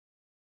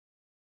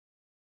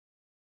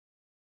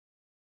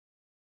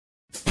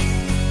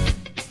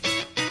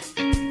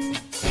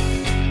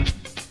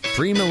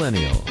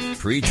premillennial,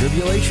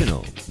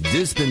 pre-tribulational,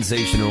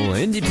 dispensational,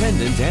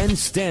 independent, and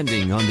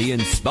standing on the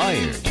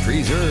inspired,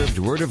 preserved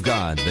Word of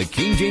God, the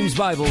King James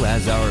Bible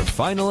as our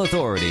final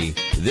authority.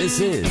 This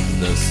is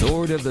the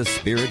Sword of the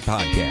Spirit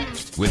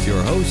podcast with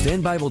your host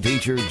and Bible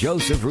teacher,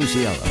 Joseph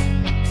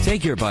Rusiello.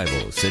 Take your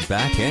Bible, sit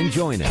back, and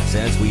join us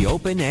as we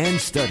open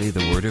and study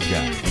the Word of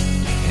God.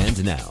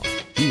 And now,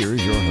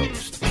 here's your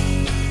host.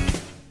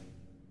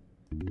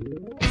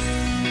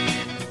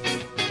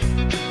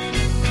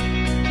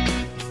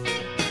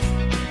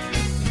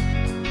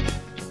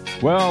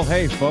 Well,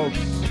 hey, folks,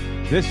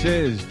 this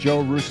is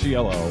Joe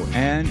Rusiello,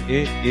 and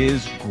it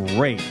is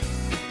great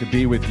to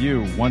be with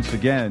you once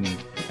again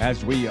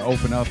as we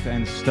open up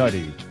and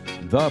study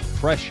the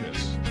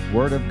precious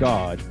Word of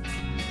God,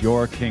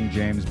 your King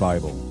James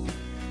Bible.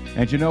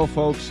 And you know,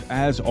 folks,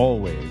 as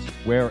always,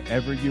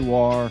 wherever you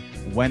are,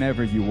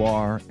 whenever you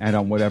are, and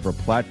on whatever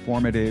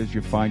platform it is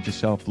you find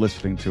yourself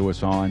listening to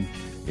us on,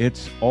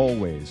 it's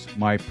always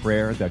my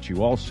prayer that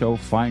you also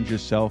find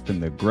yourself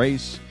in the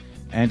grace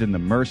and in the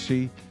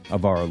mercy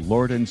of our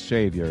Lord and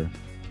Savior,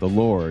 the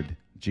Lord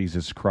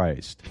Jesus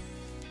Christ.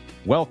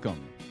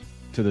 Welcome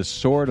to the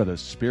Sword of the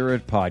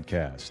Spirit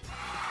podcast.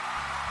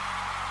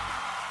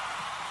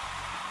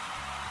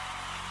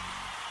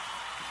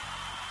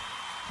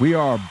 We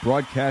are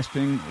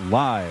broadcasting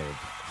live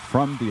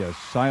from the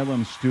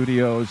Asylum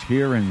Studios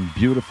here in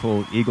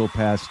beautiful Eagle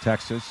Pass,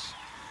 Texas.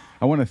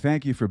 I want to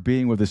thank you for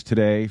being with us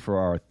today for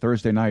our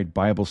Thursday night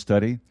Bible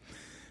study.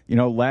 You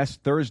know,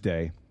 last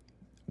Thursday,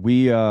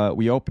 we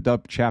opened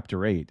up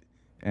chapter 8,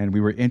 and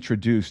we were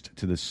introduced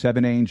to the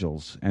 7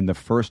 angels and the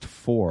first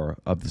 4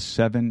 of the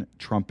 7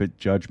 trumpet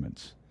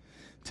judgments.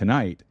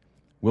 Tonight,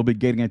 we'll be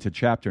getting into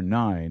chapter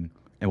 9,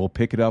 and we'll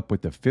pick it up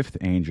with the 5th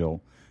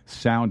angel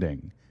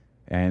sounding,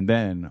 and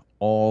then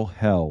all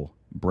hell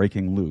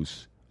breaking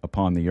loose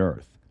upon the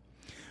earth.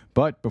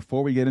 But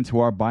before we get into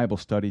our Bible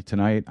study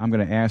tonight, I'm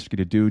going to ask you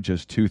to do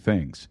just 2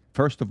 things.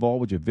 First of all,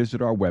 would you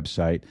visit our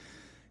website,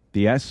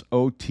 the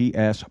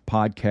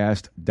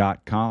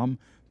SOTSpodcast.com.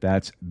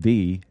 That's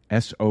the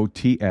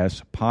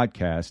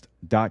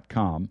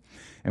SOTSpodcast.com.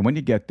 And when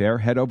you get there,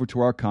 head over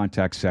to our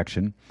contact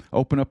section,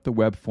 open up the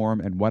web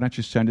form, and why don't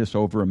you send us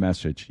over a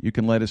message? You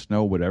can let us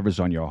know whatever's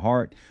on your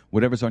heart,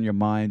 whatever's on your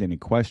mind, any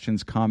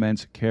questions,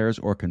 comments, cares,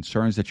 or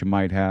concerns that you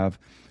might have.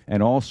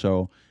 And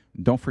also,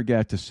 don't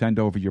forget to send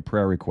over your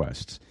prayer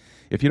requests.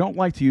 If you don't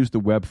like to use the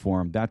web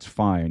form, that's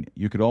fine.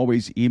 You could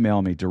always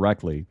email me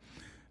directly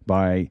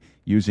by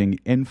using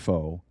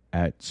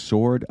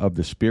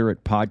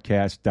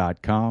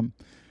info@swordofthespiritpodcast.com.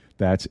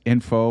 That's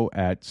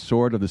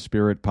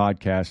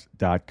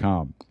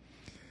info@swordofthespiritpodcast.com.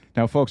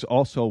 Now, folks,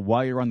 also,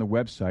 while you're on the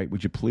website,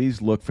 would you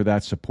please look for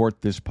that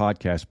Support This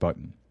Podcast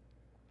button?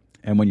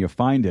 And when you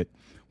find it,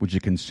 would you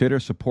consider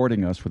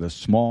supporting us with a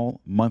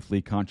small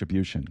monthly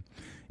contribution?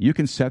 You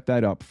can set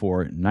that up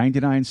for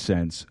 99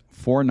 cents,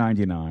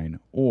 $4.99,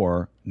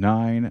 or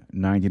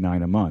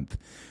 $9.99 a month.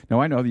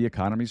 Now, I know the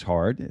economy's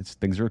hard.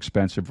 Things are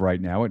expensive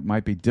right now. It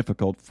might be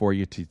difficult for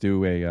you to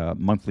do a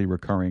monthly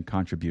recurring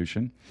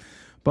contribution.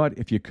 But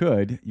if you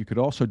could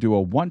also do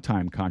a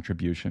one-time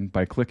contribution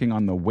by clicking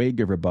on the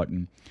Waygiver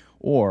button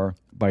or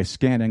by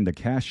scanning the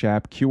Cash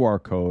App QR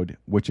code,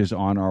 which is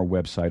on our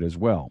website as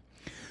well.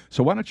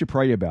 So why don't you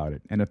pray about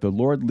it? And if the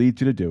Lord leads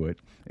you to do it,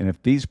 and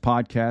if these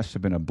podcasts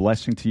have been a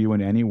blessing to you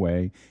in any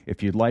way,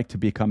 if you'd like to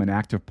become an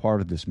active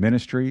part of this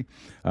ministry,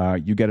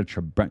 you get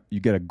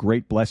a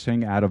great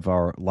blessing out of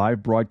our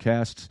live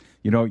broadcasts.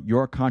 You know,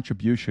 your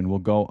contribution will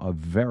go a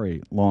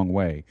very long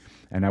way,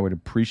 and I would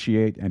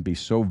appreciate and be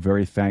so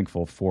very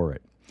thankful for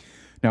it.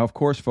 Now, of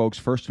course, folks,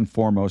 first and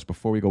foremost,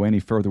 before we go any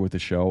further with the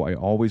show, I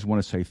always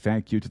want to say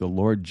thank you to the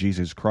Lord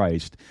Jesus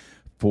Christ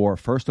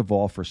first of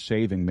all, for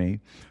saving me,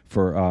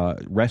 for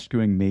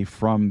rescuing me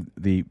from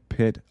the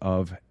pit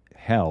of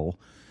hell,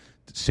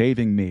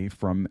 saving me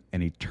from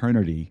an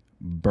eternity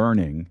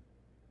burning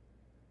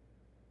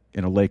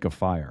in a lake of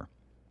fire.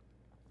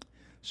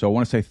 So I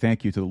want to say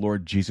thank you to the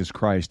Lord Jesus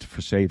Christ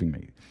for saving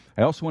me.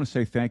 I also want to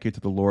say thank you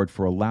to the Lord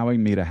for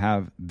allowing me to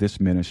have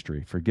this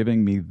ministry, for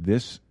giving me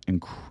this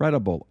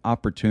incredible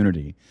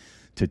opportunity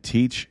to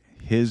teach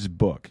His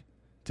book,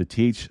 to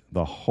teach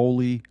the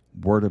holy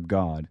Word of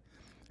God,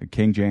 the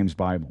King James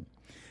Bible.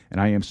 And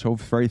I am so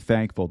very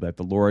thankful that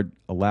the Lord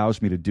allows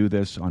me to do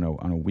this on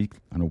a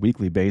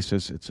weekly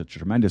basis. It's a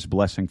tremendous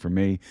blessing for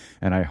me,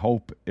 and I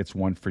hope it's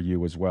one for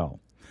you as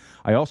well.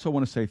 I also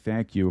want to say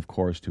thank you, of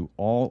course, to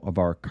all of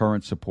our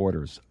current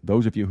supporters,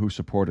 those of you who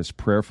support us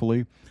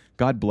prayerfully.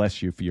 God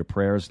bless you for your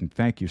prayers, and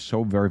thank you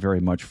so very, very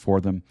much for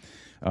them.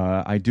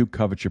 I do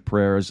covet your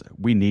prayers.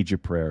 We need your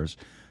prayers.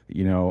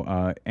 You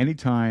know,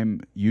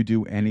 anytime you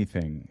do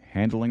anything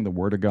handling the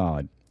Word of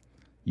God,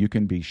 you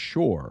can be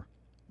sure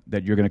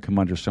that you're going to come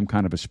under some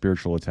kind of a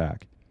spiritual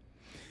attack.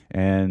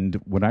 And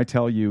when I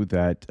tell you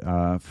that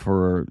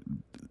for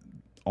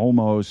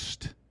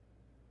almost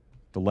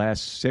the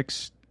last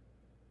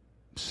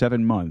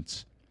 6-7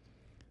 months,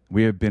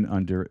 we have been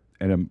under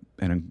an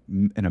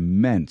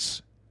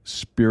immense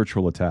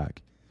spiritual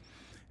attack.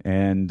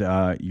 And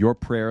your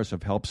prayers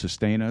have helped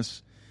sustain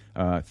us.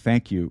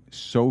 Thank you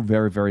so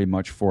very, very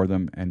much for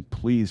them, and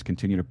please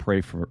continue to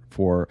pray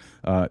for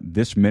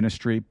this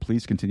ministry.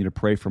 Please continue to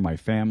pray for my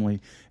family,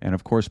 and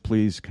of course,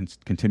 please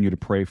continue to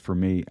pray for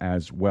me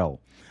as well.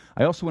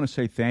 I also want to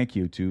say thank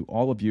you to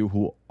all of you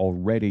who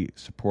already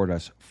support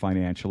us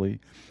financially.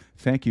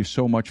 Thank you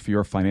so much for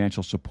your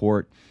financial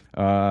support.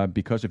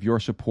 Because of your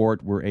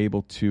support, we're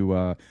able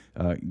to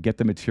get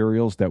the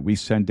materials that we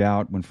send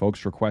out when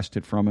folks request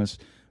it from us.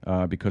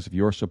 Because of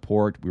your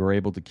support, we were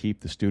able to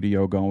keep the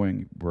studio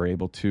going. We're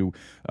able to,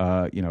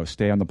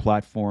 stay on the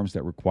platforms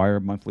that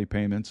require monthly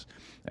payments,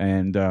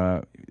 and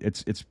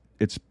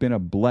it's been a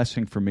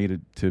blessing for me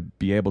to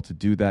be able to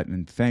do that.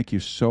 And thank you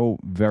so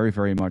very,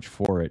 very much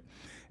for it.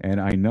 And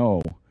I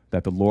know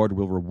that the Lord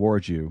will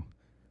reward you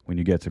when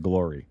you get to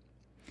glory.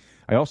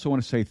 I also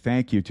want to say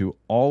thank you to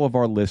all of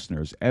our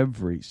listeners,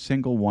 every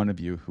single one of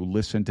you who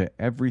listen to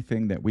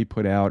everything that we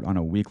put out on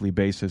a weekly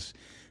basis.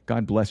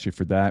 God bless you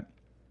for that.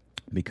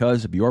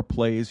 Because of your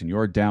plays and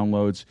your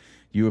downloads,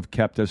 you have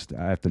kept us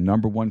at the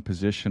number one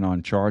position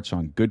on charts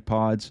on Good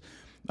Pods.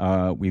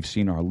 We've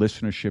seen our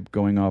listenership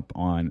going up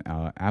on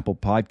Apple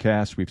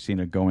Podcasts. We've seen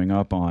it going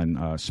up on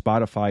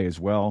Spotify as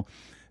well,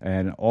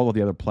 and all of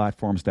the other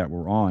platforms that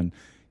we're on.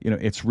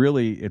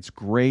 It's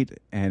great,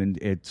 and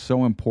it's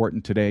so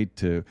important today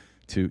to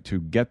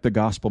get the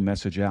gospel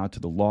message out to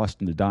the lost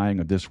and the dying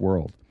of this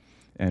world.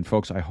 And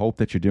folks, I hope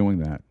that you're doing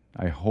that.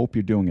 I hope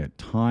you're doing it.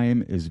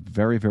 Time is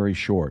very, very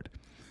short.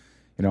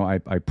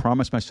 I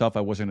promised myself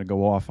I wasn't going to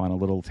go off on a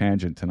little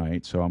tangent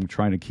tonight, so I'm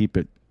trying to keep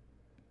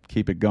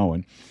it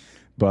going.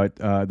 But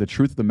the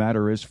truth of the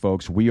matter is,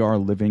 folks, we are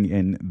living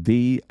in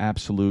the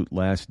absolute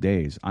last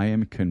days. I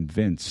am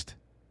convinced,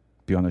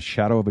 beyond a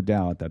shadow of a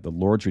doubt, that the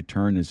Lord's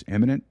return is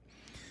imminent.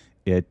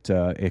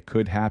 It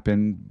could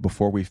happen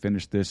before we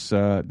finish this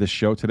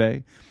show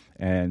today,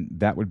 and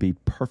that would be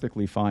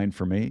perfectly fine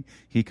for me.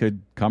 He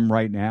could come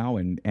right now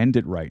and end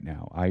it right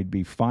now. I'd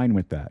be fine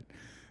with that.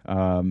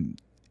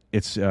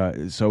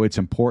 So it's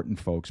important,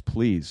 folks.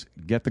 Please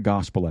get the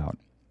gospel out.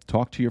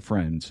 Talk to your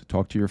friends.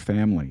 Talk to your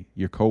family,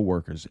 your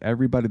coworkers,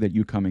 everybody that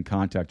you come in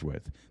contact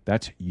with.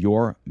 That's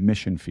your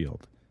mission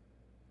field.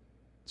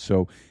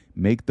 So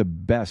make the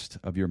best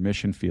of your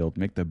mission field.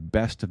 Make the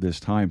best of this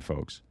time,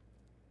 folks.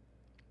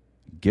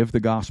 Give the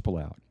gospel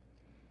out.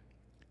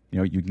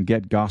 You can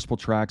get gospel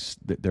tracts.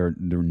 They're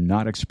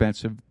not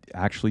expensive.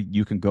 Actually,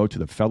 you can go to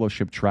the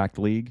Fellowship Tract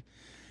League,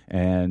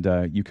 and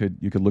you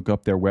could look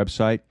up their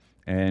website.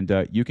 And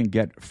you can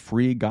get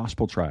free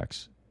gospel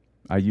tracts.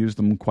 I use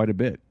them quite a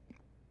bit.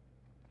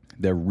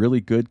 They're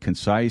really good,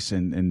 concise,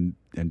 and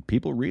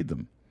people read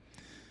them.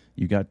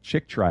 You got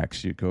Chick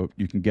tracts. You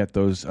can get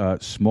those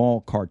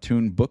small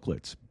cartoon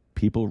booklets.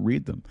 People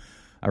read them.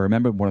 I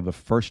remember one of the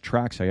first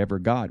tracts I ever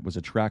got was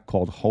a tract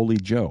called Holy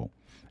Joe,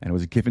 and it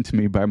was given to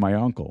me by my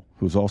uncle,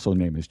 whose also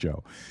name is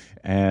Joe.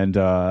 And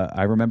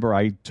I remember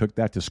I took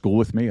that to school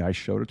with me. I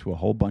showed it to a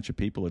whole bunch of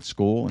people at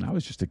school, and I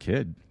was just a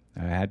kid.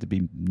 I had to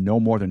be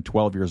no more than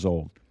 12 years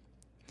old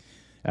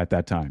at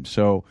that time.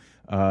 So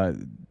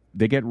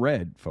they get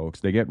read,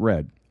 folks. They get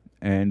read.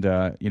 And,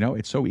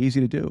 it's so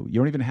easy to do. You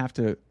don't even have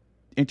to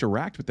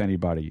interact with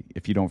anybody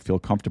if you don't feel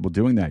comfortable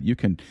doing that. You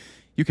can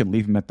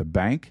leave them at the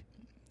bank,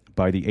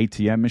 by the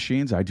ATM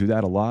machines. I do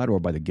that a lot. Or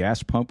by the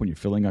gas pump when you're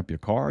filling up your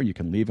car. You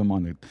can leave them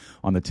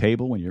on the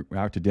table when you're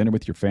out to dinner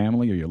with your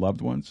family or your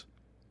loved ones.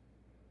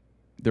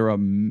 There are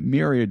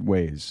myriad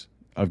ways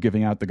of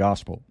giving out the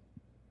gospel.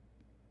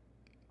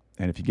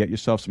 And if you get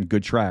yourself some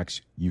good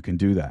tracts, you can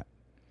do that.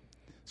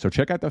 So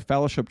check out the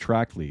Fellowship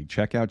Tract League.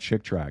 Check out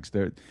Chick Tracts.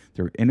 They're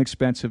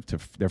inexpensive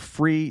they're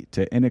free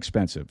to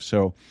inexpensive.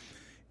 So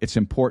it's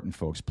important,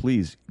 folks.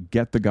 Please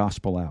get the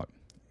gospel out.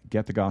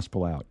 Get the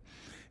gospel out.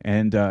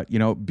 And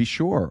be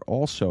sure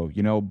also,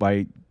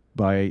 by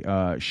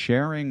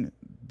sharing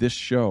this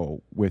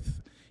show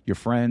with your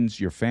friends,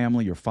 your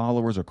family, your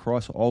followers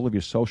across all of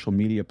your social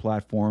media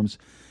platforms,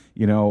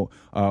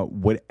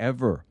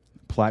 whatever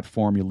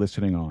platform you're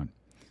listening on.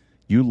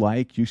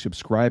 You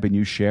subscribe, and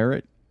you share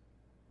it.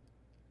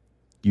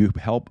 You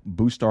help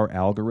boost our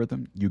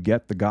algorithm. You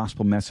get the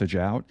gospel message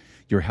out.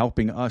 You're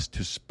helping us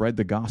to spread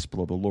the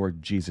gospel of the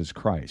Lord Jesus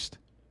Christ.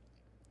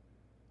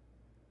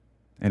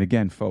 And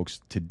again,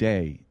 folks,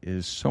 today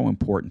is so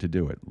important to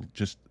do it.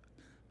 Just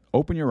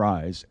open your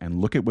eyes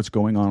and look at what's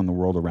going on in the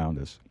world around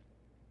us.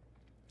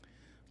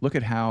 Look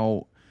at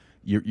how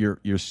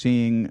you're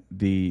seeing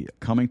the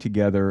coming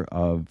together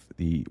of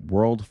the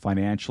world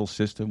financial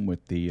system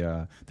with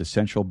the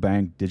central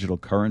bank digital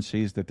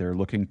currencies that they're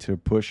looking to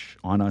push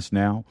on us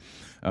now.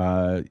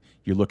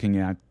 You're looking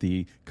at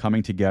the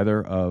coming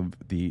together of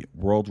the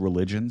world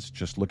religions.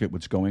 Just look at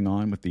what's going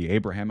on with the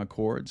Abraham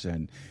Accords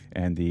and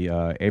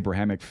the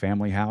Abrahamic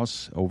family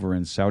house over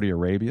in Saudi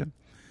Arabia.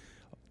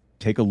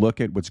 Take a look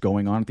at what's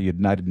going on at the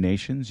United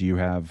Nations. You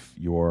have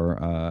your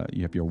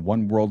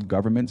one world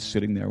government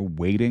sitting there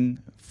waiting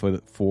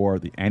for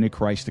the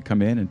Antichrist to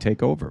come in and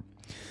take over.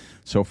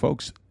 So,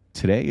 folks,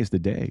 today is the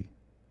day.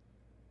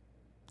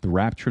 The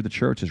rapture of the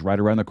church is right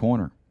around the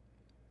corner.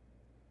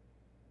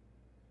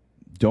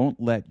 Don't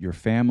let your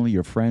family,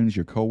 your friends,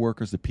 your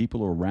coworkers, the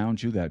people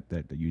around you that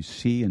you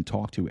see and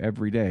talk to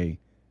every day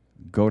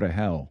go to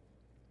hell.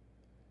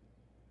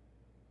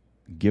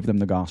 Give them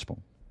the gospel.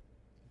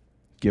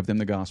 Give them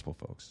the gospel,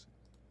 folks.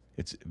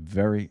 It's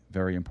very,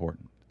 very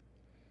important.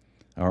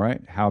 All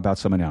right, how about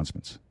some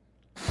announcements?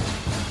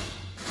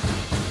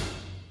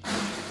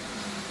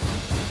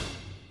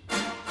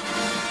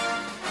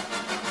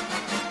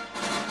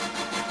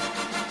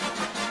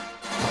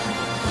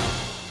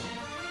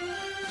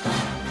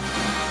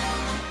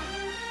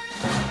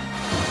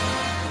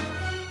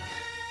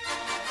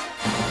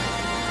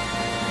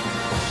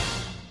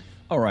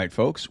 All right,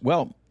 folks.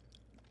 Well,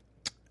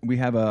 we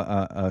have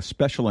a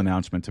special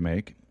announcement to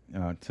make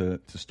to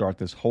start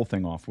this whole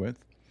thing off with.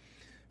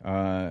 We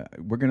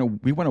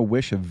want to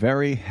wish a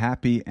very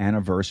happy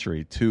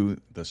anniversary to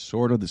the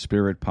Sword of the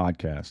Spirit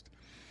podcast.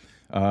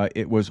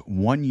 It was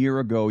 1 year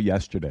ago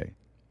yesterday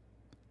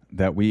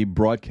that we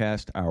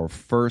broadcast our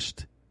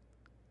first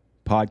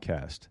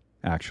podcast.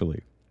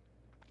 Actually,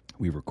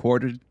 we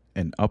recorded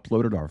and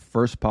uploaded our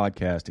first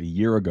podcast a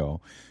year ago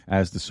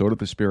as the Sword of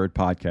the Spirit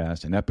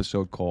podcast, an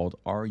episode called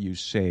 "Are You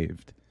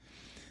Saved?"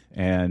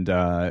 And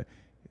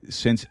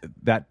since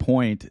that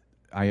point,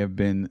 I have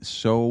been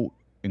so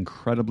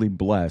incredibly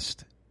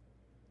blessed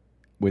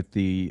with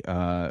the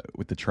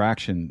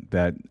traction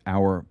that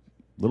our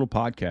little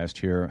podcast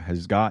here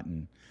has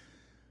gotten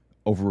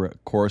over a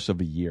course of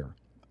a year.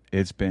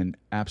 It's been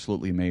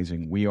absolutely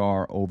amazing. We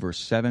are over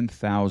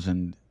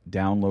 7,000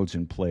 downloads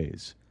and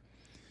plays.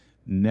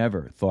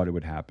 Never thought it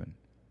would happen.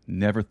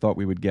 Never thought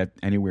we would get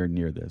anywhere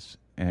near this.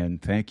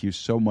 And thank you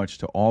so much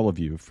to all of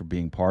you for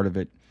being part of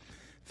it.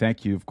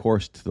 Thank you, of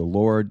course, to the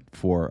Lord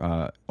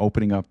for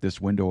opening up this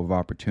window of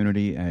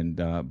opportunity and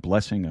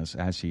blessing us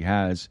as He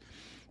has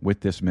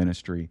with this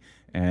ministry.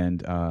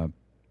 And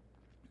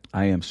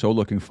I am so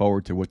looking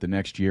forward to what the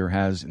next year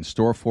has in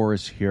store for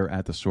us here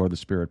at the Sword of the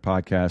Spirit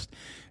podcast.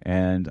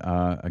 And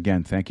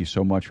again, thank you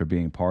so much for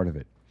being part of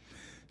it.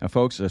 Now,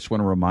 folks, I just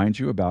want to remind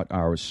you about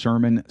our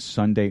Sermon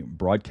Sunday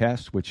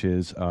broadcast, which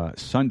is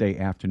Sunday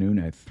afternoon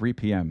at 3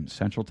 p.m.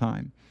 Central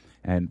Time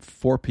and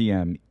 4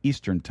 p.m.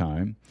 Eastern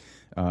Time.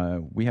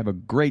 We have a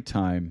great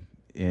time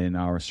in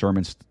our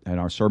sermons and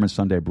our Sermon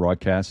Sunday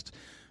broadcasts.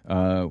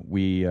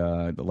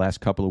 The last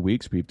couple of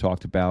weeks we've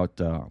talked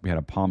about. We had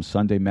a Palm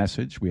Sunday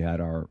message. We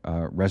had our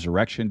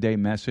Resurrection Day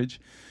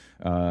message.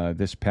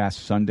 This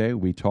past Sunday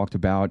we talked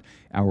about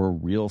our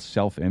real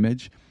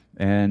self-image,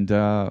 and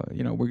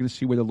we're going to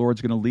see where the Lord's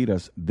going to lead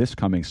us this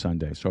coming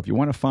Sunday. So if you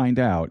want to find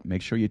out,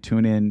 make sure you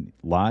tune in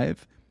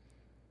live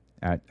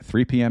at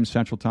 3 p.m.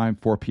 Central Time,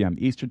 4 p.m.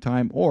 Eastern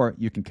Time, or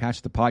you can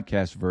catch the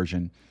podcast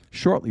version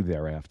shortly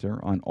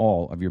thereafter on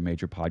all of your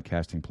major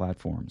podcasting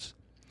platforms.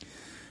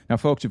 Now,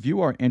 folks, if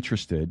you are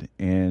interested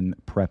in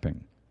prepping,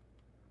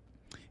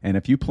 and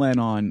if you plan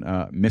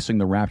on missing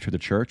the rapture of the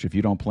church, if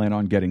you don't plan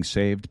on getting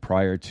saved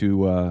prior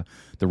to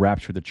the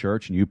rapture of the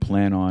church, and you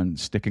plan on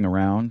sticking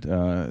around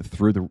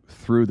through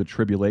the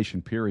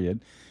tribulation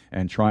period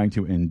and trying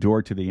to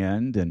endure to the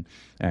end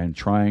and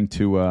trying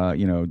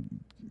to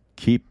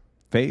keep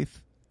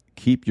faith,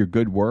 keep your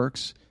good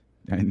works,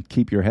 and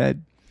keep your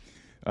head,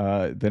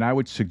 then I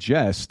would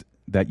suggest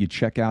that you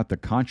check out the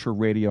Contra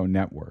Radio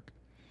Network.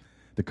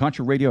 The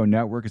Contra Radio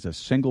Network is a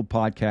single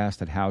podcast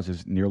that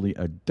houses nearly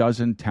a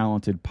dozen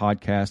talented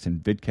podcast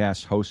and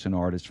vidcast hosts and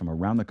artists from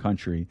around the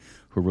country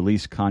who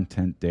release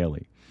content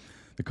daily.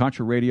 The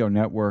Contra Radio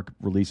Network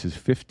releases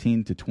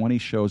 15 to 20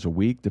 shows a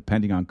week,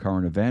 depending on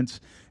current events,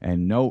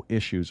 and no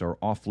issues are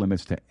off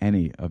limits to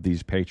any of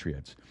these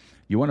patriots.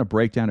 You want to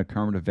break down a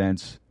current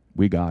events?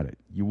 We got it.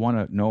 You want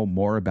to know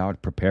more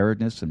about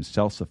preparedness and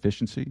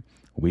self-sufficiency?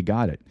 We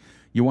got it.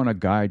 You want a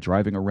guy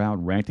driving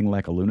around ranting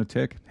like a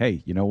lunatic?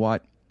 Hey, you know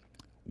what?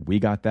 We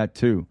got that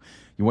too.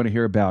 You want to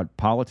hear about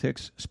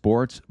politics,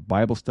 sports,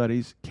 Bible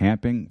studies,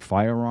 camping,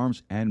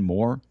 firearms, and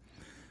more?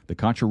 The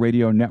Contra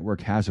Radio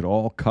Network has it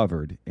all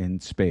covered in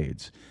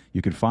spades.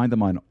 You can find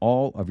them on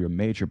all of your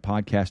major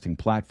podcasting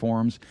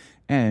platforms,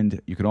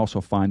 and you can also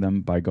find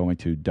them by going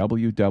to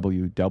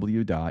www.crn.best.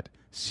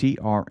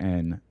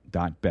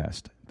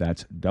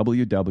 That's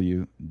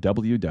www.crn.best.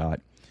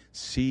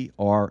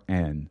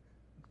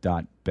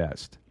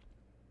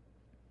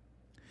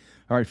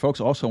 All right,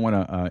 folks, also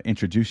want to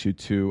introduce you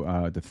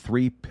to the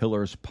Three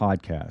Pillars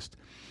podcast.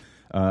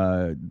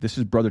 This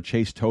is Brother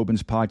Chase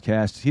Tobin's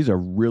podcast. He's a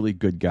really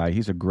good guy.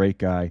 He's a great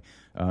guy.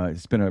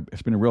 It's been a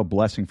real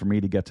blessing for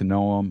me to get to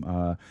know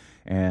him,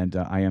 and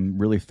I am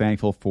really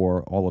thankful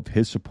for all of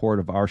his support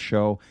of our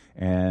show.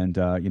 And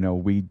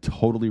we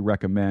totally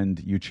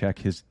recommend you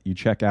check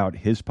out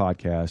his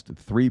podcast, the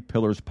Three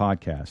Pillars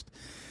podcast.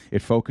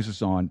 It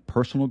focuses on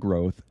personal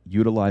growth,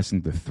 utilizing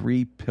the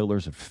three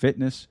pillars of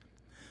fitness,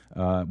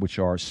 which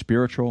are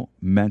spiritual,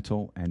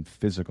 mental, and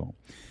physical.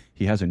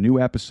 He has a new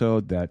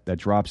episode that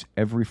drops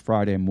every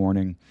Friday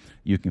morning.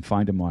 You can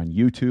find him on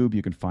YouTube.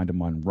 You can find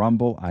him on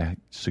Rumble. I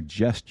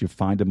suggest you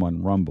find him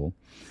on Rumble.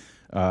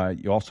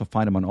 You also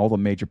find him on all the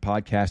major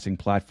podcasting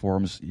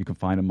platforms. You can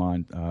find him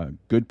on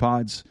Good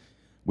Pods,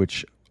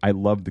 which I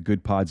love the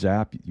Good Pods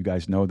app. You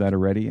guys know that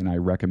already, and I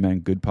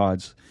recommend Good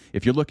Pods.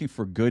 If you're looking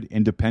for good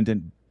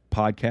independent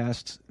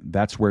podcasts,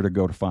 that's where to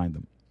go to find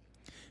them.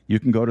 You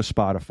can go to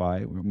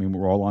Spotify. I mean,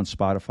 we're all on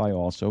Spotify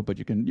also, but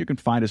you can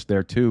find us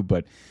there too.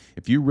 But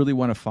if you really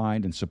want to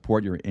find and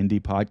support your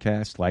indie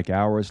podcasts like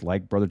ours,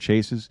 like Brother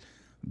Chase's,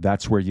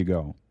 that's where you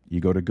go. You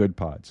go to Good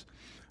Pods.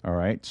 All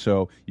right,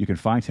 so you can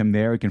find him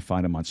there. You can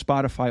find him on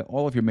Spotify,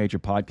 all of your major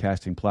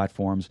podcasting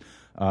platforms.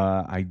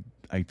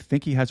 I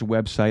think he has a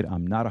website.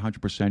 I'm not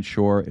 100%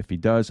 sure. If he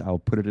does, I'll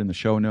put it in the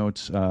show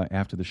notes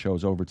after the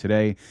show's over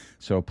today.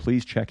 So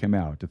please check him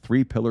out. The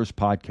Three Pillars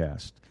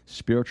Podcast,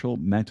 spiritual,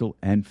 mental,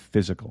 and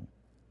physical.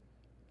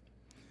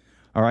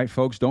 All right,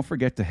 folks, don't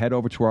forget to head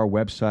over to our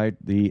website,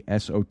 the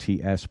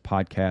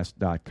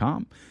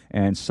SOTSpodcast.com,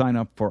 and sign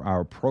up for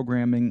our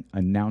programming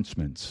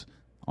announcements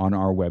on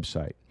our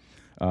website.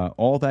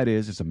 All that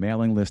is a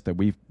mailing list that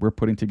we're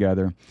putting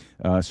together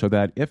so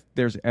that if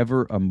there's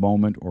ever a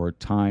moment or a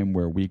time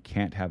where we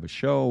can't have a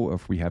show, or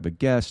if we have a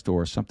guest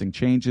or something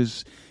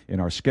changes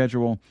in our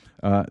schedule,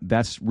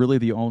 that's really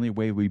the only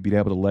way we'd be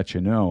able to let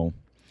you know,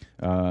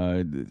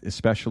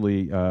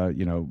 especially,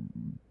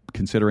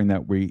 considering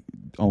that we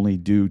only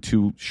do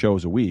 2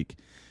 shows a week.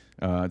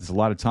 There's a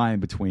lot of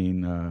time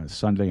between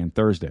Sunday and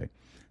Thursday.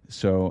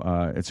 So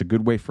it's a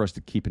good way for us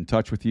to keep in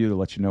touch with you, to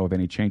let you know of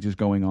any changes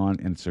going on,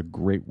 and it's a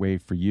great way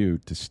for you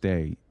to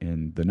stay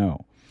in the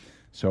know.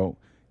 So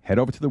head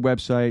over to the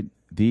website,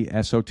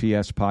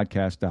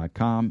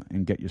 thesotspodcast.com,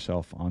 and get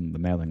yourself on the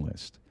mailing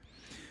list.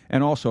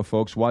 And also,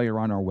 folks, while you're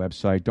on our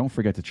website, don't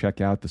forget to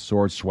check out the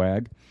Sword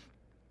Swag.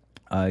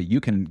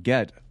 You can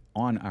get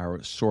on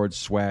our Sword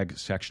Swag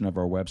section of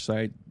our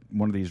website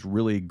one of these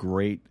really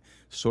great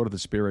Sword of the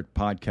Spirit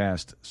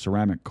podcast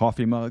ceramic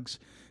coffee mugs.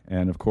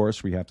 And, of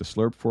course, we have to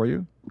slurp for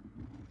you.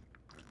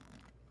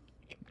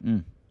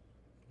 And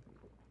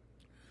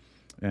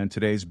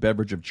today's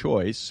beverage of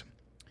choice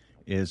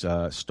is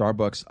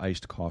Starbucks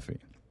iced coffee.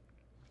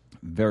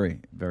 Very,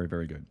 very,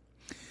 very good.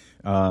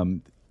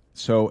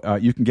 So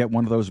you can get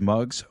one of those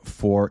mugs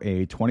for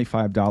a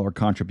 $25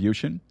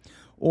 contribution,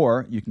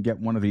 or you can get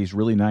one of these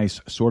really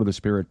nice Sword of the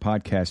Spirit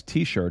podcast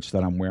T-shirts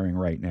that I'm wearing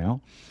right now,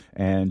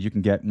 and you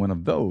can get one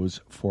of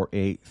those for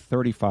a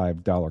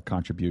 $35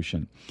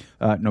 contribution.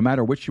 No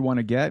matter which you want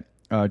to get,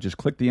 just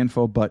click the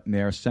info button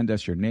there, send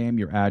us your name,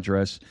 your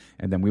address,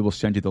 and then we will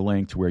send you the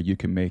link to where you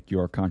can make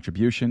your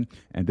contribution,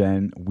 and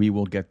then we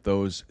will get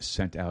those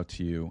sent out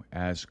to you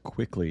as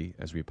quickly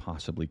as we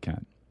possibly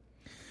can.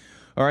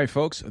 All right,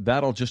 folks,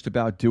 that'll just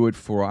about do it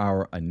for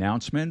our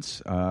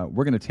announcements.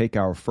 We're going to take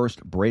our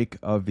first break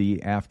of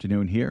the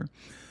afternoon here.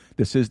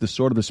 This is the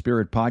Sword of the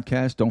Spirit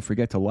podcast. Don't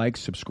forget to like,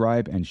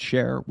 subscribe, and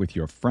share with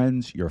your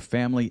friends, your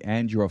family,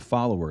 and your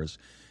followers.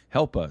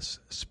 Help us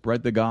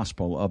spread the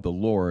gospel of the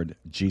Lord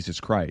Jesus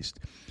Christ.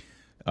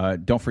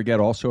 Don't forget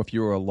also, if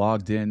you are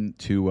logged in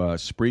to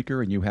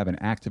Spreaker and you have an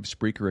active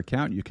Spreaker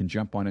account, you can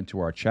jump on into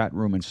our chat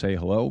room and say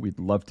hello. We'd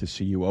love to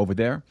see you over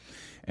there.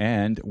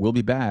 And we'll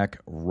be back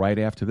right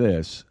after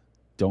this.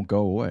 Don't go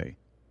away.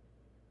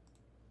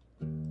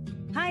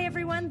 Hi,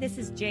 everyone. This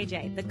is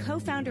JJ, the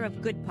co-founder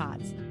of Good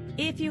Pods.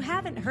 If you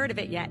haven't heard of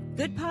it yet,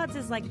 Good Pods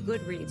is like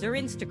Goodreads or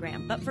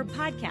Instagram, but for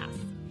podcasts.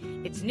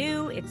 It's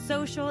new, it's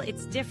social,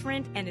 it's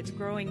different, and it's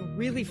growing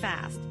really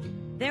fast.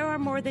 There are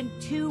more than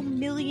 2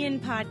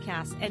 million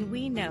podcasts, and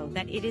we know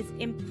that it is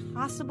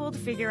impossible to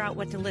figure out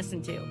what to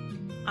listen to.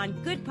 On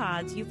Good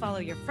Pods, you follow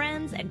your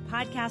friends and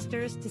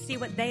podcasters to see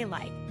what they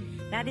like.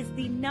 That is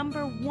the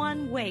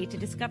 #1 way to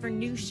discover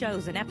new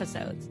shows and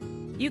episodes.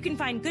 You can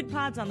find Good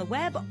Pods on the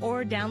web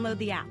or download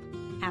the app.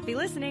 Happy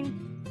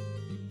listening.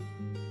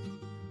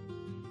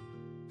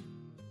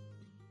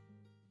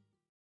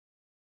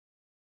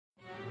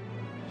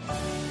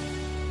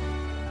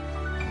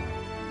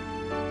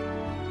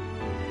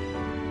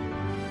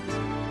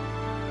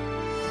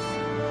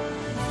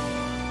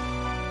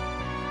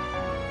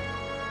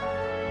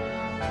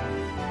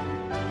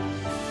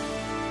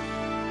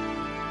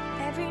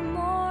 Every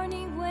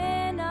morning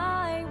when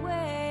I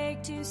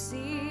wake to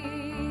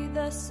see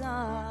the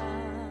sun,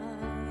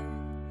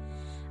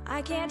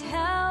 I can't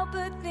help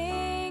but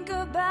think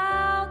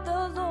about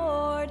the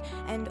Lord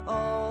and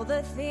all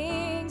the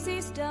things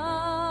He's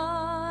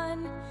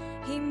done.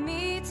 He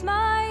meets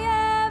my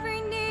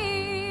every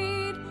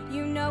need.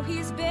 You know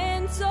He's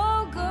been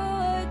so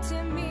good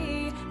to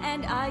me,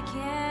 and I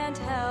can't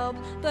help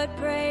but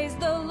praise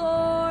the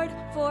Lord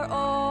for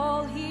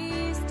all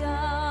He's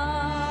done.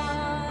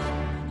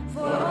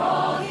 For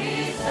all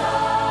He's done,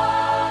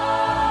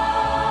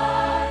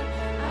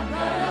 I'm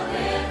gonna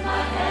lift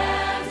my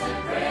hands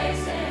and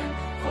praise Him.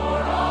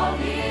 For all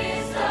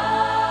He's done,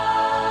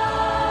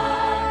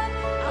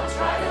 I'll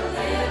try to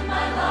live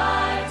my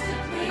life to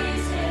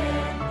please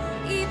Him.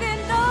 Even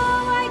though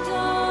I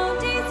don't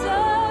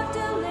deserve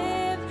to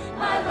live,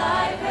 my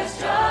life has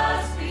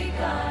just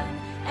begun,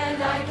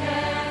 and I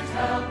can't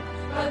help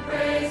but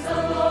praise the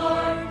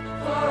Lord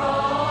for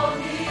all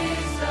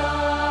He's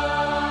done.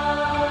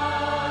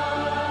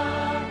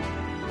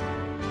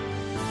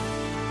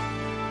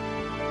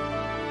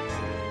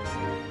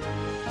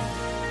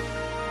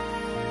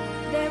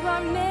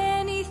 are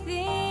many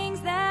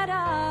things that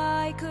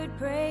I could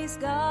praise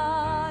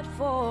God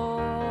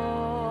for.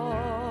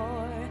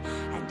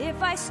 And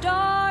if I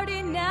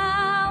started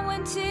now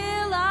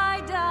until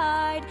I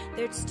died,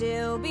 there'd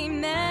still be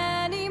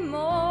many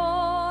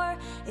more.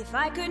 If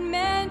I could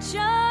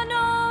mention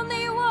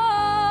only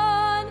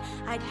one,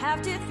 I'd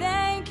have to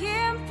thank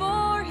him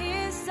for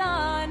his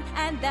son.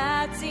 And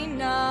that's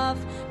enough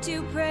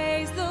to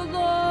praise the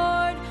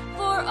Lord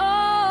for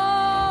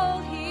all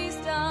he's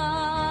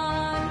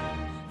done.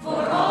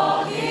 For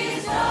all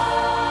he's done,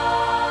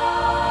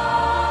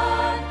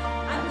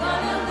 I'm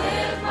gonna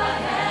lift my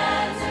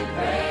hands and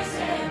praise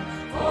him.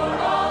 For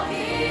all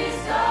he's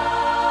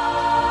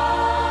done,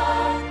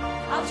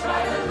 I'll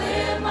try to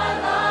live my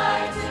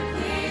life to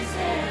please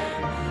him.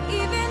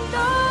 Even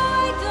though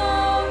I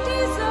don't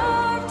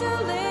deserve to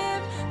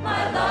live,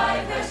 my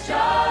life has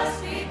just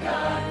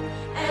begun,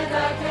 and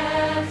I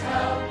can't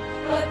help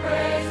but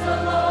praise the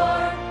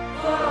Lord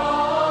for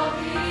all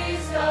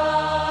he's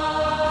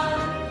done.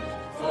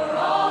 For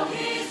all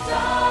he's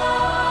done,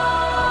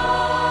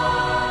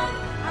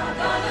 I'm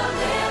gonna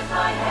lift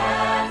my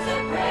hands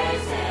and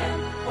praise him.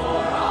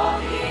 For all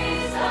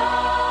he's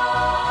done,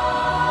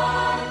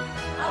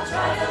 I'll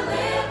try to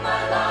live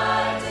my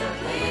life to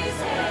please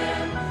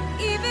him.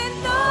 Even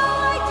though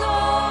I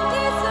don't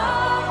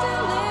deserve to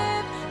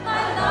live,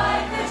 my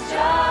life has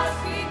just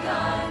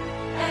begun,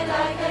 and I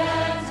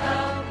can't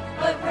help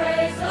but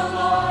praise the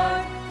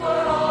Lord for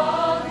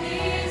all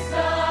he's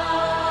done.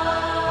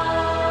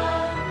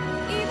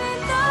 Even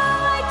though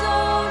I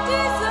don't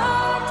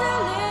deserve to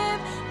live,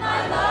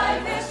 my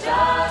life has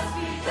just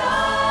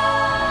begun,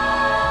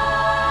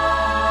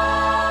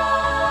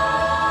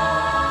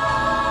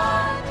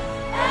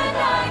 and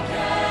I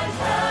can't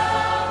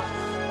help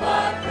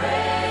but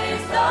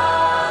praise the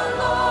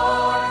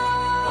Lord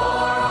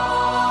for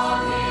all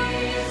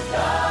he's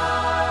done.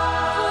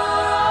 For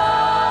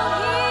all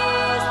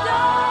he's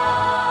done.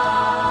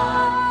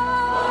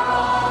 For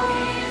all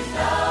he's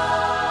done.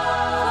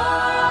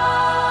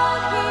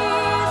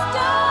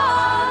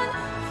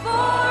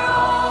 For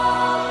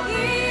all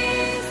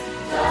he's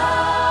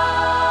done.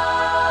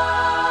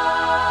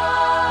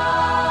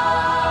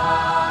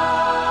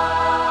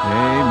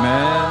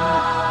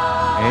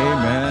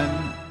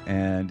 Amen,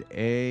 and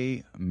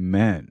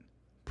amen.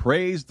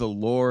 Praise the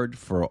Lord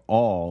for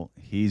all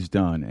he's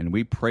done. And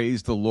we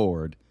praise the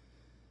Lord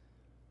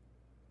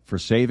for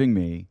saving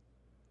me,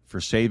 for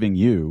saving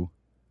you,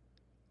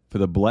 for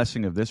the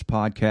blessing of this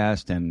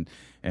podcast and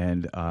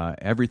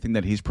everything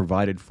that he's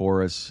provided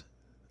for us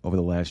over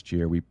the last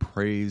year. We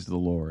praise the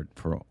Lord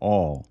for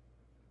all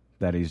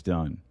that he's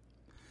done.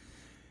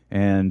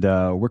 And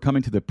we're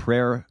coming to the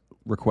prayer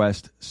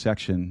request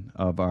section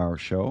of our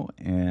show.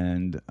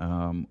 And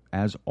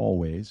as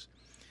always,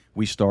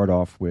 we start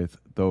off with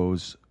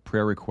those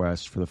prayer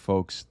requests for the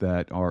folks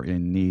that are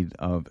in need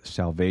of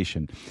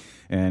salvation.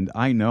 And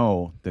I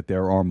know that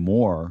there are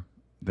more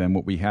than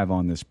what we have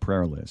on this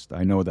prayer list.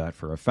 I know that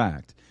for a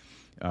fact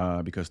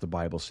because the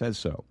Bible says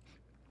so.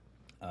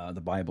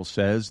 The Bible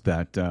says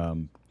that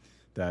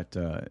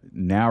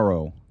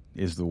narrow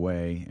is the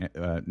way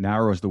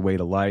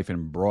to life,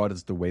 and broad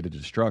is the way to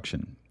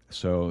destruction.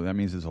 So that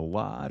means there's a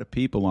lot of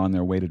people on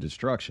their way to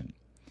destruction,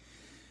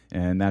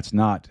 and that's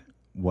not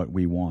what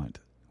we want.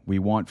 We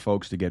want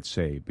folks to get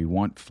saved. We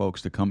want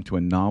folks to come to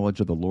a knowledge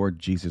of the Lord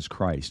Jesus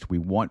Christ. We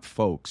want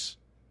folks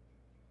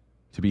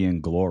to be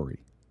in glory,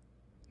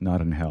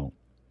 not in hell.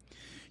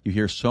 You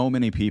hear so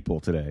many people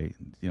today,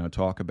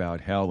 talk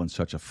about hell in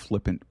such a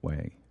flippant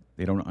way.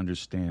 They don't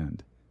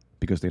understand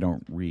because they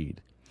don't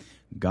read.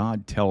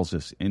 God tells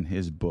us in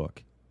his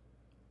book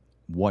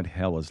what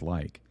hell is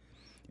like.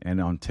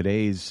 And on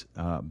today's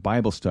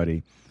Bible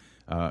study,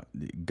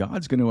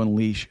 God's going to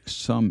unleash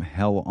some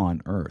hell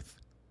on earth.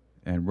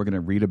 And we're going to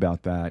read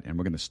about that, and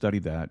we're going to study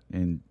that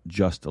in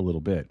just a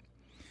little bit.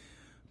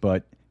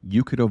 But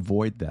you could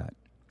avoid that.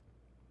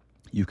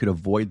 You could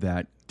avoid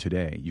that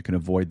today. You can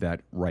avoid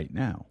that right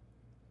now.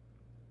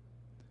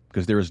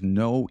 Because there is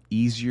no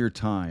easier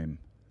time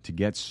to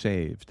get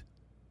saved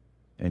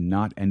and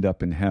not end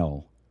up in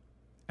hell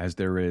as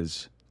there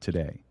is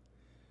today.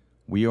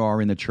 We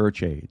are in the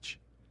church age.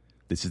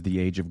 This is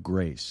the age of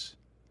grace.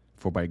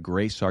 For by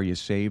grace are you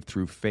saved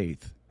through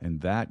faith,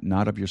 and that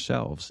not of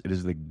yourselves. It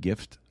is the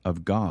gift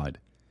of God,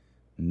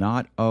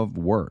 not of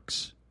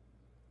works,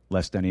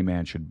 lest any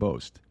man should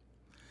boast.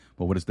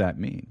 Well, what does that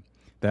mean?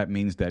 That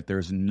means that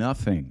there's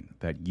nothing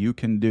that you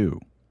can do,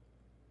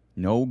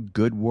 no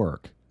good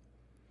work,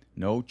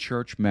 no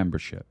church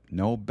membership,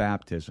 no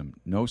baptism,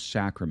 no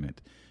sacrament,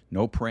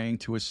 no praying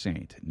to a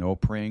saint, no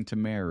praying to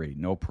Mary,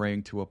 no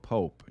praying to a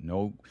pope,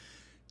 no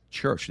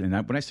church. And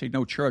when I say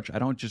no church, I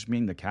don't just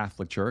mean the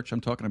Catholic Church.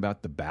 I'm talking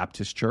about the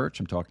Baptist Church.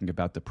 I'm talking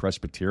about the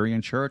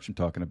Presbyterian Church. I'm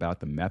talking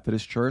about the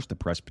Methodist Church, the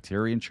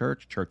Presbyterian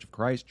Church, Church of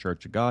Christ,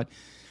 Church of God.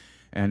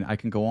 And I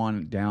can go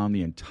on down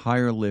the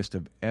entire list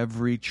of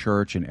every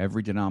church and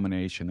every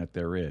denomination that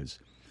there is.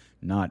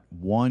 Not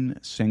one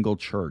single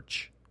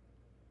church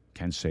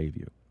can save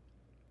you.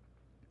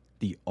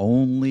 The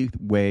only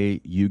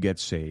way you get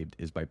saved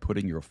is by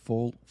putting your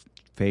full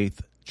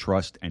faith,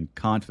 trust, and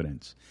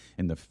confidence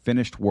in the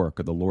finished work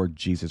of the Lord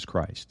Jesus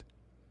Christ.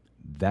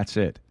 That's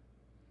it.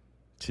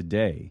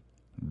 Today,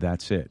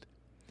 that's it.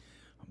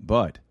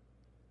 But,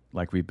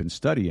 like we've been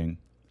studying,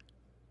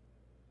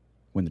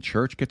 when the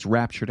church gets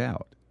raptured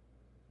out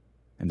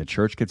and the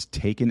church gets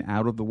taken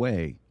out of the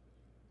way,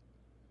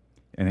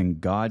 and then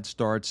God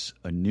starts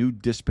a new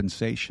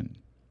dispensation,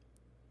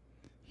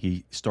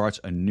 He starts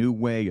a new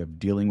way of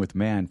dealing with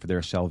man for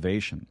their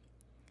salvation.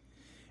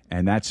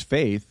 And that's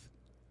faith,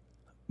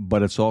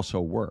 but it's also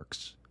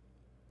works.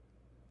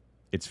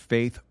 It's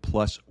faith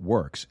plus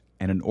works.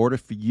 And in order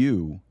for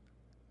you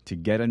to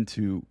get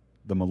into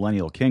the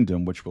millennial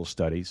kingdom, which we'll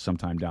study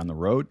sometime down the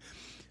road,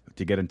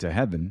 to get into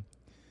heaven,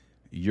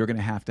 you're going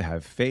to have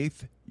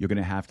faith, you're going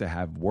to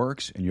have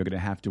works, and you're going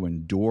to have to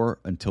endure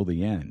until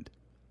the end,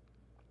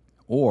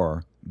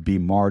 or be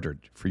martyred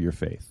for your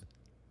faith.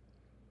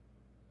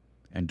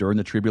 And during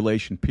the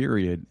tribulation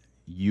period,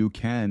 you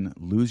can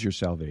lose your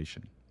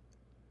salvation.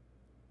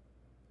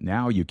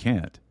 Now you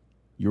can't.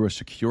 You are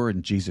secure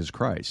in Jesus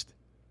Christ.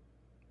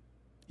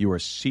 You are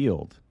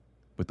sealed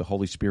with the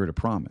Holy Spirit of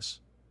promise.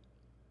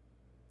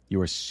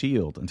 You are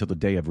sealed until the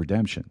day of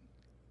redemption.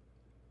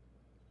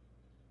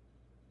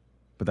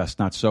 But that's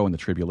not so in the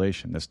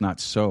tribulation. That's not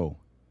so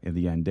in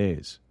the end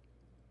days.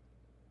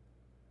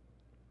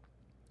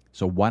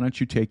 So why don't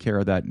you take care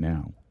of that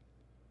now?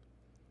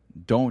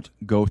 Don't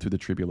go through the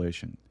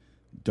tribulation.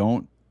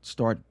 Don't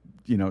start,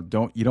 you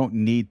don't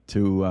need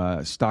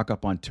to stock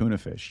up on tuna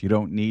fish. You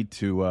don't need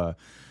to,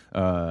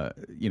 buy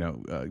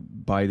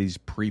these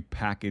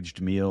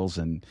prepackaged meals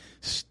and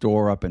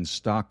store up and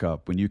stock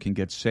up when you can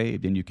get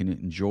saved and you can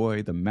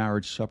enjoy the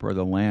marriage supper of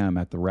the Lamb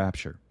at the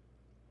rapture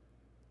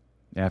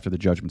after the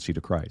judgment seat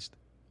of Christ.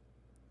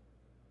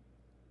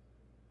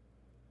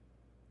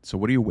 So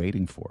what are you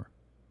waiting for?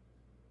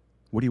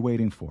 What are you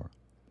waiting for?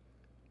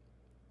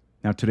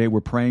 Now, today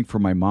we're praying for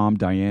my mom,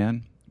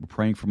 Diane. We're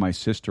praying for my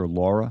sister,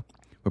 Laura.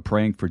 We're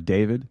praying for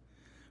David.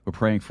 We're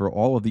praying for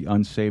all of the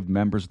unsaved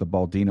members of the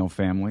Baldino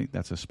family.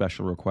 That's a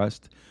special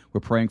request.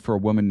 We're praying for a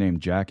woman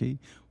named Jackie.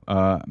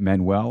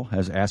 Manuel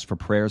has asked for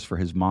prayers for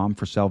his mom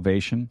for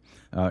salvation.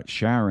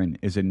 Sharon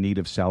is in need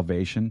of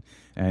salvation.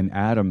 And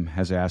Adam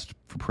has asked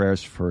for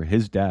prayers for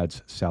his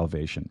dad's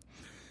salvation.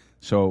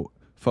 So,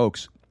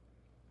 folks,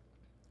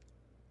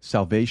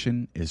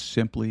 salvation is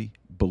simply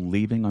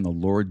believing on the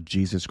Lord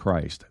Jesus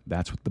Christ.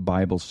 That's what the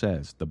Bible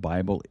says. The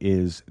Bible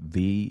is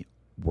the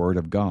Word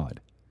of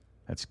God.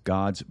 That's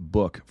God's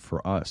book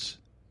for us.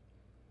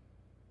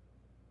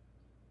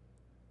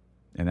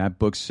 And that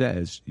book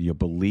says, you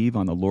believe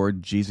on the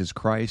Lord Jesus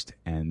Christ,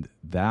 and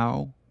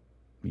thou,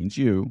 means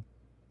you,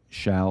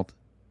 shalt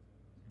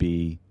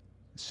be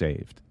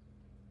saved.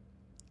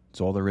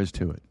 That's all there is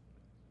to it.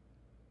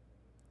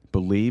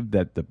 Believe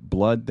that the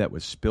blood that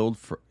was spilled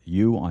for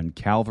you on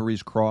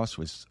Calvary's cross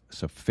was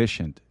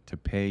sufficient to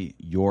pay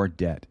your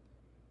debt.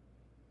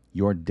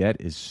 Your debt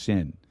is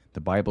sin.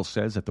 The Bible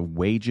says that the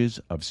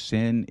wages of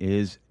sin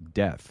is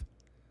death.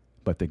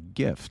 But the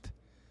gift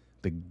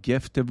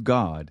of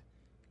God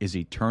is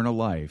eternal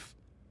life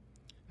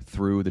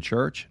through the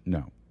church?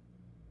 No.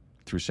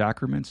 Through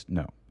sacraments?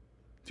 No.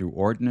 Through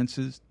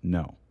ordinances?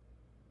 No.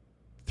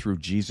 Through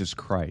Jesus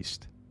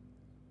Christ.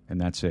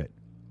 And that's it.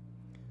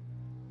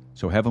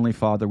 So, Heavenly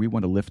Father, we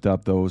want to lift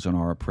up those on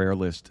our prayer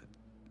list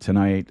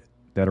tonight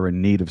that are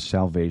in need of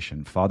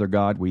salvation. Father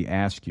God, we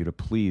ask you to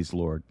please,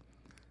 Lord,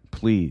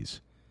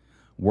 please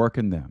work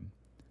in them.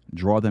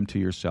 Draw them to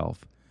yourself.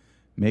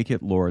 Make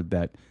it, Lord,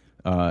 that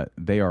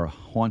they are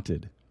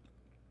haunted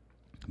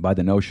by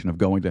the notion of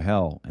going to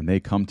hell, and they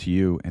come to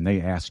you and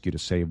they ask you to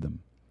save them.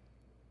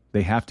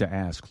 They have to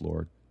ask,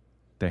 Lord.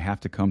 They have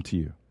to come to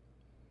you.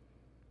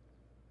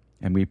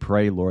 And we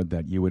pray, Lord,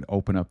 that you would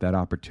open up that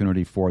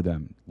opportunity for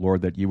them.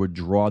 Lord, that you would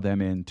draw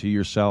them in to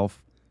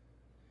yourself.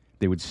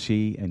 They would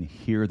see and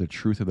hear the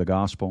truth of the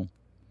gospel.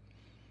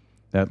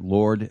 That,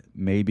 Lord,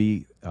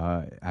 maybe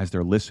as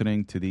they're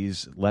listening to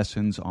these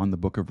lessons on the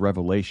book of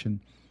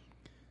Revelation,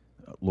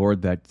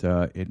 Lord,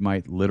 that it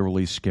might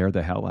literally scare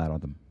the hell out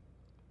of them.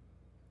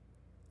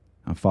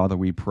 Father,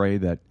 we pray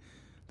that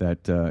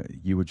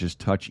you would just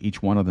touch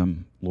each one of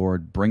them,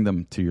 Lord. Bring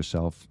them to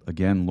yourself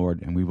again,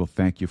 Lord, and we will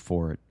thank you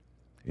for it.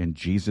 In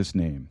Jesus'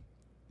 name,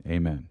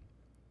 amen.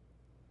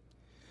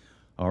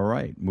 All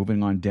right,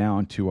 moving on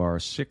down to our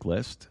sick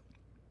list.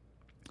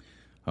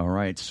 All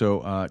right,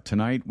 so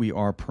tonight we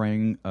are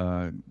praying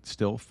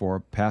still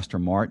for Pastor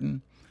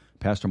Martin.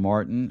 Pastor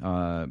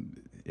Martin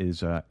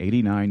is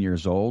 89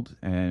 years old,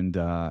 and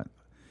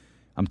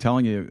I'm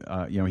telling you,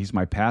 he's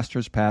my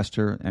pastor's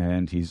pastor,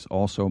 and he's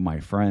also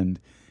my friend,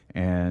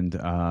 and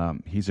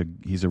he's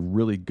a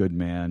really good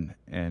man.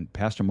 And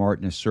Pastor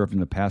Martin has served in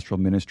the pastoral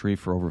ministry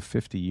for over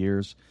 50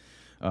 years.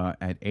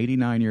 At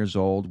 89 years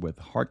old, with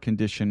heart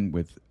condition,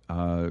 with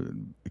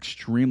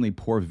extremely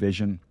poor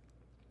vision,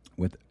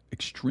 with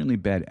extremely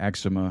bad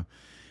eczema,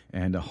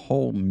 and a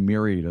whole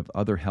myriad of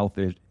other health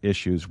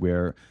issues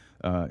where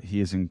he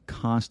is in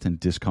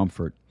constant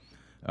discomfort.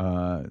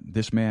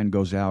 This man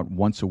goes out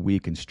once a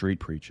week and street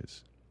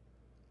preaches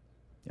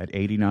at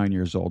 89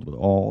 years old with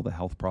all the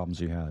health problems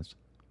he has.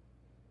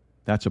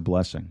 That's a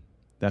blessing.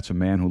 That's a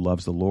man who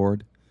loves the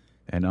Lord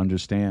and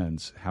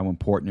understands how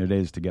important it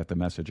is to get the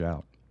message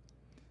out.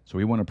 So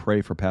we want to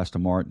pray for Pastor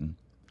Martin.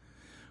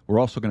 We're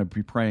also going to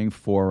be praying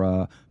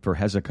for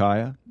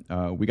Hezekiah.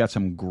 We got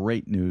some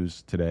great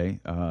news today.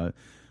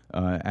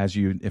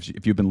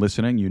 If you've been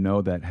listening, you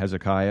know that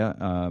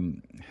Hezekiah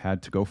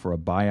had to go for a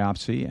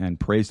biopsy, and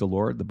praise the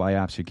Lord, the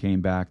biopsy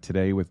came back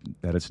today with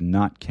that it's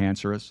not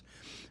cancerous,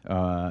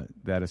 that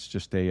it's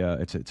just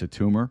it's a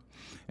tumor,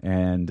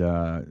 and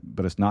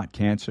but it's not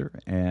cancer.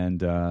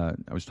 And I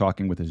was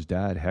talking with his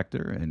dad,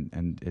 Hector,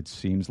 and it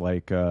seems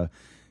like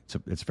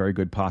it's a very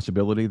good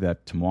possibility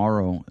that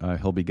tomorrow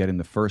he'll be getting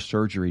the first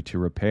surgery to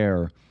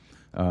repair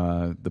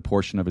the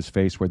portion of his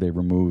face where they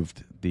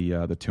removed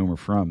the tumor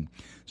from.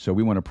 So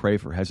we want to pray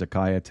for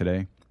Hezekiah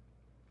today.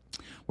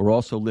 We're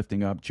also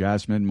lifting up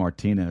Jasmine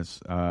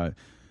Martinez. Her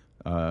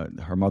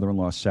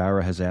mother-in-law,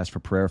 Sarah, has asked for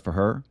prayer for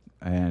her,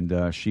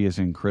 and she is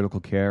in critical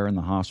care in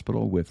the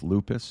hospital with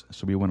lupus.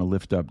 So we want to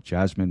lift up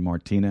Jasmine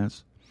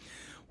Martinez.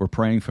 We're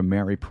praying for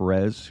Mary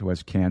Perez, who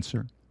has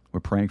cancer. We're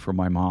praying for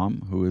my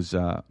mom, who is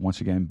once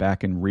again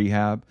back in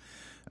rehab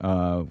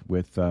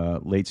with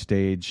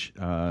late-stage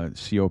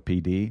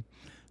COPD.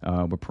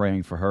 We're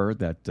praying for her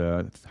that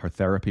her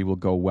therapy will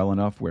go well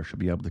enough where she'll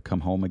be able to come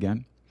home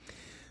again.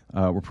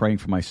 We're praying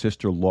for my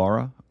sister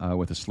Laura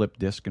with a slipped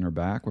disc in her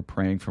back. We're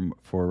praying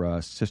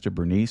for Sister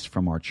Bernice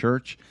from our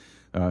church.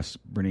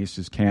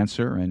 Bernice's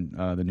cancer and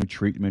the new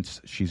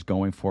treatments she's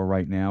going for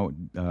right now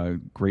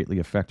greatly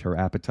affect her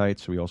appetite,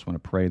 so we also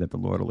want to pray that the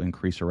Lord will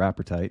increase her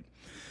appetite.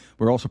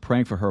 We're also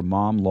praying for her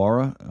mom,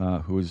 Laura,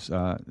 who is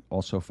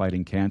also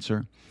fighting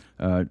cancer.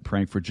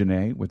 Praying for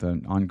Janae with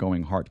an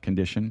ongoing heart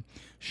condition.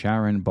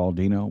 Sharon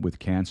Baldino with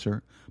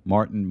cancer.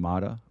 Martin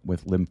Mata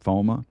with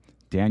lymphoma.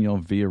 Daniel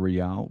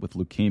Villarreal with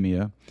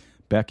leukemia.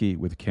 Becky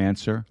with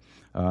cancer.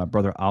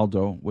 Brother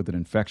Aldo with an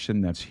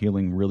infection that's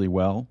healing really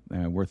well.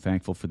 We're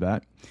thankful for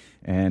that.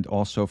 And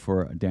also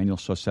for Daniel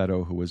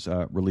Sosetto, who was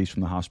released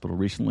from the hospital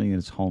recently and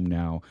is home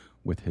now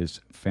with his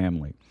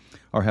family.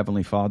 Our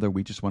Heavenly Father,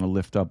 we just want to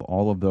lift up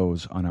all of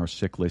those on our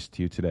sick list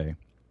to you today.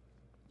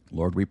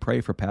 Lord, we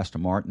pray for Pastor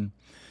Martin.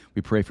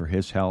 We pray for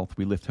his health.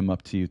 We lift him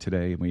up to you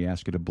today, and we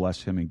ask you to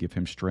bless him and give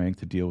him strength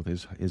to deal with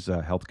his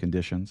health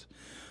conditions.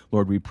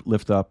 Lord, we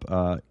lift up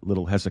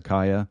little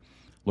Hezekiah.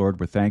 Lord,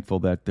 we're thankful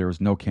that there is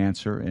no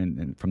cancer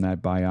and from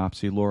that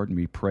biopsy, Lord, and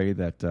we pray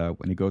that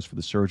when he goes for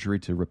the surgery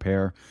to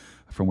repair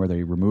from where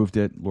they removed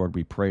it, Lord,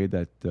 we pray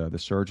that the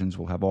surgeons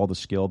will have all the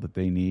skill that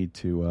they need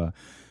to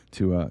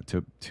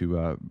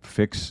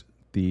fix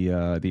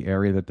the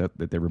area that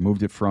they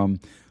removed it from.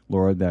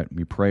 Lord, that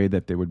we pray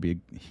that there would be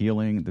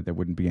healing, that there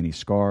wouldn't be any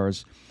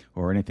scars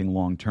or anything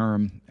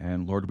long-term.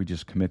 And, Lord, we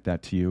just commit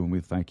that to you, and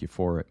we thank you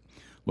for it.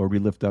 Lord, we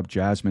lift up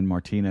Jasmine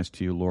Martinez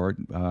to you, Lord,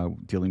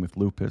 dealing with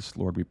lupus.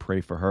 Lord, we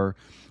pray for her.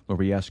 Lord,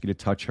 we ask you to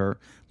touch her.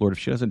 Lord, if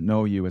she doesn't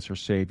know you as her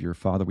Savior,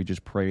 Father, we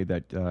just pray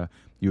that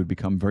you would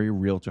become very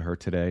real to her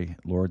today,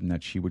 Lord, and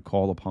that she would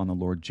call upon the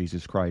Lord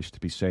Jesus Christ to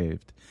be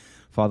saved.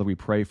 Father, we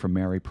pray for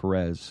Mary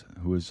Perez,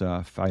 who is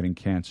fighting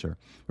cancer.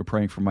 We're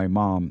praying for my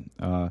mom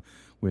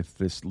with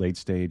this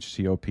late-stage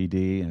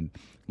COPD, and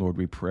Lord,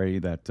 we pray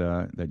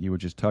that you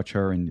would just touch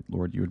her, and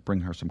Lord, you would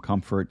bring her some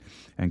comfort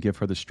and give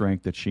her the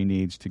strength that she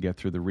needs to get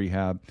through the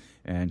rehab,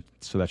 and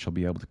so that she'll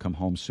be able to come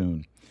home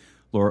soon.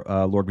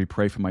 Lord, we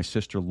pray for my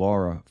sister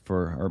Laura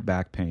for her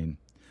back pain.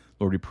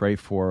 Lord, we pray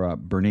for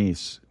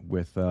Bernice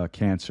with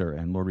cancer,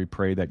 and Lord, we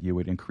pray that you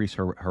would increase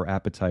her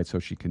appetite so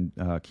she can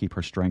keep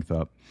her strength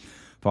up.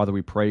 Father,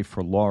 we pray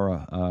for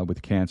Laura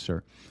with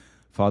cancer.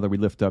 Father, we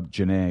lift up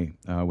Janae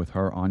with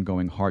her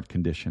ongoing heart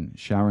condition.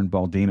 Sharon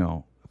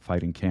Baldino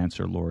fighting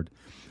cancer, Lord.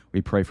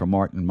 We pray for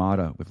Martin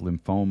Mata with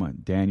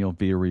lymphoma. Daniel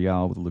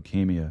Villarreal with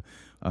leukemia.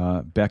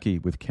 Becky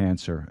with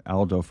cancer.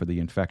 Aldo for the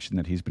infection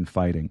that he's been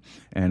fighting.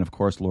 And, of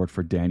course, Lord,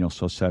 for Daniel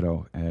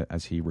Sosetto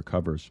as he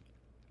recovers.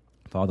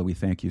 Father, we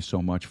thank you so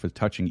much for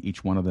touching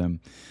each one of them.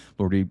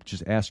 Lord, we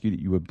just ask you that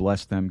you would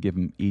bless them, give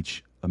them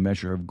each a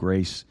measure of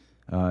grace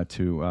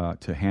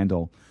to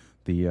handle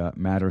the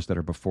matters that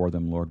are before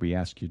them, Lord. We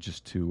ask you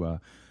just to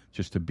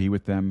be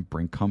with them,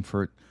 bring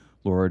comfort,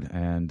 Lord,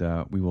 and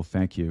we will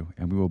thank you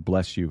and we will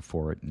bless you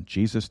for it. In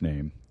Jesus'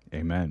 name,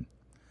 amen.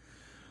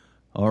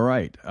 All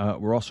right.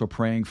 We're also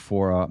praying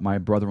for my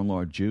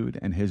brother-in-law, Jude,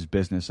 and his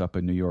business up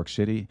in New York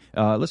City.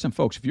 Listen,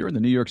 folks, if you're in the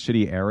New York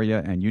City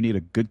area and you need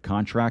a good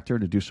contractor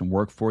to do some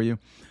work for you,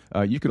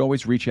 you could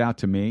always reach out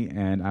to me,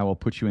 and I will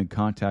put you in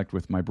contact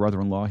with my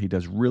brother-in-law. He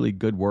does really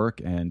good work,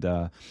 and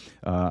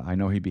I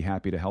know he'd be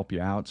happy to help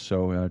you out.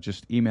 So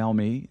just email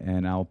me,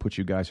 and I'll put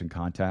you guys in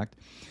contact.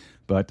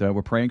 But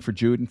we're praying for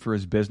Jude and for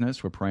his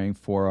business. We're praying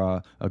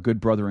for a good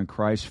brother in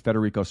Christ,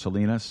 Federico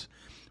Salinas.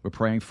 We're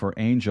praying for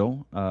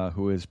Angel,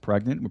 who is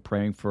pregnant. We're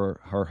praying for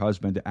her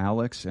husband,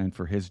 Alex, and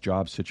for his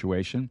job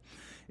situation.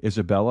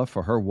 Isabella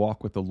for her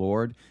walk with the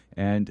Lord,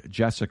 and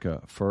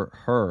Jessica for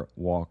her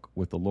walk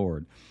with the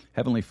Lord.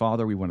 Heavenly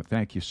Father, we want to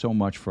thank you so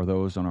much for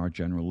those on our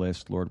general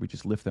list. Lord, we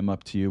just lift them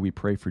up to you. We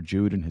pray for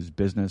Jude and his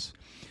business.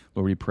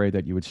 Lord, we pray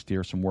that you would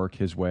steer some work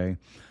his way.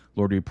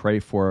 Lord, we pray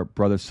for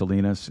Brother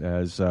Salinas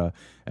as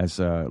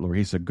Lord,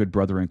 he's a good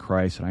brother in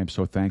Christ, and I am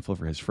so thankful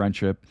for his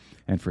friendship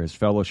and for his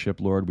fellowship.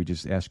 Lord, we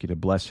just ask you to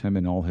bless him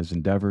in all his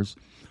endeavors.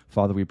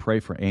 Father, we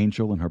pray for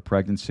Angel and her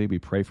pregnancy. We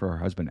pray for her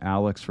husband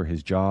Alex for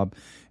his job,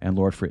 and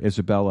Lord, for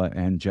Isabella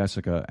and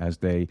Jessica as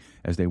they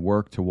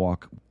work to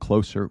walk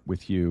closer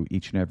with you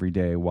each and every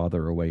day while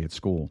they're away at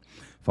school.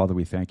 Father,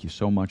 we thank you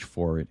so much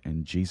for it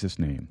in Jesus'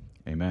 name.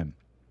 Amen.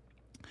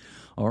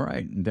 All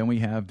right, and then we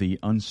have the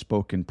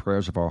unspoken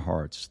prayers of our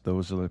hearts.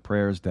 Those are the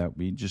prayers that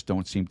we just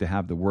don't seem to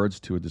have the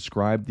words to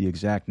describe the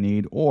exact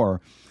need,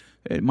 or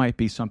it might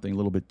be something a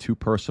little bit too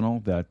personal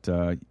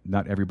that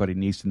not everybody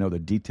needs to know the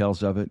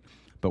details of it,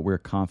 but we're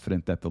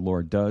confident that the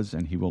Lord does,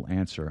 and he will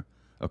answer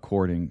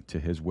according to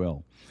his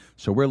will.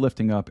 So we're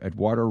lifting up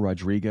Eduardo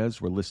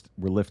Rodriguez. We're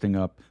lifting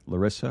up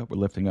Larissa. We're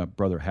lifting up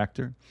Brother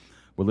Hector.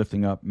 We're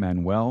lifting up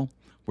Manuel.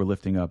 We're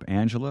lifting up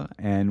Angela,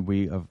 and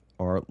we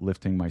are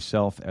lifting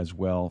myself as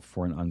well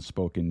for an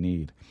unspoken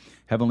need.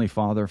 Heavenly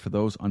Father, for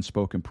those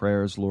unspoken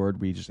prayers,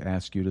 Lord, we just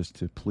ask you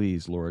to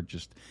please, Lord,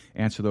 just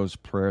answer those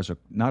prayers,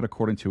 not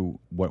according to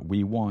what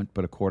we want,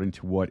 but according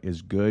to what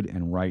is good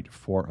and right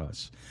for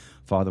us.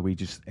 Father, we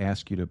just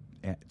ask you to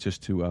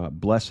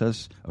bless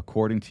us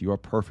according to your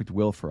perfect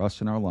will for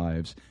us in our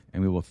lives,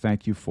 and we will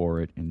thank you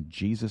for it in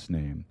Jesus'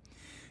 name.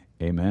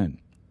 Amen.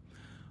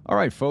 All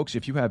right, folks,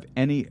 if you have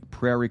any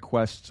prayer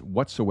requests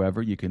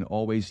whatsoever, you can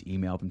always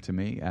email them to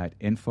me at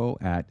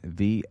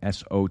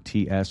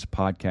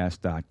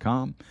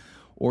info@thesotspodcast.com,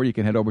 or you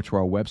can head over to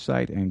our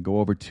website and go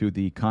over to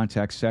the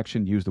contact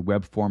section, use the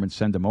web form, and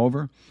send them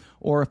over.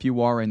 Or if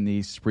you are in the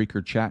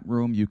Spreaker chat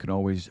room, you can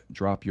always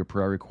drop your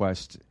prayer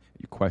requests,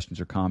 your questions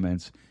or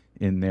comments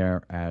in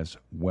there as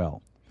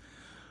well.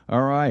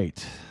 All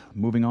right,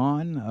 moving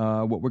on.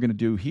 What we're going to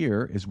do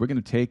here is we're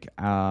going to take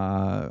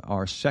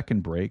our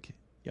second break.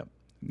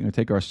 We're going to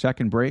take our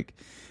second break,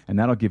 and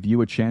that'll give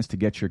you a chance to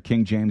get your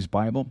King James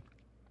Bible.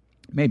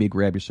 Maybe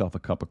grab yourself a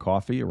cup of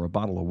coffee or a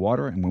bottle of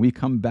water, and when we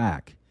come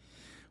back,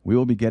 we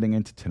will be getting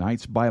into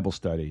tonight's Bible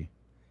study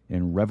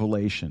in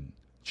Revelation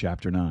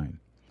chapter 9.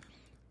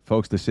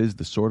 Folks, this is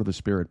the Sword of the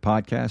Spirit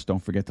podcast.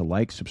 Don't forget to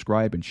like,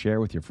 subscribe, and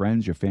share with your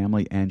friends, your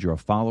family, and your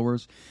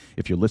followers.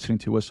 If you're listening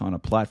to us on a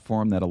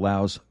platform that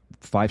allows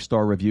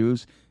 5-star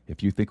reviews,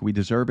 if you think we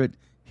deserve it,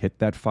 hit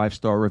that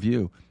 5-star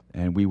review,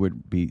 and we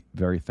would be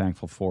very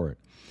thankful for it.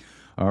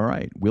 All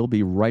right, we'll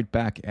be right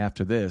back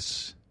after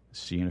this.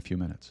 See you in a few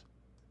minutes.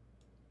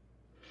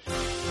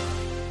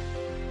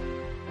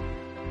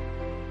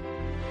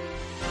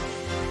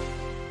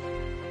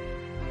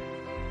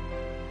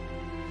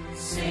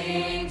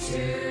 Sing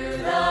to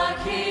the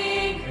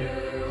King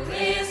who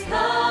is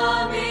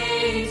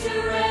coming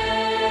to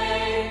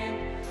reign.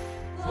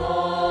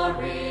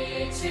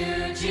 Glory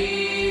to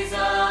Jesus,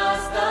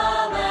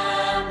 the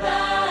Lamb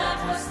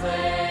that was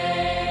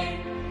slain.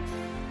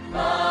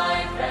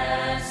 Life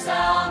and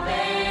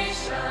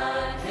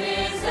salvation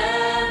his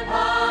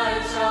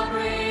empire shall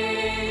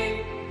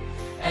bring,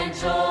 and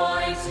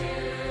joy to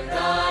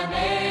the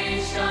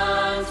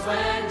nations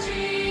when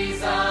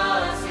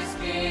Jesus is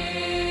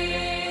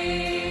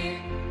King.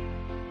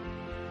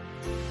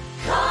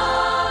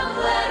 Come,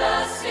 let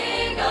us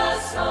sing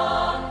a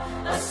song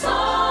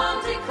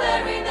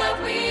declaring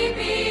that we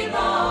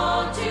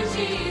belong to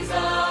Jesus.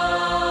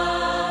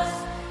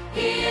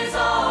 He is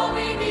all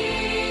we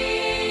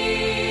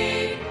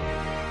need.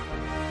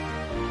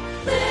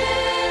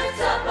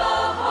 Lift up a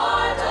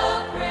heart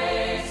of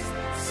praise.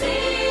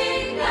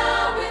 Sing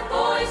now with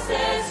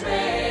voices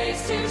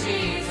raised to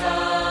Jesus.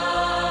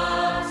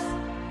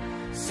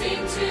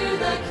 Sing to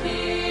the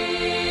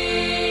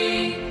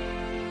King.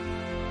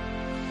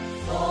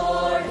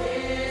 For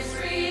his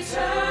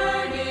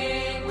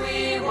returning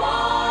we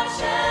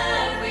watch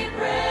and we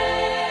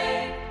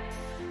pray.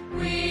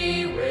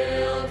 We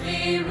will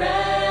be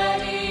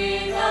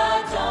ready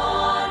the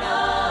dawn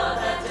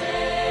of the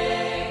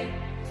day.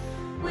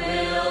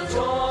 We'll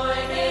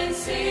join in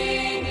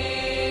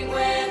singing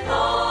with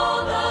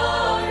all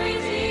the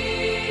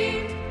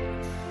redeemed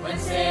when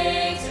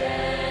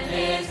Satan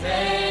is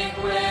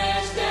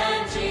vanquished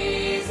and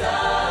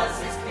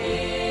Jesus is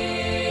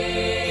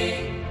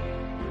King.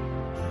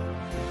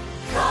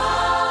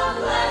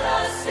 Come, let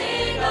us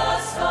sing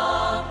a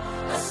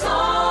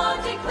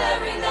song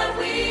declaring that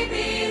we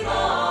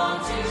belong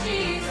to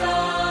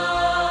Jesus.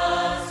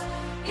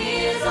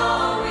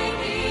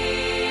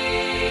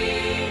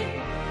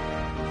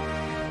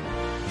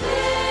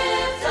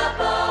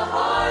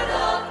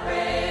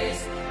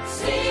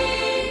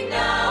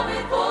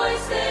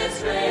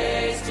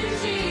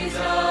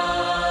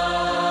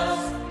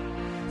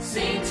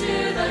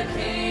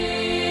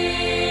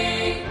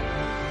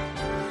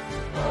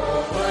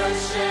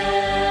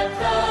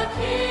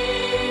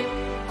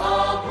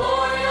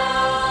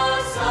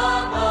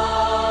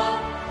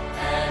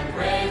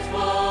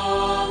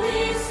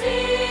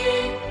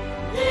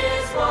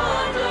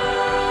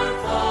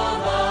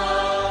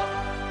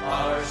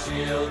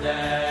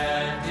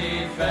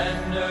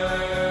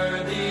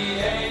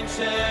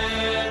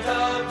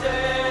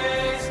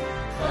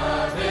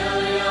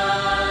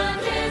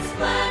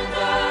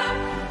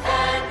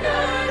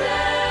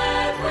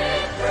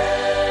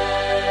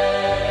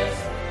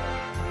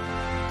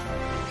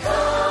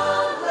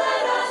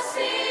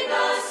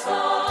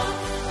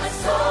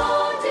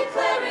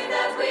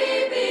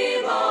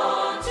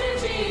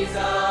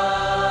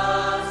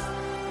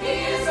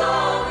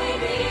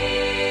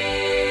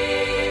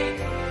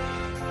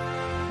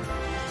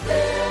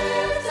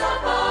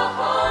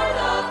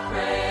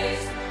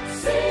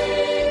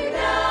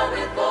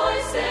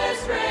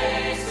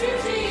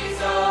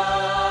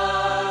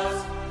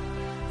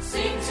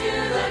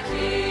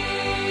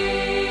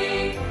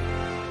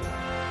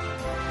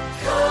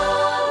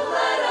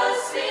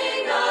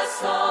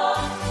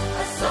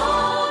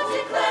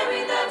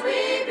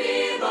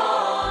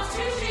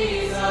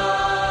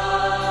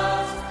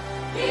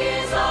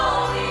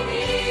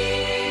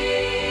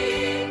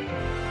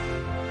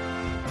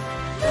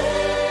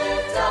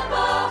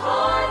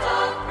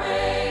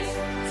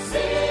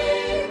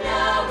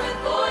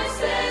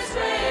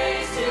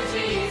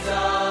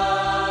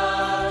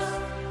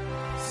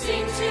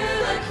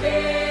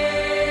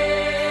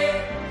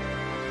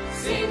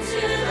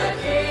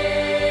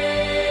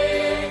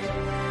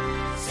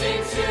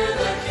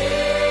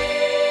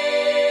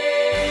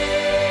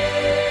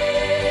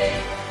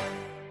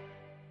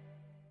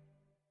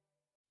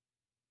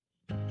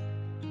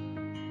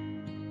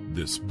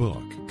 This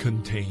book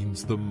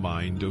contains the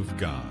mind of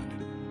God,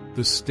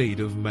 the state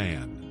of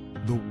man,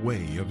 the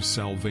way of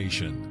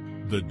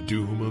salvation, the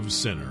doom of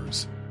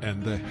sinners,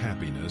 and the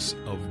happiness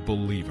of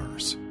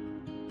believers.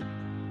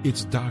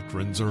 Its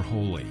doctrines are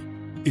holy,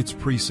 its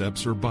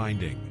precepts are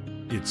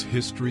binding, its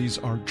histories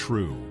are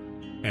true,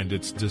 and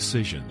its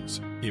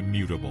decisions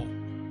immutable.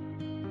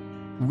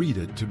 Read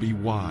it to be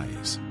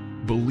wise,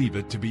 believe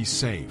it to be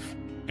safe,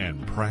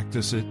 and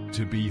practice it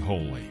to be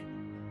holy.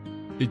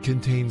 It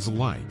contains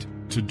light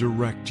to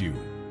direct you,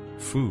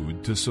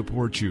 food to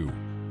support you,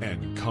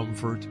 and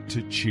comfort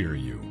to cheer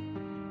you.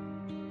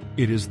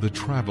 It is the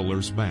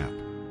traveler's map,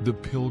 the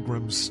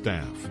pilgrim's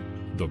staff,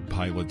 the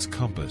pilot's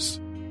compass,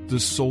 the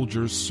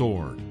soldier's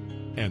sword,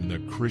 and the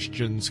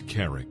Christian's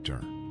character.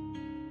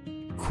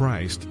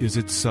 Christ is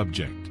its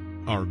subject,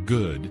 our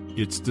good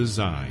its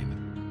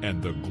design,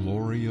 and the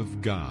glory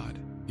of God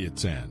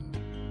its end.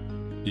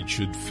 It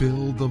should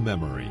fill the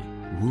memory,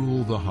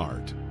 rule the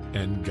heart,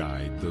 and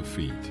guide the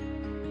feet.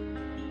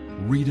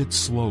 Read it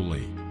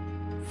slowly,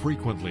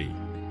 frequently,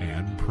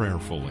 and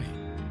prayerfully.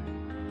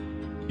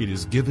 It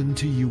is given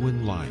to you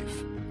in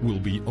life, will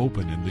be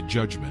open in the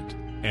judgment,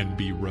 and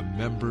be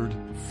remembered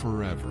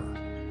forever.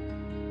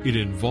 It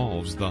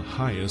involves the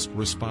highest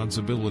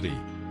responsibility,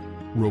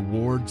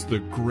 rewards the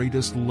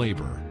greatest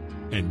labor,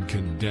 and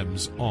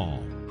condemns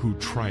all who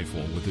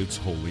trifle with its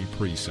holy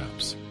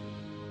precepts.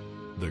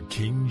 The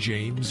King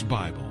James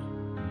Bible,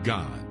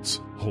 God's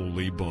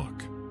holy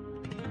book.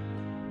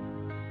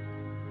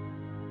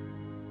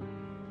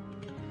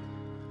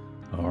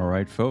 All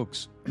right,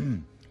 folks.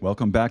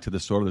 Welcome back to the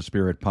Sword of the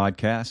Spirit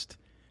podcast,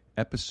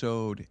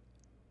 episode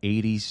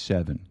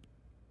 87. Can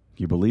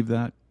you believe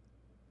that?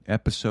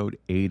 Episode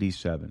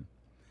 87.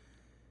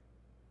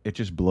 It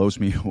just blows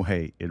me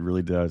away. It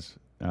really does.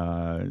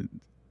 Imagine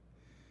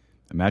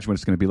what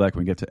it's going to be like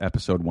when we get to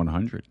episode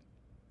 100,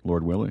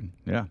 Lord willing.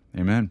 Yeah,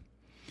 amen.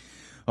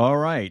 All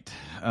right.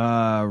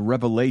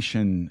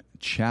 Revelation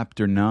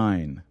chapter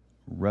 9.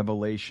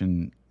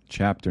 Revelation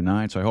chapter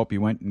 9. So I hope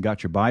you went and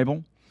got your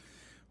Bible.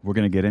 We're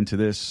going to get into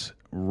this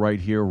right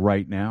here,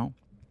 right now,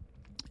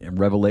 in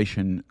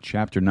Revelation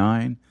chapter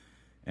 9,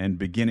 and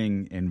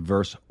beginning in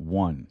verse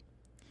 1.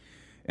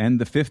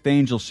 And the fifth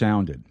angel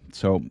sounded.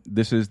 So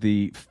this is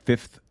the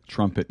fifth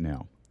trumpet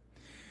now.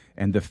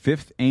 And the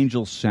fifth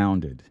angel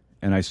sounded,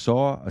 and I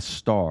saw a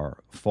star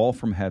fall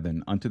from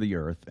heaven unto the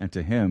earth, and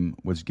to him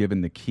was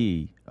given the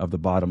key of the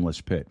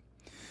bottomless pit.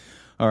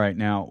 All right,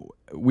 now,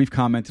 we've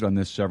commented on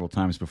this several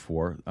times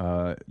before.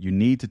 You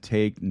need to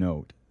take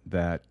note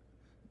that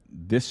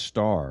this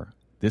star,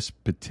 this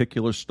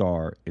particular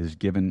star, is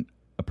given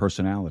a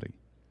personality.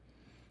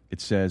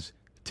 It says,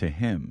 to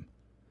him,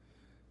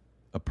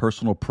 a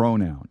personal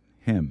pronoun,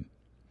 him.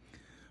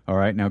 All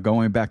right, now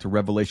going back to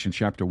Revelation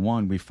chapter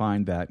 1, we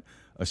find that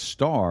a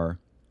star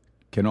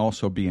can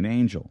also be an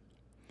angel.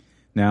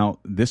 Now,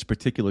 this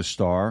particular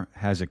star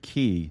has a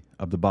key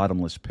of the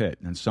bottomless pit,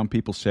 and some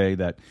people say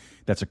that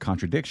that's a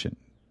contradiction,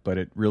 but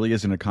it really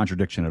isn't a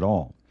contradiction at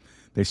all.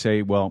 They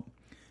say, well,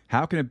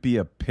 how can it be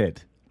a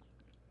pit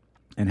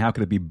and how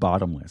can it be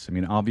bottomless? I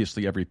mean,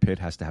 obviously every pit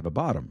has to have a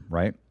bottom,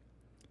 right?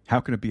 How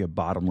can it be a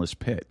bottomless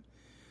pit?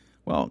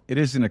 Well, it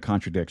isn't a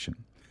contradiction.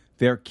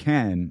 There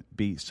can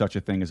be such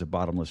a thing as a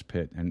bottomless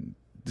pit, and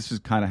this is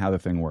kind of how the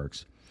thing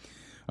works.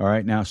 All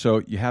right, now, so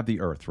you have the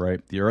earth,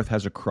 right? The earth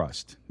has a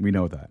crust. We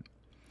know that.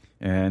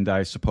 And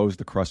I suppose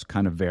the crust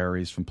kind of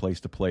varies from place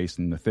to place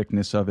in the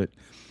thickness of it.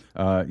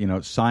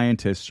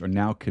 Scientists are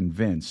now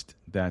convinced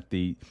that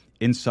the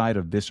inside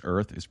of this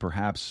earth is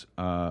perhaps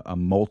a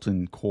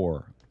molten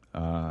core,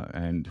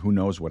 and who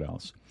knows what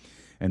else.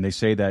 And they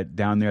say that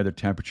down there the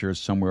temperature is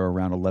somewhere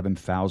around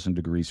 11,000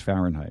 degrees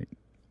Fahrenheit.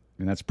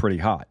 And that's pretty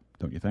hot,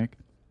 don't you think?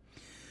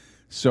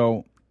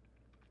 So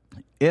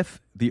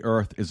if the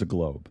earth is a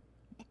globe,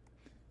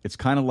 it's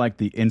kind of like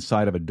the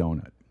inside of a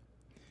donut.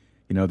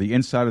 You know, the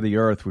inside of the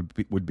earth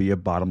would be a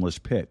bottomless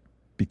pit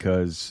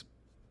because,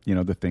 you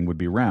know, the thing would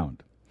be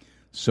round.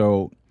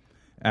 So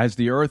as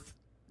the earth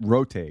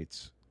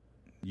rotates,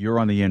 you're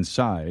on the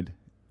inside,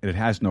 and it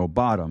has no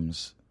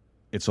bottoms,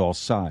 it's all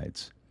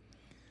sides.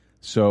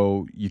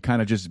 So you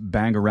kind of just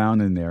bang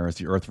around in there as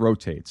the earth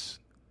rotates,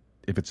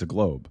 if it's a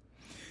globe.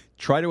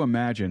 Try to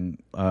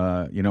imagine,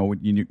 when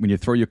you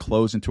throw your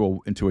clothes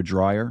into a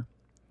dryer,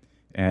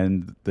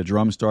 and the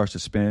drum starts to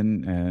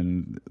spin,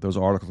 and those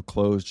article of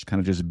clothes kind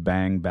of just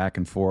bang back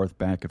and forth,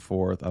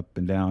 up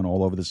and down,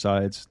 all over the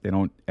sides. They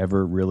don't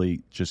ever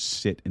really just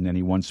sit in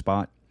any one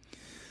spot.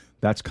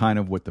 That's kind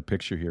of what the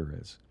picture here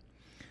is.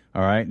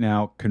 All right,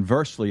 now,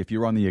 conversely, if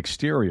you're on the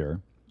exterior,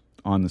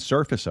 on the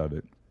surface of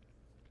it,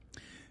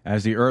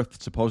 as the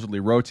earth supposedly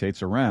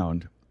rotates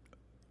around,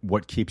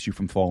 what keeps you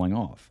from falling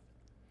off?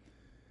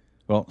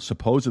 Well,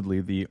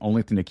 supposedly the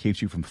only thing that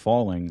keeps you from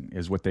falling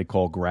is what they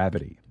call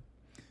gravity.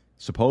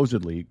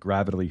 Supposedly,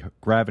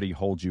 gravity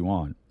holds you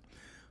on.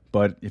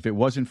 But if it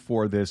wasn't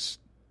for this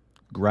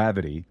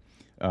gravity,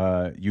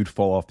 you'd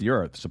fall off the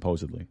earth,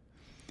 supposedly.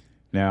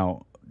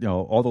 Now,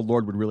 all the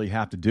Lord would really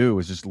have to do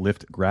is just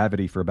lift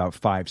gravity for about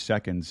 5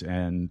 seconds,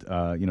 and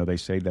they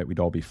say that we'd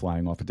all be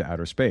flying off into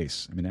outer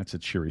space. I mean, that's a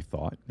cheery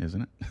thought,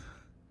 isn't it?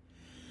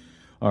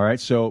 All right,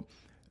 so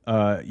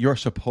you're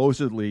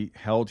supposedly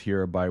held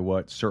here by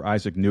what Sir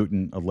Isaac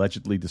Newton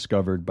allegedly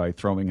discovered by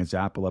throwing his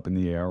apple up in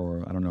the air,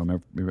 or I don't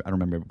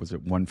remember, was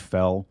it one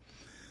fell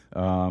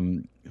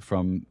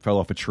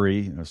off a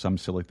tree or some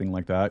silly thing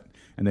like that,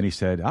 and then he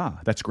said,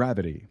 that's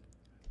gravity.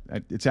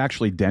 It's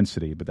actually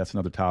density, but that's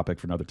another topic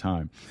for another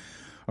time.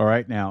 All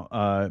right,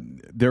 now,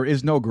 there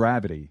is no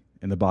gravity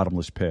in the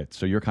bottomless pit,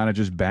 so you're kind of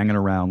just banging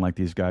around like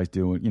these guys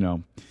do. Did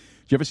you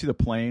ever see the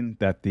plane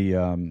that the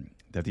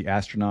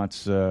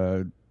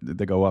astronauts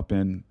they go up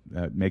in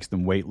that makes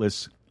them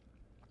weightless?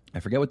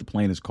 I forget what the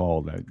plane is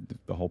called,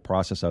 the whole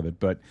process of it,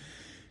 but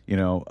you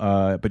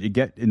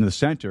get into the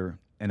center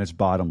and it's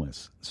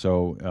bottomless.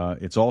 So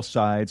it's all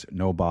sides,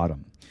 no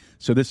bottom.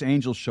 So this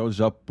angel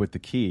shows up with the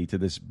key to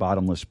this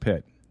bottomless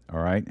pit. All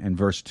right, and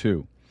verse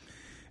 2.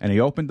 And he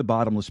opened the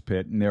bottomless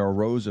pit, and there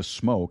arose a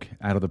smoke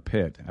out of the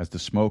pit, as the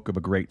smoke of a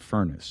great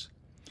furnace.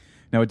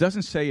 Now, it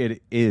doesn't say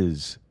it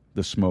is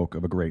the smoke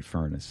of a great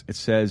furnace. It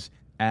says,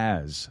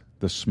 as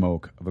the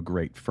smoke of a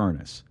great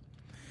furnace.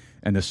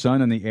 And the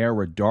sun and the air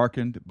were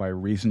darkened by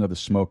reason of the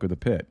smoke of the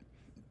pit.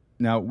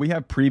 Now, we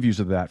have previews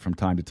of that from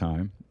time to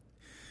time.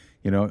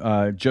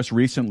 Just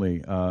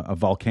recently, a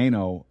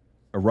volcano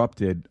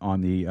erupted on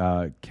the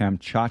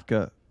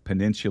Kamchatka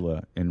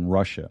Peninsula in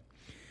Russia.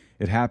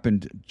 It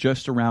happened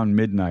just around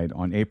midnight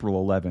on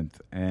April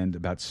 11th, and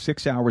about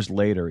 6 hours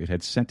later, it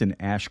had sent an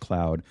ash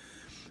cloud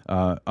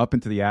up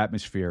into the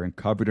atmosphere and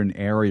covered an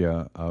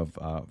area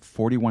of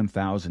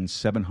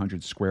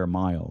 41,700 square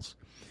miles.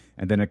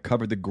 And then it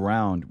covered the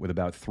ground with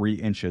about 3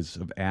 inches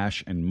of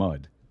ash and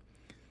mud.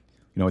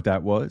 You know what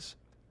that was?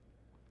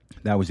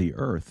 That was the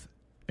earth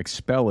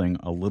expelling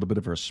a little bit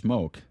of her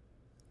smoke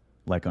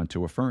like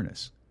unto a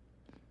furnace.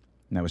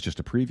 And that was just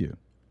a preview.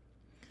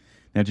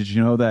 Now, did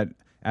you know that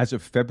as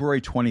of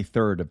February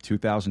 23rd of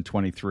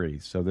 2023,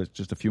 so that's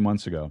just a few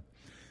months ago,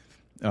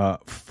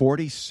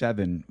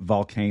 47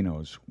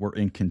 volcanoes were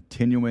in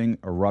continuing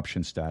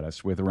eruption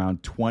status, with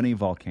around 20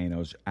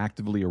 volcanoes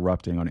actively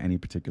erupting on any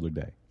particular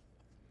day.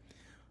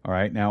 All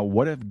right, now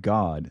what if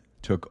God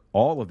took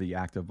all of the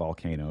active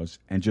volcanoes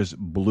and just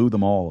blew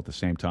them all at the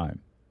same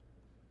time?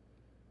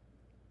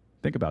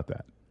 Think about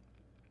that.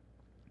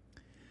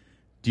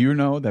 Do you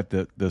know that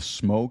the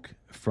smoke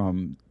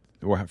from...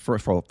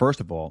 First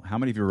of all, how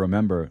many of you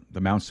remember the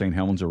Mount St.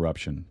 Helens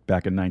eruption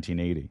back in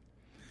 1980?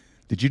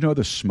 Did you know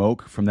the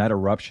smoke from that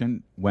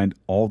eruption went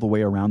all the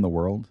way around the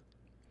world?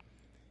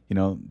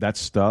 That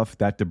stuff,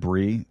 that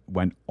debris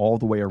went all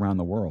the way around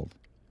the world.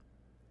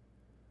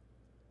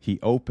 He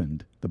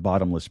opened the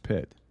bottomless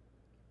pit.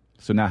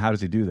 So now how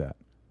does he do that?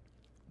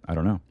 I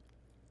don't know.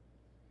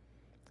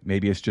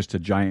 Maybe it's just a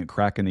giant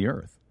crack in the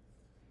earth.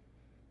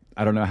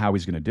 I don't know how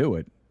he's going to do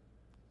it,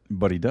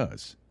 but he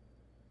does.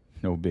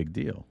 No big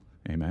deal.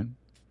 Amen.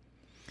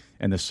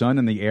 And the sun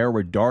and the air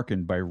were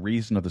darkened by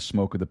reason of the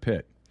smoke of the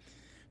pit.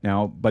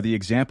 Now, by the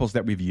examples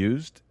that we've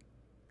used,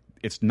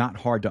 it's not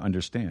hard to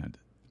understand.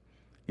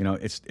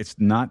 It's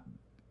not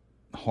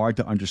hard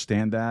to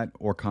understand that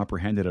or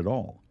comprehend it at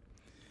all.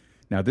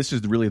 Now, this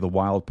is really the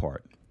wild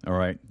part. All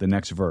right, the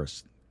next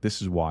verse.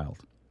 This is wild.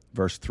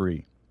 Verse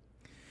 3.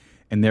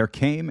 And there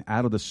came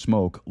out of the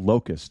smoke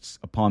locusts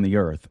upon the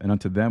earth, and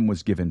unto them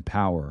was given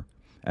power,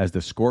 as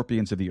the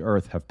scorpions of the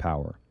earth have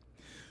power.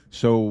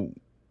 So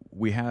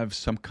we have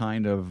some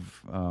kind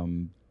of,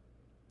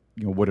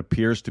 what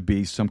appears to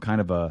be some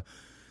kind of a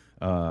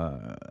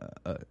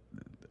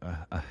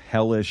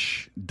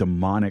hellish,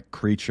 demonic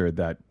creature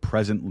that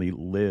presently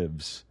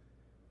lives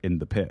in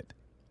the pit.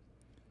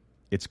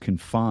 It's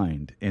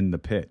confined in the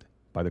pit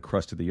by the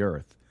crust of the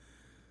earth.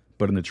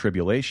 But in the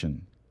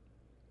tribulation,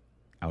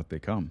 out they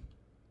come.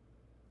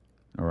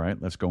 All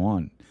right, let's go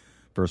on.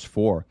 Verse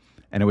 4.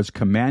 And it was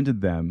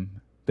commanded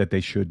them that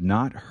they should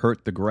not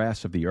hurt the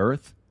grass of the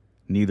earth,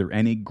 neither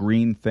any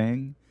green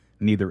thing,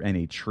 neither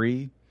any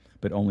tree,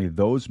 but only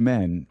those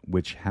men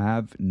which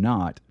have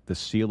not the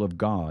seal of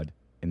God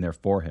in their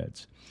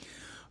foreheads.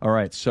 All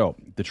right, so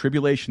the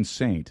tribulation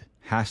saint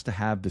has to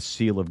have the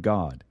seal of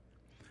God,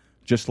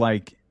 just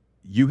like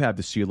you have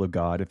the seal of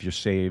God if you're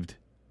saved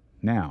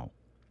now.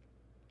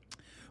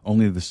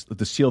 Only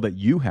the seal that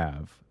you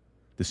have,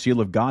 the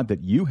seal of God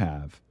that you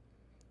have,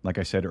 like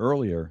I said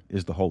earlier,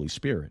 is the Holy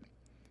Spirit.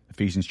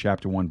 Ephesians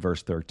chapter 1,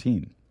 verse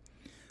 13.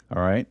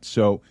 All right,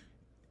 so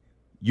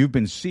you've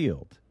been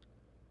sealed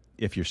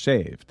if you're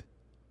saved.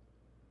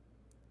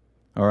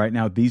 All right,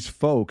 now these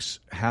folks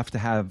have to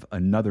have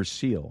another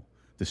seal,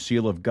 the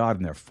seal of God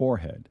in their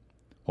forehead.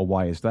 Well,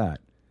 why is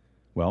that?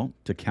 Well,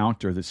 to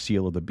counter the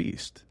seal of the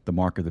beast, the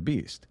mark of the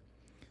beast,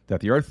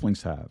 that the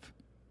earthlings have.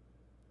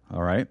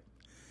 All right?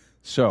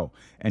 So,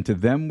 and to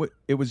them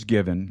it was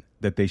given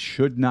that they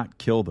should not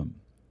kill them,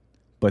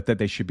 but that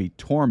they should be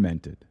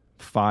tormented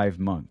 5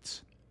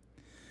 months.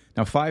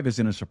 Now, 5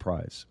 isn't a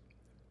surprise,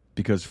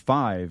 because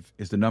 5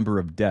 is the number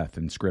of death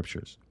in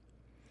Scriptures.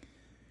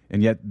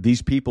 And yet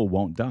these people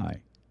won't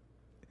die.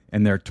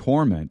 and their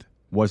torment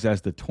was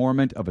as the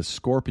torment of a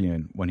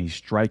scorpion when he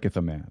striketh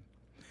a man.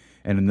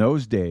 And in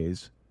those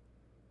days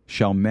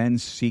shall men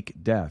seek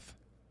death,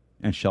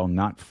 and shall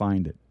not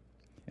find it,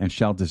 and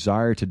shall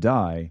desire to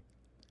die,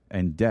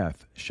 and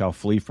death shall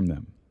flee from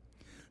them.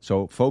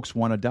 So folks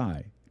want to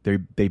die.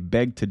 They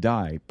beg to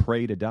die,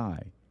 pray to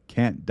die,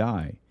 can't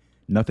die.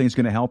 Nothing's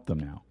going to help them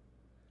now.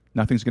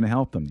 Nothing's going to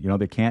help them.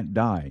 They can't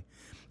die.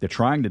 They're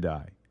trying to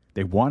die.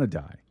 They want to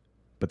die,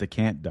 but they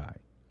can't die.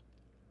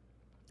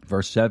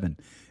 Verse 7,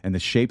 and the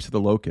shapes of the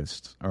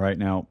locusts. All right,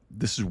 now,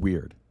 this is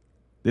weird.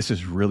 This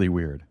is really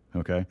weird,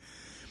 okay?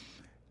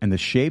 And the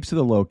shapes of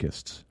the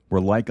locusts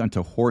were like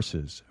unto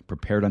horses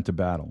prepared unto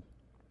battle.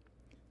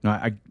 Now,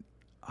 I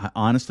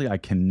honestly, I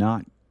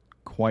cannot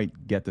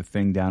quite get the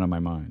thing down in my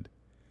mind.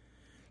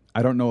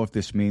 I don't know if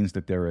this means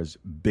that they're as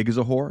big as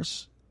a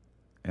horse,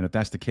 and if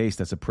that's the case,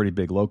 that's a pretty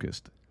big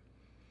locust.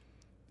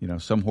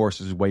 Some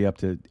horses weigh up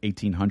to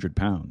 1,800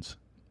 pounds,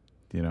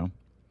 And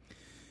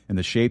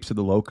the shapes of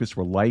the locusts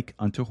were like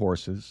unto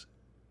horses,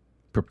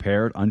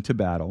 prepared unto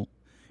battle,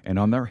 and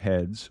on their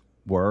heads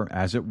were,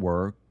 as it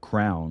were,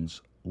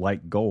 crowns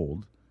like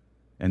gold,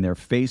 and their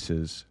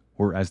faces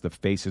were as the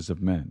faces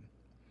of men.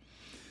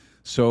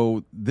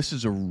 So this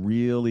is a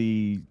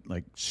really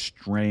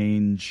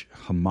strange,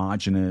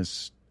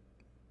 homogeneous,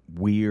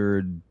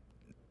 weird,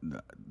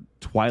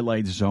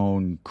 Twilight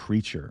Zone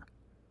creature.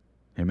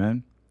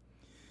 Amen?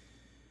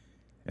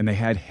 And they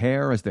had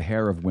hair as the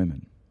hair of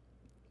women.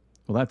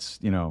 Well, that's,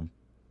 the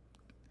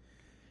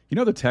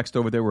text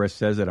over there where it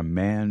says that a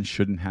man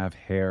shouldn't have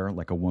hair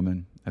like a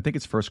woman? I think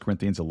it's 1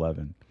 Corinthians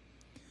 11.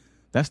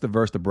 That's the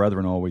verse the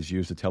brethren always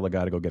use to tell a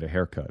guy to go get a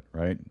haircut,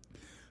 right?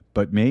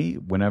 But me,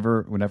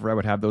 whenever I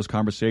would have those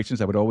conversations,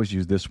 I would always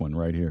use this one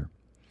right here.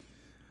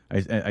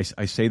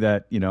 I say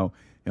that, in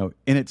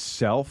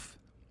itself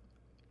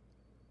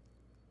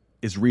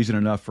is reason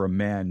enough for a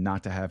man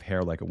not to have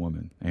hair like a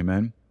woman.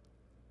 Amen?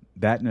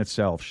 That in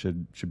itself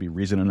should be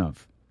reason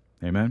enough.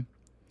 Amen?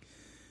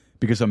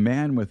 Because a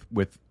man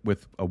with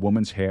a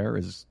woman's hair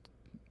is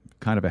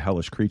kind of a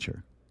hellish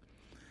creature.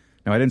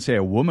 Now, I didn't say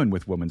a woman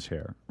with woman's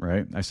hair,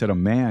 right? I said a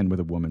man with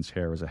a woman's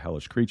hair is a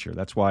hellish creature.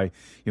 That's why,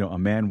 a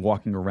man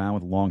walking around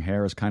with long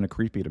hair is kind of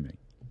creepy to me.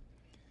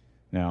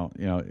 Now,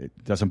 it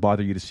doesn't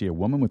bother you to see a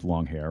woman with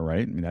long hair,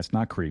 right? I mean, that's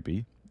not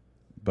creepy.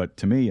 But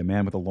to me, a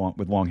man with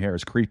long hair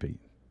is creepy.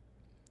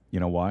 You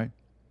know why?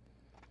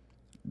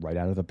 Right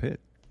out of the pit.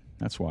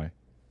 That's why.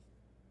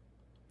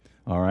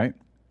 All right?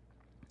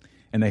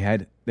 And they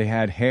had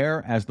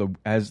hair as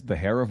the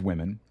hair of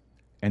women,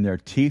 and their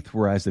teeth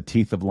were as the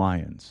teeth of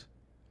lions.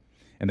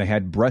 And they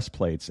had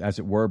breastplates, as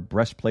it were,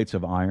 breastplates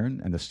of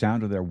iron, and the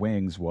sound of their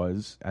wings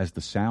was as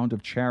the sound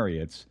of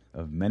chariots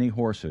of many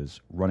horses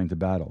running to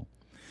battle.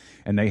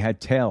 And they had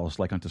tails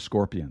like unto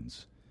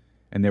scorpions,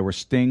 and there were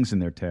stings in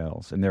their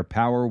tails, and their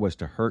power was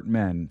to hurt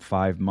men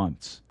 5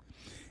 months.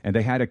 And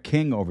they had a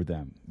king over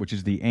them, which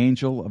is the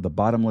angel of the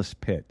bottomless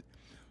pit,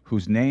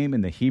 whose name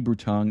in the Hebrew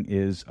tongue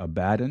is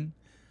Abaddon,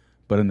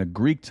 but in the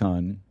Greek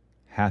tongue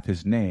hath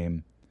his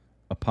name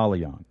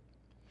Apollyon.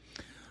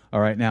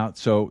 All right, now,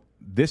 so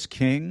this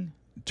king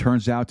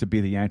turns out to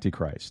be the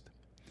Antichrist.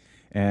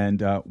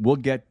 And we'll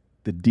get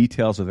the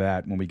details of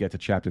that when we get to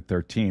chapter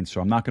 13,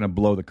 so I'm not going to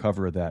blow the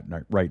cover of that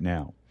right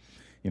now.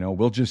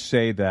 We'll just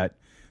say that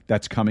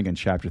that's coming in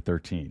chapter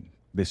 13,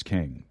 this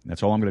king.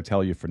 That's all I'm going to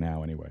tell you for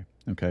now anyway,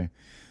 okay?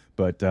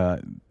 But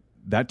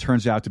that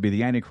turns out to be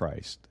the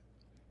Antichrist,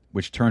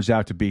 which turns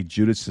out to be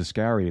Judas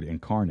Iscariot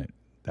incarnate.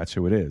 That's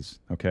who it is,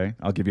 okay?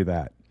 I'll give you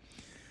that.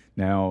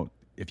 Now,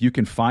 if you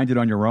can find it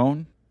on your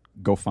own,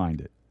 go find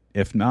it.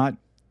 If not,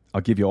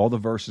 I'll give you all the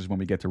verses when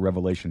we get to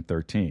Revelation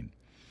 13.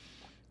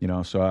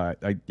 So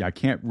I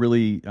can't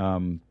really,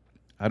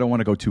 I don't want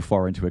to go too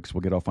far into it because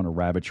we'll get off on a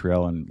rabbit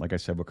trail, and like I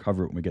said, we'll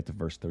cover it when we get to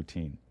verse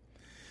 13.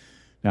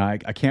 Now,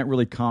 I can't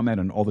really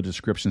comment on all the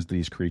descriptions of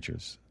these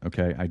creatures,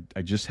 okay?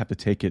 I just have to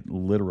take it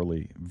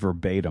literally,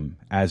 verbatim,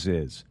 as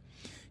is.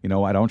 I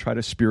don't try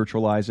to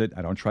spiritualize it.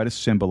 I don't try to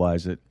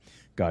symbolize it.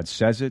 God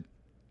says it,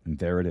 and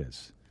there it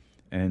is.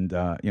 And,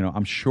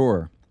 I'm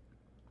sure,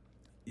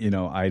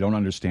 I don't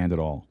understand it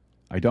all.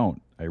 I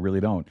don't. I really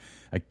don't.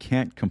 I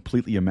can't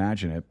completely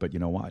imagine it, but you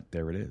know what?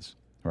 There it is,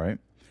 right?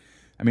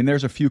 I mean,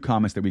 there's a few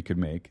comments that we could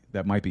make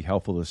that might be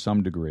helpful to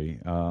some degree.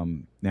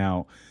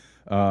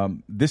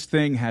 This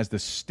thing has the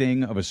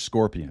sting of a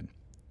scorpion,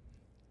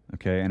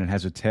 okay, and it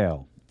has a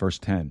tail, verse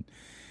 10.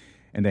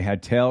 And they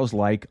had tails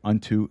like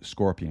unto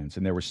scorpions,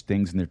 and there were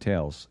stings in their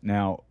tails.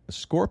 Now, a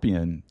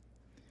scorpion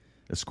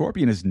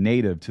is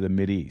native to the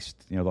Mideast,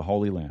 the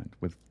Holy Land,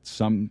 with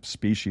some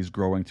species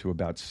growing to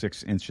about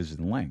 6 inches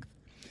in length.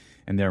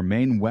 And their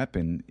main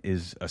weapon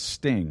is a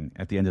sting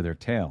at the end of their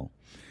tail.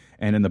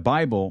 And in the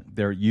Bible,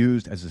 they're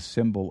used as a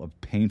symbol of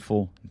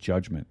painful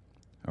judgment.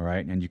 All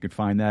right? And you can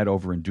find that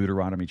over in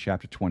Deuteronomy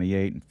chapter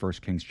 28 and 1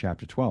 Kings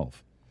chapter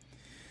 12.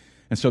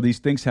 And so these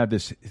things have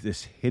this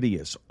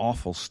hideous,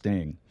 awful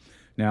sting.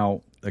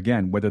 Now,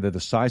 again, whether they're the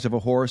size of a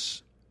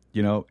horse,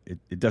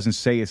 it doesn't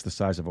say it's the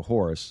size of a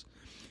horse.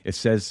 It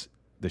says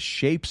the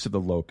shapes of the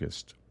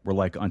locust were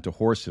like unto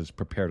horses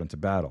prepared unto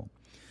battle.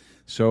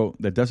 So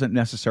that doesn't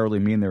necessarily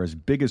mean they're as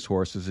big as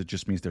horses. It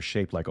just means they're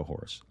shaped like a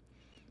horse.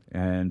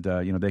 And,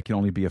 they can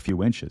only be a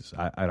few inches.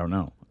 I don't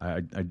know.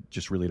 I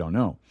just really don't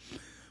know.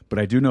 But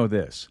I do know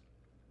this.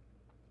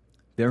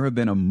 There have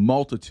been a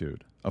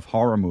multitude of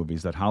horror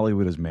movies that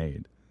Hollywood has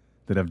made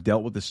that have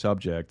dealt with the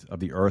subject of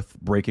the earth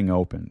breaking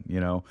open,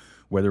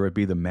 whether it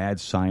be the mad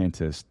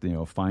scientist,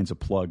 finds a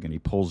plug and he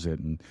pulls it,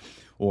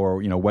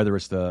 or whether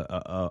it's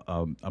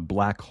a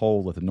black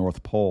hole at the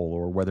North Pole,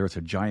 or whether it's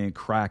a giant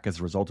crack as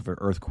a result of an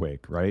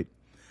earthquake, right?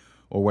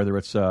 Or whether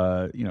it's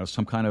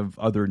some kind of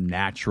other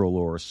natural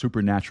or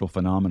supernatural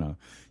phenomena,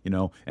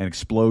 an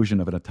explosion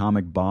of an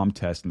atomic bomb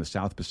test in the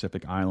South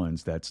Pacific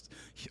Islands that's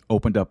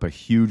opened up a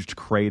huge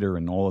crater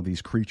and all of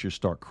these creatures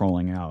start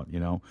crawling out,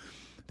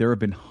 There have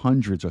been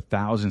hundreds or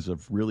thousands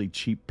of really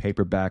cheap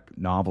paperback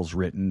novels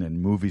written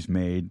and movies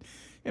made,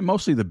 and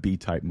mostly the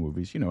B-type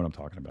movies. You know what I'm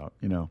talking about,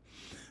 and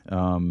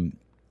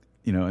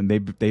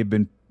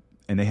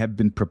they have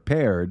been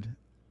prepared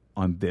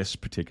on this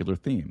particular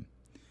theme.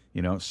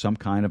 Some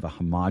kind of a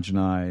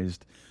homogenized,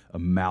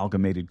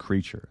 amalgamated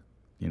creature,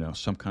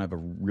 some kind of a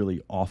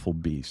really awful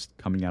beast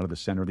coming out of the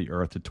center of the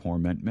earth to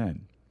torment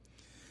men.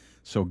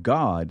 So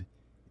God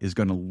is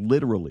going to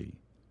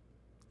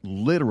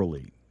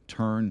literally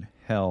turn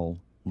hell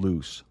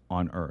loose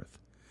on earth.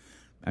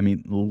 I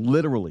mean,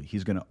 literally,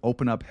 he's going to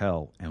open up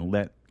hell and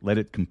let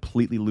it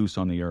completely loose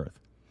on the earth.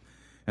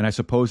 And I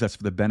suppose that's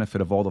for the benefit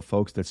of all the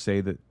folks that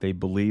say that they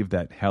believe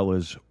that hell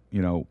is,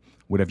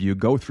 whatever you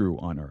go through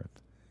on earth.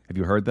 Have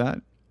you heard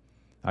that?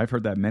 I've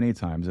heard that many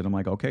times, and I'm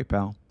like, okay,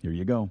 pal, here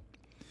you go.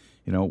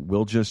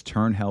 We'll just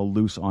turn hell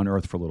loose on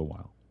earth for a little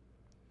while.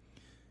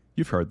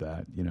 You've heard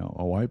that,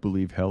 I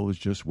believe hell is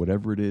just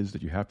whatever it is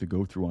that you have to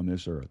go through on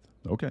this earth.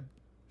 Okay.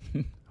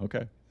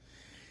 Okay.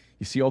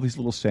 You see all these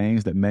little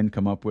sayings that men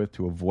come up with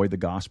to avoid the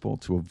gospel,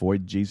 to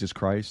avoid Jesus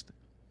Christ?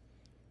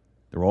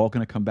 They're all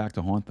going to come back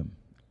to haunt them.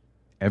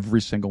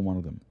 Every single one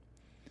of them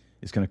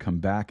is going to come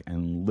back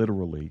and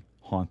literally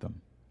haunt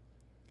them.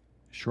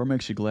 Sure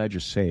makes you glad you're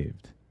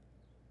saved,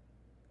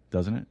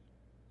 doesn't it?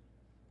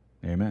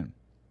 Amen.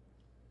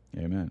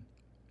 Amen.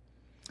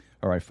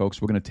 All right,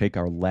 folks, we're going to take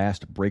our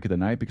last break of the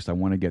night because I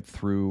want to get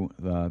through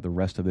the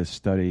rest of this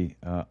study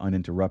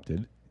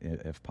uninterrupted,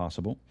 if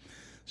possible.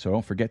 So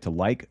don't forget to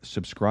like,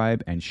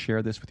 subscribe, and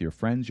share this with your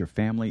friends, your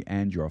family,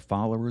 and your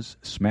followers.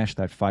 Smash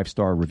that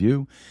 5-star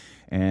review,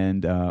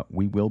 and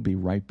we will be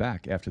right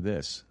back after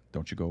this.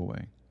 Don't you go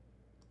away.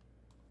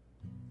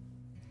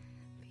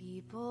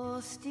 People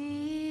steal,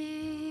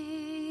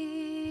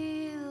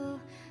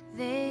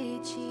 they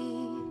cheat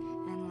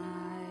and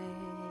lie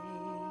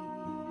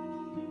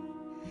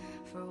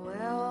for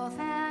wealth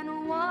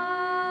and what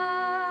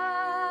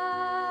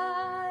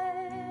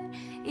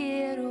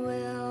it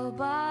will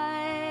buy.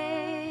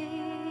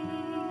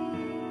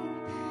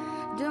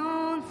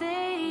 Don't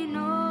they know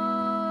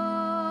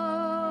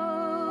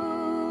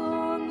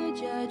on the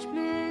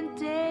judgment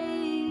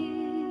day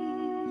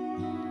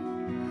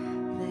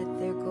that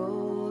their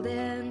gold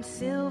and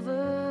silver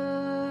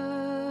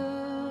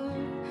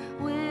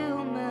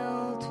will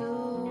melt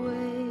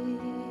away?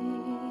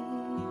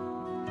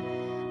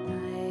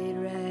 I'd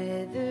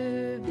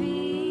rather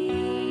be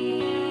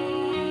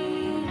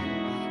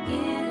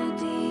in a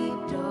deep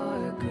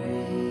dark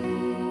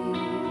grave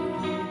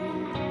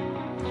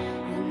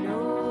and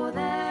know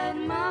that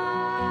my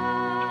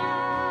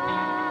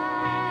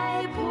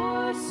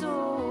poor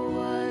soul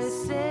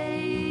was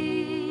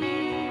saved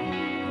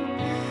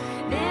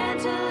than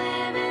to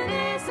live in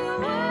this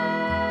world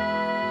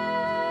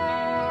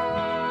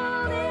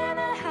in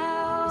a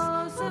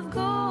house of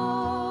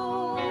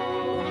gold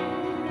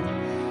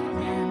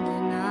and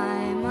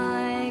deny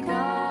my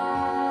God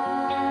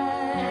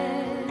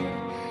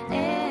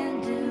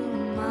and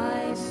doom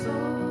my soul.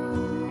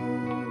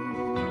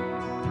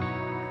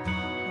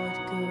 What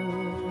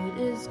good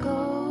is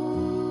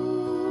gold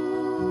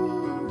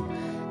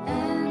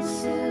and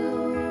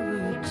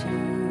silver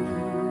too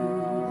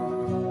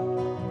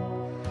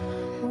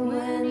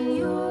when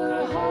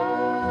your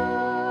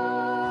heart's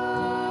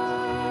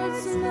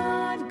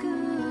not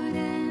good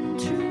and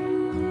true?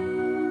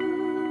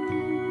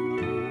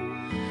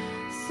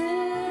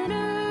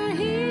 Sinner,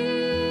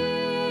 hear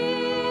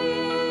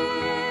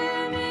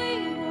me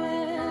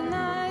when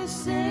I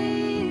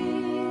say,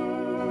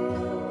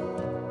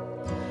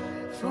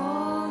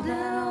 fall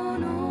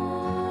down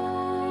on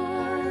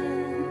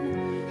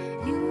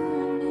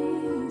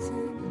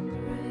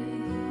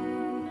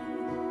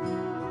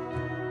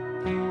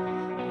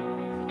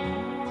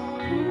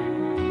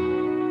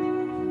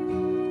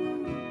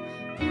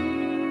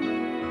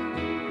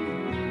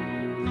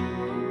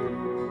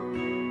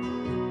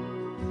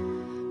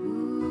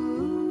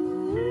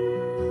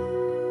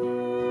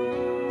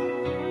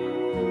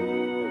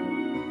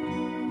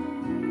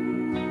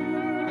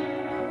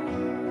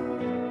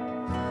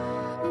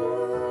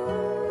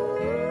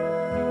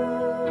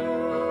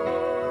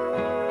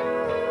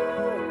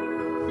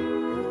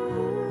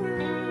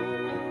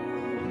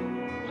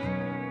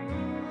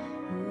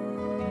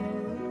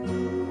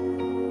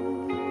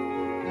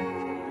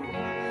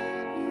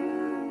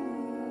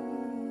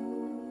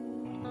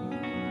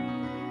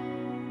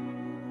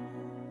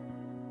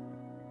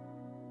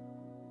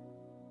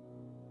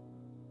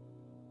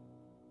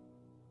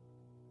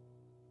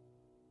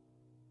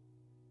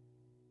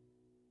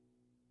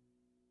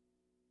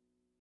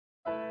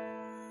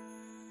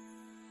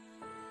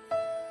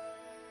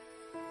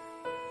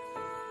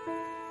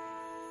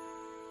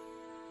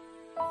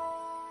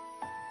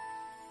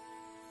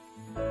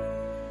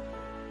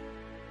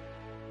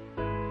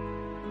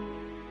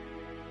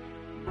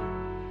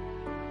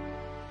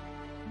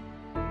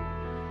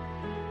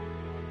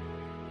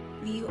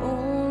The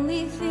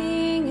only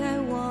thing I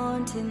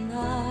want in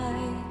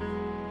life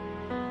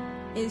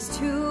is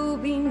to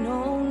be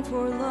known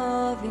for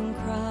loving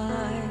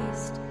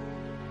Christ,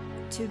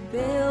 to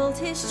build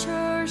his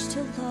church,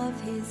 to love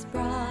his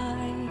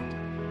bride,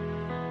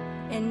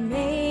 and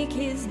make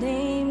his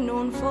name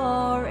known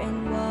far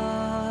and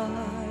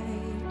wide.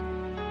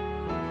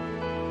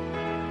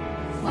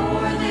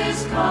 For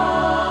this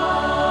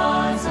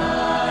cause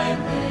I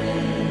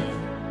live,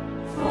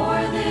 for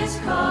this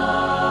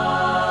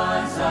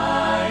cause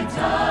I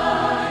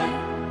die,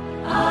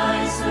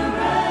 I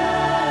surrender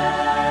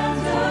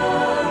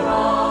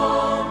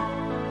all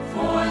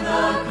for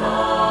the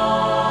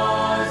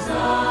cause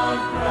of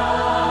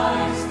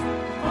Christ.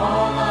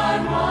 All I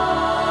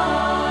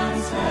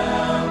once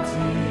held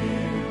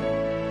dear,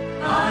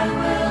 I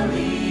will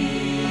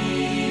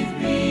leave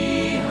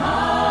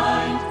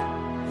behind,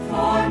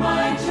 for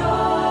my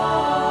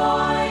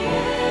joy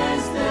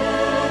is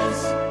this,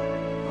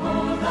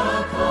 oh, the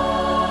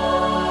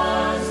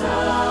cause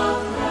of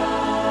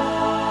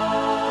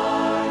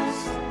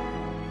Christ.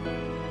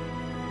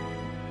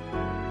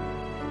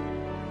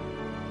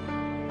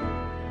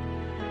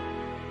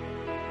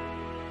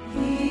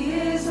 He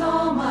is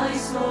all my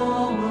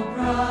soul will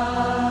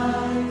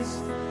prize,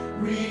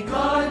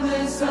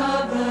 regardless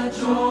of the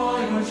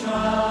joy or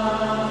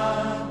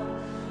trial.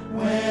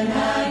 When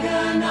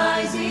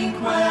agonizing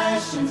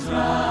questions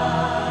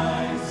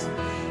rise,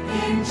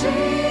 in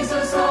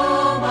Jesus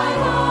all my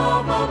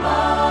hope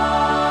abides.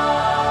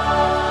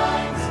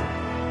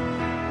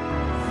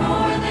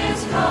 For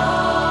this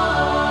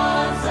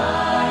cause I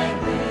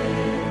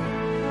live,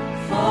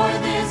 for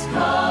this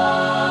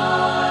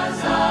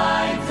cause I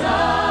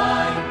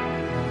die,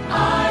 I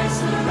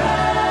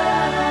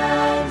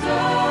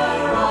surrender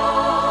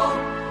all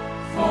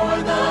for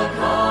the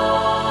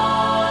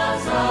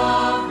cause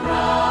of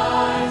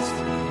Christ.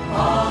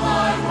 All I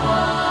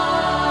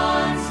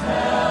once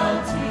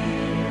held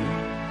dear,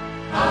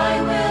 I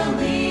will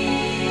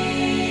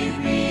leave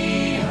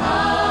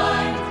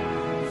behind,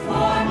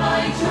 for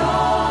my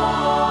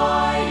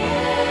joy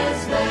is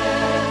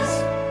this,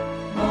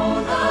 oh,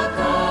 the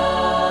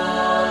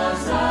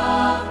cause of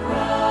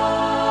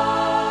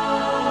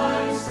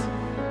Christ.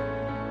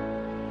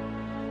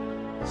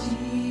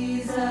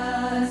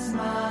 Jesus,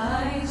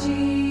 my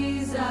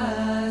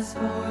Jesus,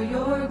 for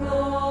your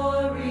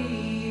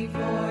glory,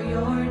 for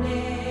your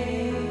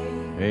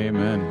name.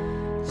 Amen.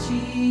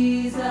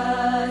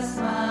 Jesus,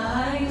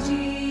 my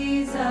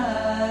Jesus,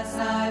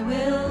 I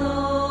will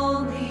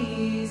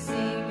only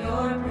sing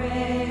your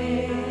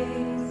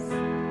praise.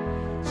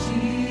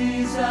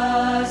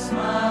 Jesus,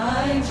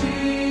 my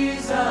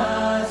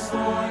Jesus,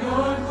 for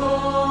your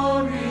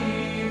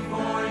glory,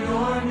 for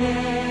your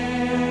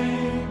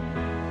name.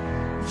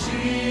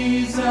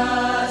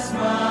 Jesus,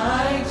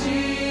 my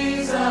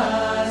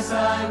Jesus,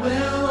 I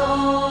will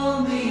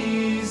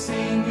only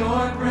sing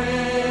your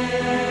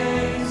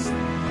praise.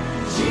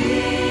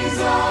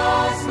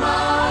 Jesus,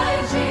 my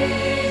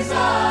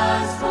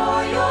Jesus,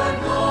 for your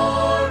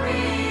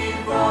glory,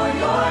 for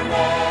your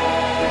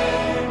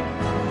name.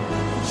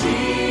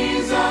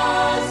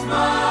 Jesus,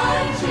 my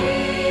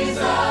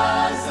Jesus, I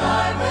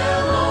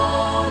will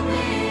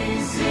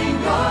only sing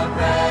your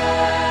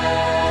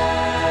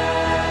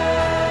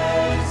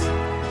praise.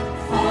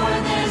 For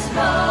this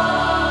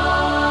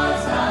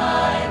cause I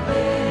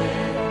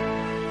live,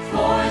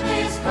 for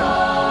this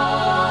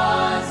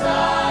cause I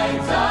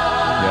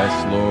die. Yes,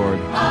 Lord.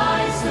 I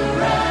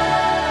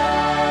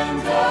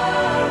surrender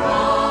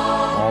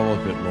all All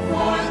of it, Lord.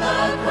 for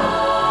the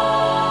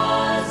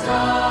cause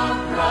of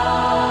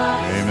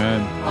Christ.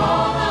 Amen.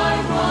 All I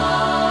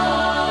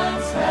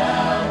once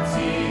held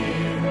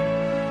dear,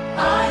 I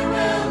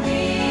will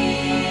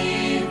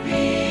leave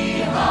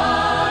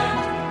behind,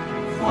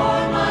 for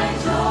my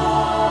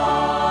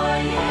joy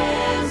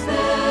is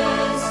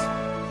this,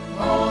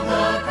 oh,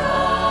 the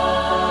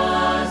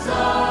cause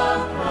of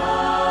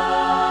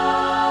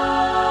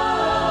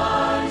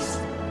Christ.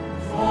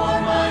 For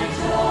my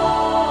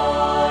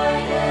joy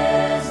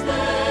is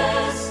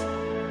this,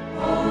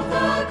 oh,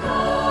 the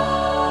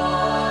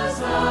cause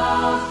of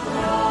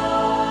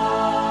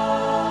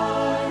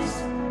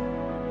Christ.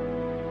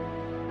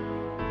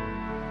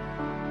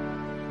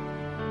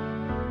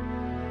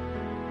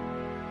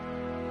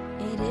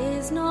 It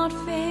is not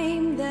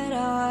fame that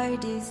I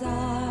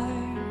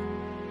desire,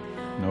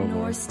 No,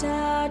 nor Lord.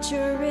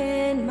 stature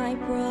in my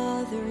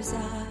brother's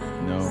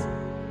eyes. No.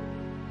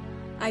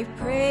 I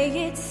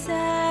pray it's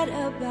said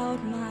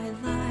about my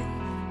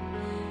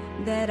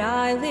life that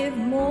I live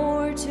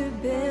more to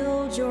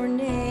build your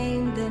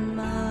name than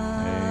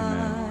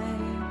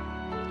mine.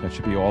 That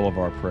should be all of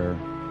our prayer.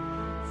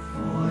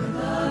 For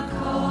the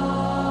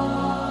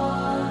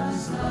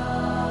cause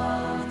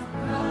of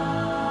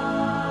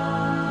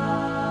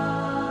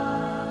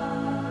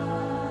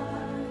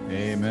Christ.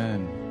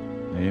 Amen.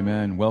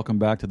 Amen. Welcome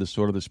back to the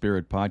Sword of the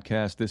Spirit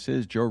podcast. This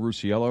is Joe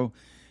Rusiello,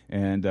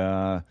 and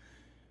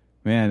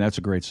man, that's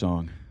a great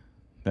song.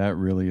 That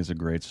really is a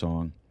great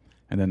song.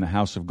 And then The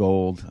House of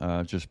Gold,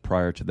 just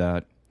prior to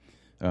that.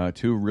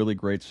 Two really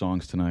great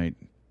songs tonight.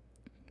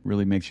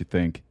 Really makes you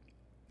think.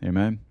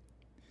 Amen?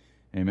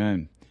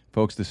 Amen.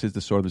 Folks, this is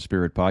the Sword of the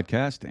Spirit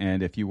podcast,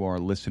 and if you are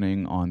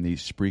listening on the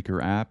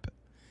Spreaker app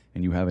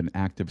and you have an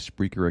active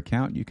Spreaker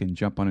account, you can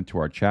jump on into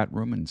our chat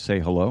room and say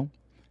hello.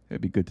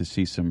 It'd be good to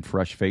see some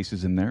fresh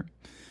faces in there.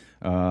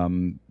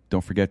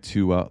 Don't forget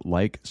to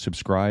like,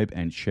 subscribe,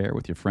 and share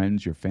with your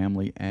friends, your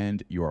family,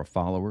 and your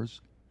followers.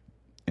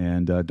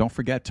 And don't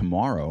forget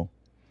tomorrow,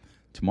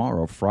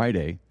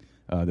 Friday,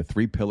 the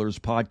Three Pillars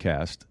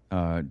podcast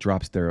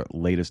drops their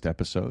latest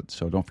episode.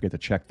 So don't forget to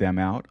check them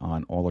out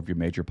on all of your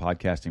major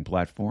podcasting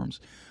platforms.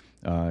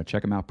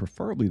 Check them out,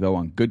 preferably, though,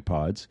 on Good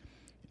Pods.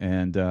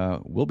 And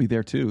we'll be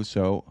there, too.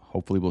 So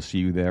hopefully we'll see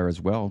you there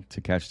as well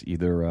to catch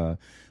either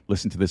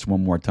listen to this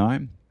one more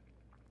time,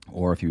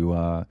 or if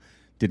you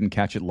didn't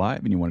catch it live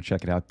and you want to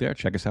check it out there,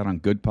 check us out on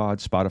Good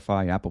Pods,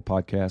 Spotify, Apple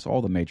Podcasts,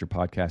 all the major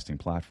podcasting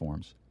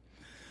platforms.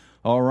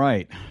 All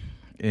right.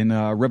 In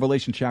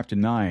Revelation chapter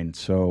 9,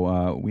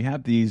 so we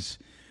have these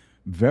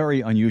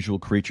very unusual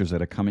creatures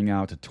that are coming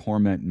out to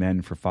torment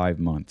men for 5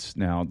 months.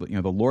 Now,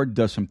 the Lord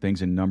does some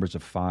things in numbers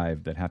of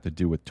 5 that have to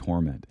do with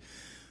torment.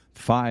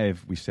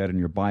 5, we said in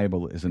your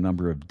Bible, is a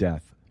number of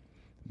death,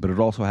 but it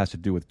also has to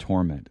do with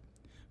torment.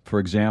 For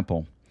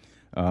example,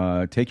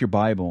 take your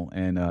Bible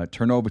and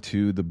turn over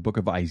to the book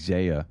of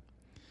Isaiah,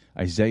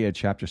 Isaiah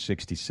chapter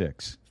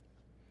 66.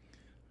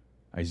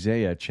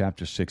 Isaiah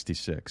chapter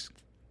 66.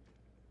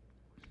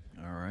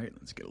 All right,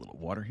 let's get a little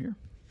water here.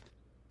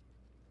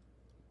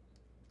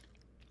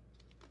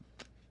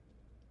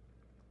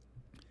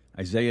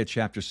 Isaiah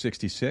chapter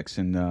 66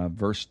 and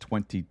verse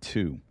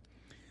 22.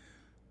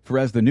 For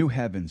as the new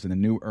heavens and the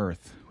new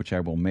earth, which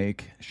I will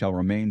make, shall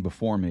remain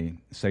before me,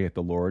 saith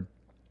the Lord,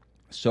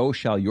 so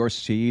shall your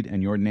seed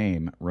and your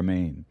name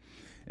remain.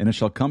 And it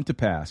shall come to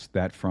pass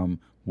that from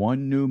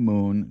one new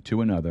moon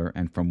to another,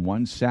 and from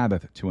one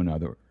Sabbath to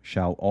another,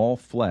 shall all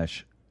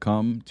flesh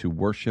come to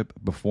worship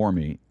before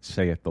me,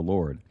 saith the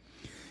Lord.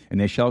 And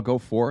they shall go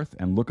forth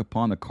and look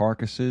upon the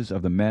carcasses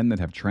of the men that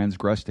have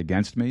transgressed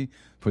against me,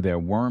 for their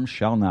worm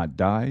shall not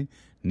die,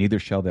 neither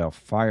shall their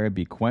fire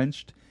be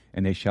quenched,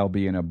 and they shall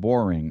be an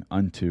abhorring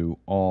unto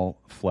all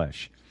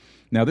flesh.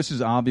 Now, this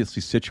is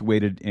obviously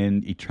situated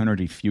in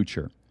eternity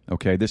future.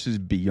 Okay, this is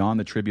beyond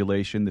the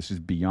tribulation. This is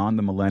beyond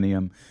the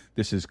millennium.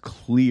 This is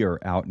clear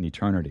out in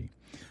eternity.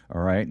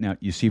 All right, now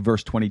you see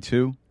verse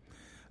 22,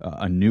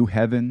 a new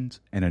heavens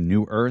and a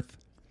new earth.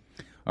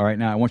 All right,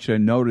 now I want you to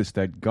notice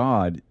that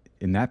God,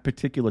 in that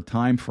particular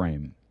time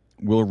frame,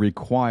 will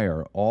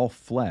require all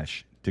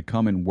flesh to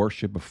come and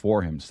worship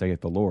before him,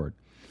 saith the Lord.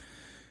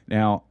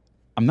 Now,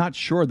 I'm not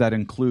sure that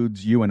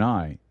includes you and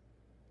I,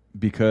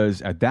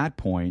 because at that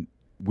point,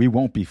 we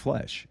won't be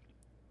flesh,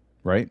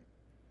 right?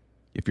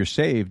 If you're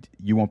saved,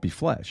 you won't be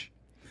flesh.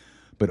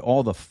 But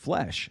all the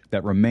flesh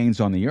that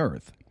remains on the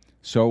earth.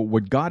 So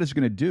what God is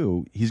going to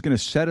do, he's going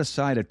to set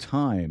aside a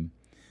time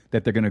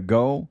that they're going to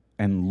go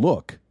and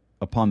look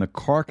upon the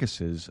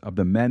carcasses of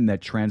the men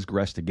that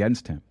transgressed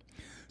against him.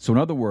 So in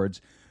other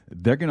words,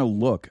 they're going to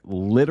look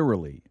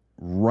literally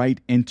right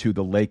into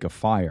the lake of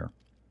fire.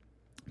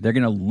 They're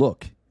going to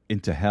look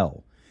into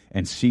hell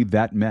and see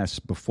that mess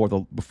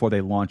before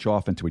they launch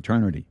off into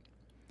eternity.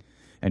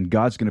 And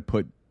God's going to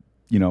put,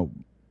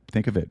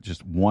 think of it,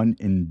 just one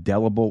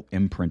indelible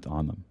imprint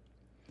on them.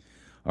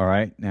 All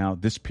right, now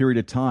this period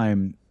of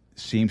time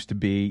seems to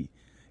be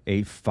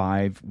a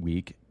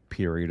 5-week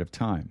period of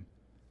time.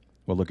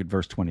 Well, look at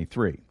verse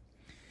 23.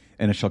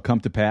 And it shall come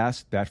to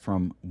pass that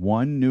from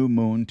one new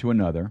moon to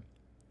another,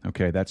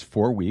 okay, that's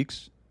 4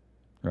 weeks,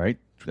 right?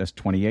 That's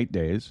 28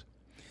 days.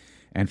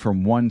 And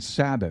from one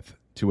Sabbath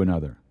to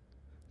another,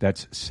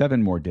 that's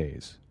 7 more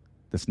days.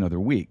 That's another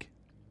week.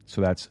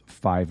 So that's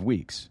 5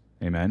 weeks.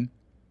 Amen?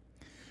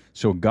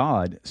 So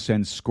God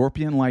sends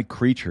scorpion-like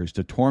creatures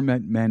to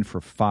torment men for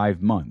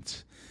 5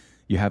 months.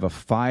 You have a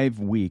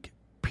 5-week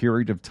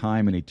period of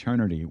time in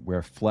eternity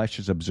where flesh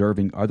is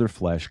observing other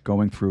flesh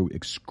going through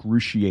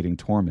excruciating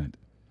torment.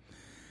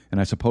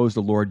 And I suppose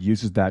the Lord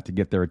uses that to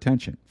get their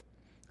attention.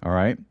 All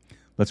right?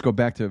 Let's go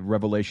back to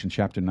Revelation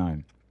chapter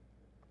 9.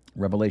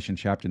 Revelation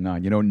chapter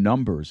 9.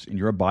 Numbers in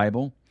your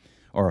Bible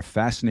are a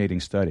fascinating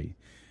study.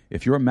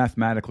 If you're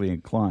mathematically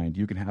inclined,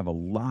 you can have a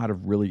lot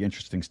of really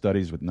interesting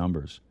studies with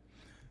numbers.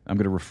 I'm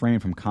going to refrain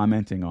from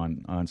commenting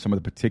on some of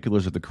the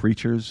particulars of the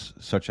creatures,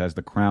 such as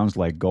the crowns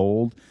like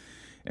gold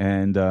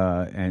and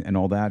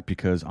all that,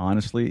 because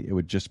honestly, it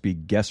would just be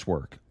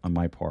guesswork on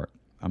my part.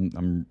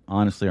 I'm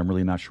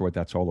really not sure what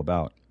that's all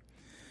about.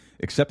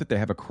 Except that they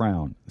have a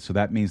crown, so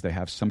that means they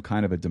have some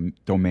kind of a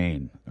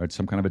domain or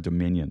some kind of a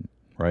dominion,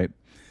 right?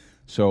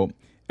 So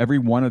every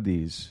one of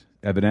these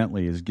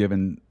evidently is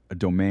given a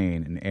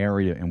domain, an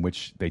area in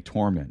which they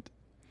torment.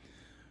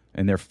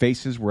 And their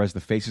faces were as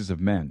the faces of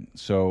men.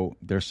 So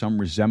there's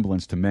some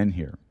resemblance to men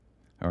here.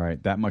 All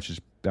right, that much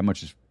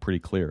is pretty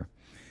clear.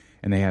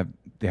 And they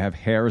have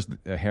hair as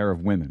the hair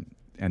of women,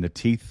 and the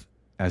teeth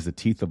as the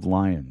teeth of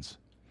lions.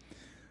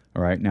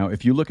 All right, now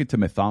if you look into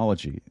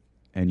mythology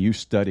and you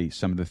study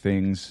some of the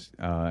things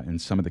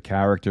and some of the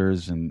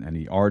characters and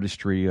the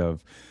artistry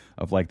of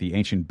like the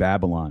ancient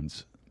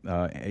Babylons,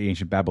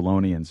 ancient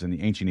Babylonians and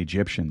the ancient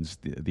Egyptians,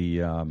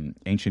 the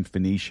ancient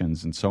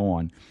Phoenicians, and so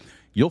on,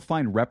 you'll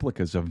find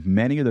replicas of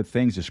many of the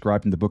things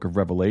described in the book of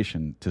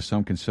Revelation to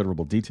some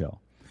considerable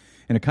detail.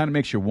 And it kind of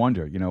makes you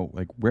wonder,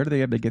 like, where do they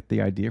have to get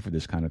the idea for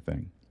this kind of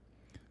thing?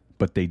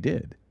 But they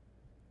did,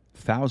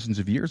 thousands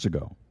of years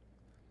ago.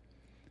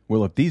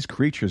 Well, if these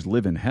creatures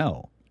live in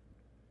hell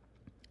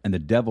and the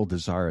devil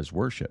desires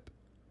worship,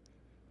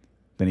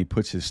 then he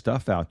puts his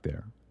stuff out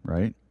there,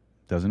 right?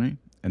 Doesn't he?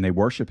 And they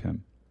worship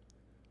him.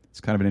 It's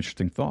kind of an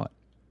interesting thought.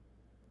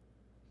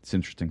 It's an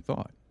interesting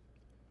thought.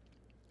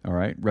 All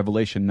right,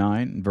 Revelation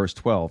 9, verse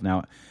 12.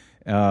 Now,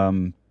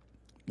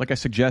 like I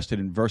suggested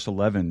in verse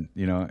 11,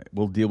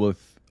 we'll deal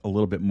with a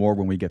little bit more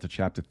when we get to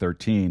chapter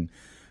 13,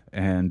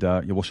 and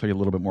we'll show you a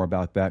little bit more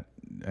about that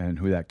and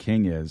who that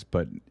king is.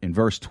 But in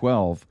verse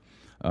 12,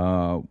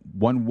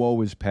 one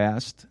woe is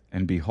past,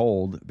 and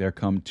behold, there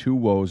come two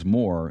woes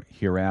more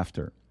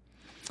hereafter.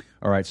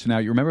 All right, so now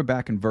you remember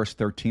back in verse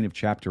 13 of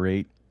chapter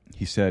 8,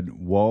 he said,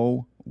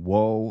 woe,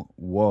 woe,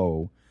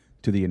 woe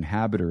to the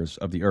inhabitants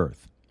of the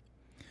earth.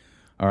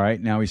 All right,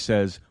 now he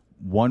says,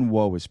 one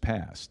woe is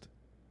past.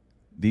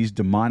 These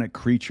demonic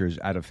creatures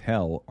out of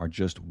hell are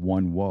just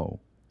one woe.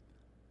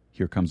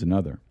 Here comes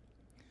another.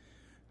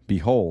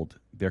 Behold,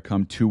 there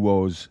come two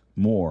woes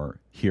more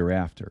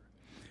hereafter.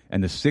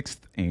 And the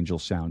sixth angel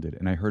sounded,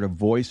 and I heard a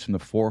voice from the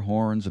four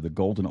horns of the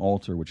golden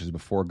altar, which is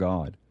before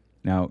God.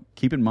 Now,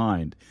 keep in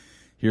mind,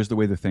 here's the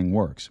way the thing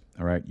works,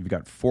 all right? You've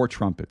got 4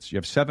 trumpets. You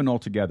have 7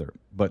 altogether,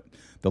 but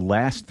the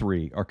last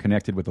 3 are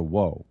connected with a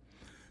woe.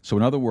 So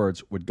in other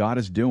words, what God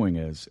is doing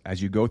is,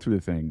 as you go through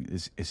the thing,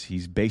 is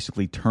he's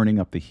basically turning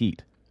up the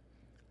heat.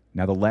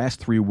 Now, the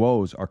last 3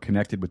 woes are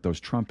connected with those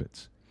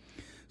trumpets.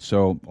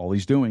 So all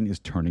he's doing is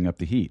turning up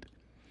the heat.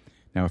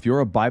 Now, if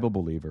you're a Bible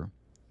believer,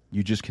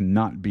 you just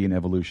cannot be an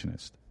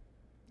evolutionist.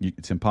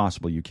 It's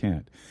impossible. You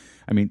can't.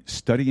 I mean,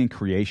 studying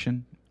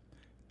creation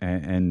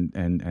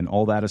and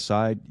all that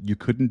aside, you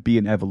couldn't be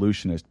an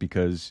evolutionist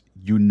because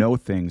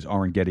things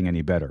aren't getting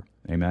any better.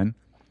 Amen?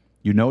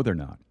 They're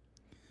not.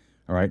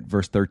 All right,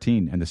 verse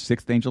 13, and the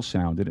sixth angel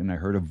sounded, and I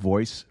heard a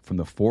voice from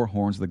the 4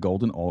 horns of the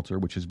golden altar,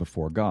 which is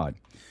before God.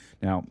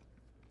 Now,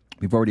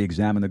 we've already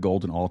examined the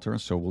golden altar,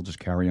 so we'll just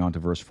carry on to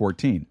verse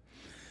 14.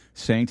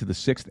 Saying to the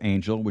sixth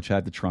angel, which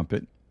had the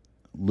trumpet,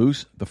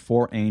 loose the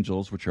 4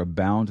 angels which are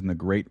bound in the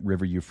great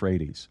river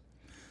Euphrates.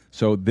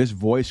 So this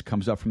voice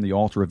comes up from the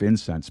altar of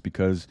incense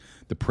because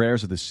the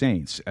prayers of the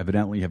saints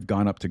evidently have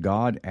gone up to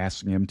God,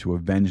 asking him to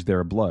avenge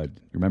their blood.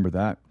 You remember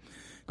that?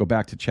 Go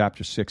back to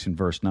chapter 6 and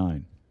verse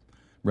 9.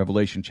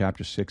 Revelation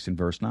chapter 6 and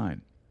verse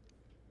 9.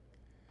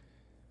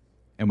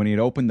 And when he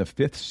had opened the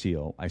 5th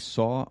seal, I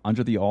saw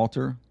under the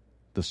altar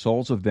the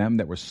souls of them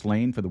that were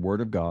slain for the word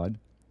of God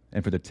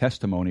and for the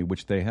testimony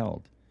which they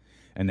held.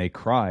 And they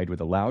cried with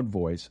a loud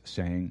voice,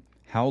 saying,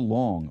 How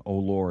long, O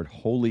Lord,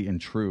 holy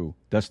and true,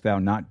 dost thou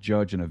not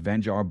judge and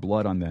avenge our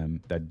blood on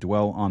them that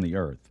dwell on the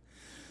earth?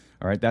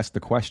 All right, that's the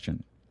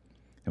question.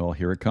 Well,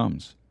 here it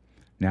comes.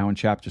 Now in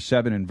chapter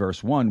 7 and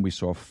verse 1, we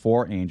saw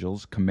 4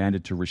 angels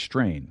commanded to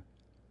restrain.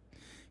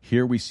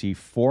 Here we see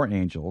 4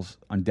 angels,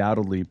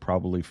 undoubtedly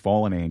probably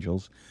fallen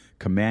angels,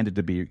 commanded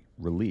to be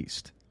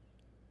released.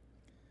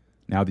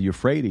 Now, the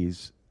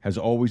Euphrates has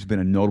always been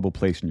a notable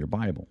place in your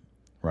Bible,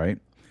 right?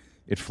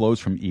 It flows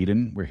from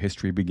Eden, where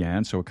history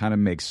began, so it kind of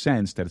makes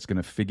sense that it's going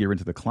to figure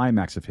into the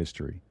climax of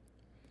history.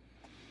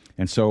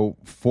 And so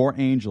 4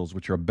 angels,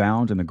 which are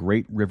bound in the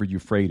great river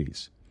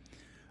Euphrates.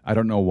 I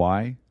don't know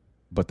why,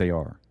 but they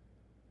are.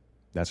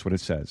 That's what it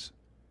says.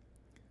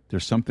 There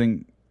is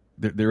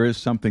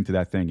something to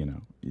that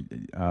thing,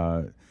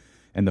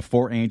 and the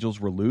 4 angels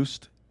were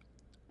loosed,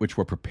 which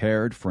were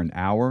prepared for an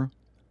hour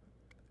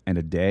and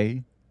a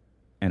day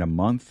and a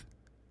month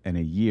and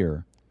a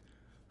year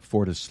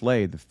for to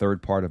slay the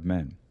third part of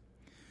men.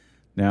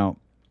 Now,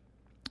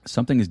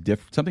 something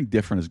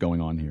different is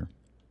going on here.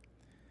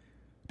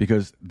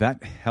 Because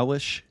that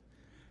hellish,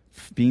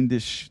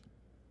 fiendish,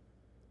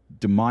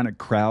 demonic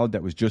crowd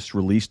that was just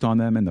released on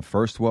them in the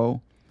first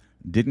woe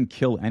didn't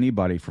kill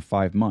anybody for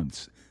 5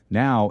 months.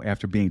 Now,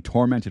 after being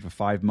tormented for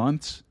 5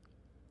 months,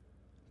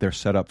 they're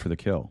set up for the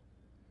kill.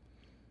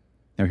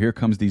 Now here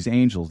comes these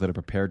angels that are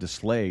prepared to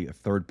slay a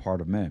third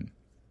part of men.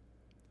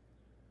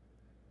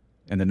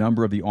 And the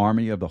number of the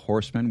army of the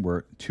horsemen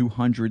were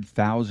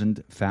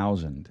 200,000,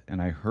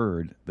 and I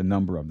heard the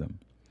number of them.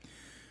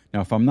 Now,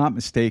 if I'm not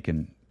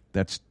mistaken,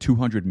 that's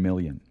 200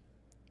 million.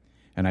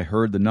 And I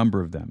heard the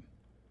number of them.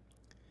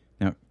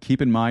 Now,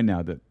 keep in mind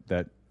now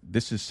that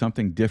this is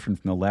something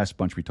different from the last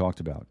bunch we talked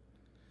about.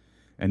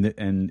 And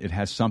it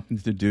has something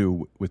to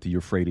do with the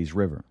Euphrates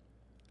River.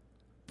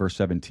 Verse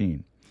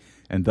 17.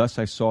 And thus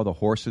I saw the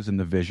horses in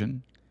the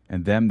vision,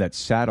 and them that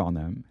sat on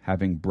them,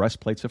 having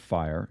breastplates of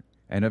fire,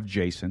 and of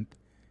jacinth,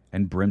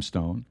 and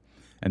brimstone,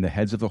 and the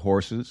heads of the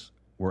horses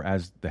were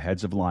as the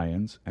heads of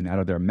lions, and out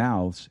of their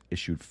mouths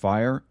issued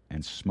fire,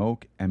 and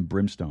smoke, and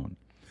brimstone.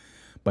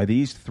 By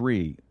these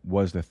 3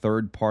 was the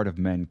third part of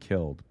men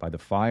killed, by the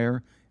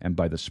fire, and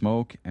by the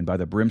smoke, and by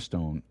the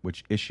brimstone,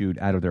 which issued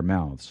out of their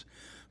mouths.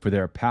 For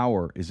their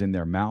power is in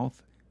their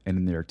mouth, and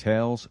in their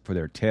tails, for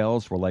their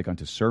tails were like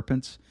unto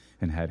serpents,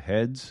 and had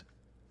heads,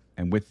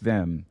 and with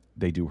them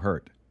they do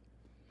hurt.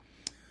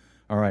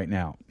 All right,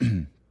 now,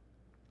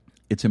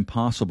 it's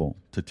impossible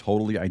to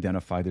totally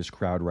identify this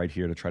crowd right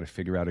here to try to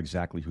figure out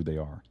exactly who they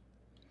are.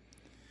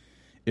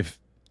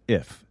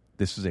 If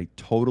this is a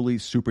totally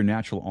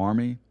supernatural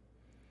army,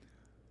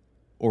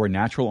 or a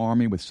natural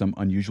army with some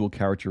unusual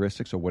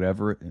characteristics, or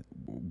whatever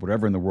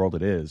in the world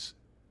it is,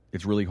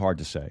 it's really hard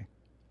to say.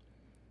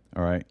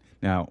 All right?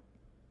 Now,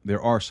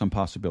 there are some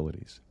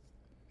possibilities.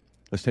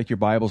 Let's take your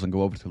Bibles and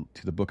go over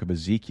to the book of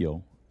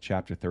Ezekiel,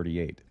 chapter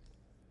 38.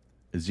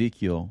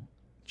 Ezekiel,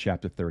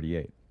 chapter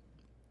 38.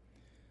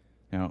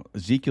 Now,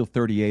 Ezekiel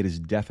 38 is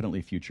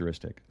definitely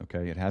futuristic,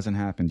 okay? It hasn't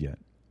happened yet.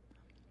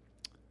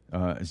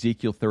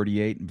 Ezekiel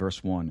 38,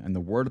 verse 1, "And the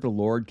word of the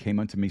Lord came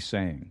unto me,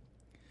 saying,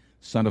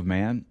 Son of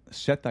man,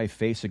 set thy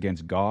face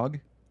against Gog,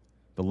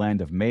 the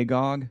land of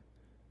Magog,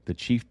 the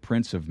chief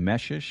prince of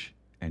Meshish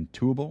and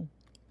Tubal,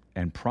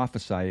 and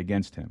prophesy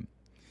against him."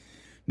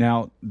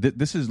 Now,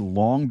 this has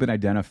long been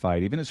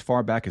identified, even as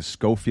far back as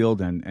Schofield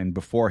and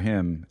before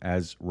him,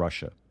 as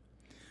Russia.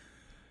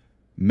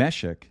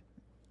 Meshech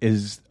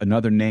is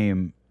another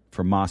name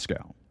for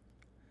Moscow.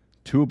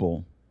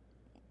 Tubal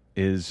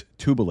is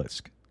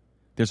Tubalisk.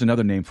 There's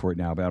another name for it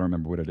now, but I don't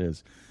remember what it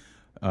is.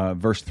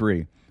 Verse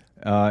 3,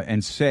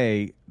 "And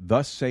say,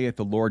 Thus saith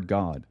the Lord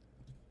God,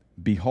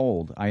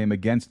 Behold, I am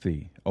against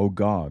thee, O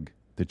Gog,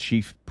 the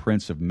chief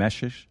prince of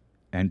Meshish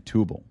and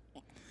Tubal."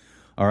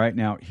 All right,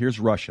 now here's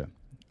Russia,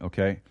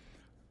 okay?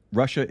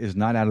 Russia is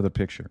not out of the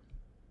picture.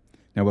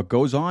 Now what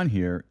goes on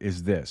here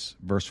is this,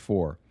 verse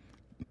 4,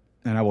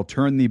 "And I will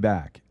turn thee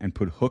back, and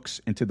put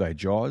hooks into thy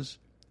jaws,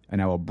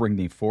 and I will bring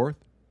thee forth,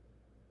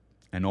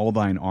 and all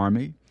thine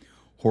army,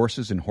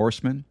 horses and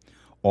horsemen,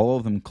 all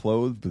of them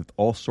clothed with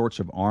all sorts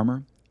of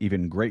armor,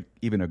 even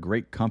a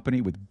great company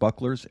with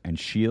bucklers and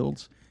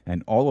shields,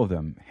 and all of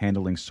them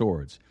handling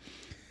swords."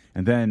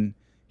 And then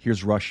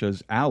here's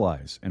Russia's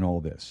allies in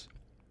all this.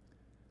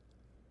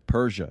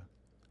 Persia,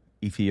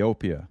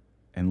 Ethiopia,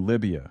 and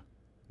Libya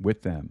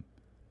with them,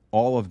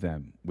 all of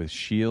them with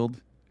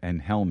shield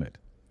and helmet.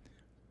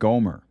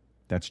 Gomer,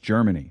 that's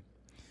Germany,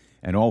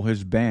 and all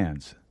his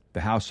bands,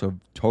 the house of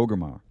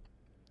Togarmah,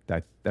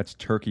 that's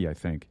Turkey, I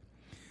think,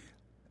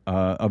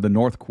 of the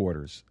north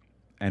quarters,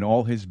 and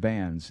all his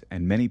bands,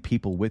 and many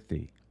people with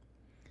thee.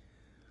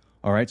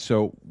 All right,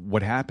 so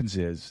what happens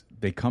is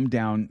they come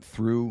down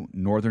through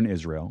northern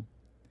Israel.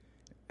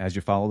 As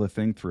you follow the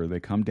thing through, they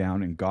come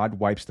down, and God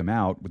wipes them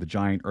out with a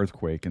giant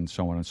earthquake and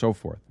so on and so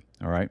forth.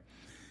 All right,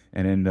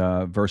 and in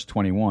verse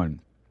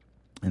 21,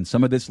 and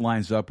some of this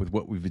lines up with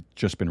what we've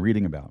just been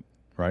reading about,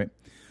 right?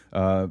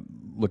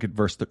 Look at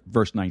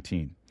verse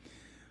 19.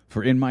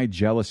 "For in my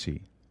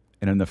jealousy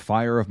and in the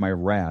fire of my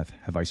wrath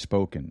have I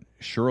spoken.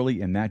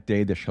 Surely in that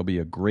day there shall be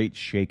a great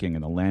shaking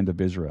in the land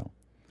of Israel,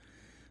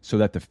 so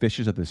that the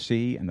fishes of the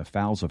sea and the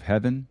fowls of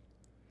heaven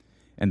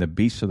and the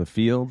beasts of the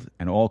field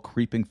and all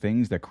creeping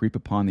things that creep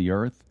upon the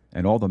earth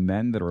and all the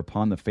men that are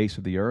upon the face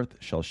of the earth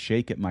shall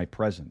shake at my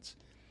presence.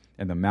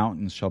 And the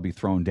mountains shall be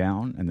thrown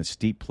down, and the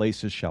steep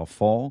places shall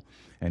fall,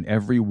 and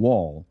every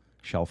wall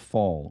shall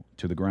fall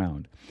to the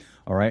ground."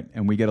 All right,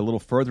 and we get a little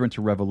further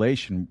into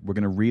Revelation, we're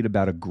going to read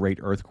about a great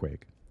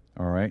earthquake.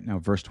 All right, now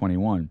verse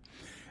 21.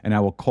 "And I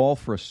will call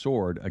for a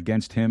sword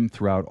against him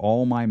throughout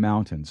all my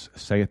mountains,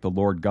 saith the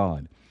Lord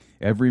God.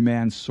 Every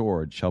man's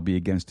sword shall be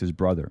against his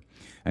brother.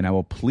 And I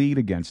will plead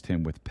against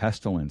him with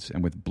pestilence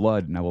and with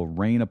blood, and I will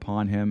rain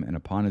upon him and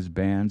upon his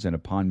bands and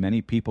upon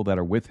many people that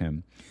are with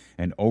him,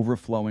 and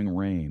overflowing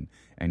rain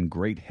and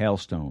great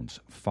hailstones,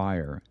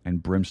 fire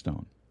and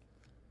brimstone."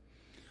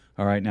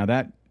 All right, now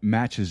that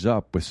matches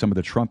up with some of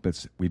the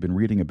trumpets we've been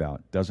reading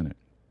about, doesn't it?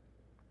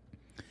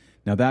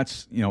 Now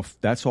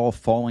that's all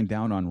falling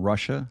down on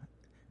Russia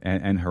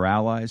and her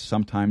allies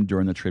sometime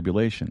during the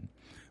tribulation.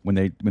 When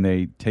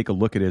they take a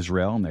look at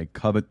Israel and they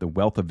covet the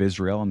wealth of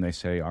Israel and they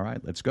say, "All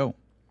right, let's go."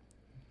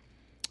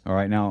 All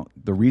right, now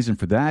the reason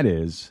for that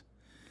is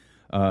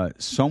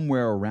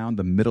somewhere around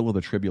the middle of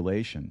the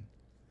tribulation,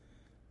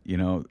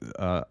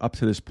 up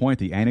to this point,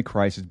 the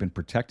Antichrist has been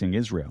protecting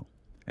Israel,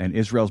 and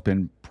Israel's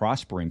been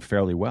prospering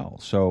fairly well.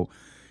 So,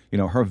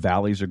 her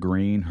valleys are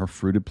green, her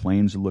fruited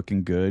plains are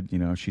looking good.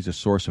 She's a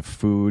source of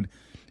food,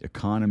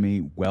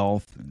 economy,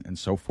 wealth, and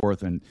so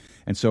forth. And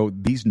so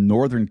these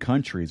northern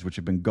countries, which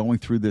have been going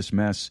through this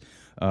mess,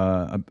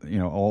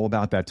 all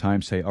about that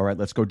time, say, "All right,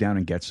 let's go down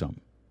and get some."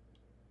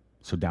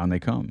 So down they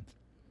come.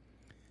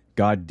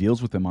 God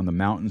deals with them on the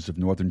mountains of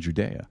northern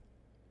Judea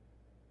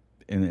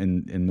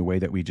in the way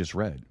that we just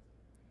read.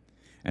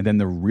 And then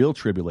the real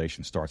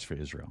tribulation starts for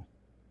Israel.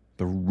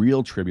 The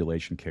real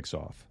tribulation kicks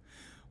off.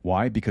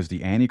 Why? Because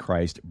the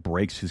Antichrist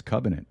breaks his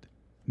covenant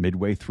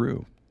midway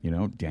through,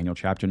 Daniel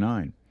chapter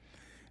 9.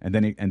 And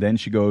then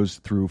she goes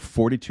through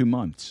 42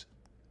 months,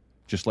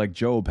 just like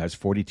Job has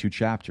 42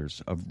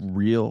 chapters of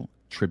real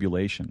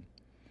tribulation.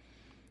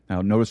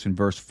 Now, notice in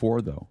verse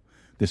 4, though,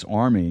 this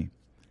army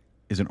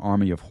is an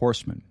army of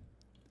horsemen,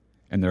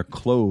 and they're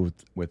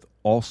clothed with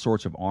all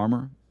sorts of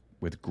armor,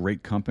 with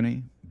great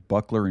company,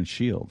 buckler and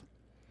shield.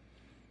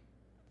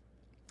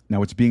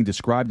 Now, it's being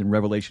described in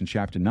Revelation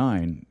chapter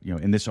 9,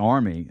 in this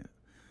army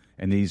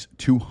and these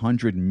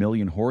 200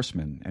 million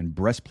horsemen and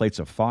breastplates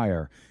of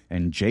fire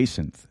and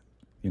jacinth.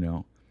 I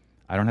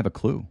don't have a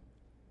clue.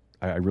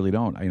 I really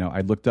don't.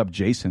 I looked up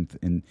jacinth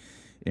in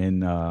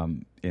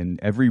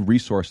every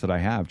resource that I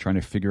have, trying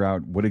to figure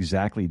out what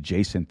exactly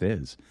jacinth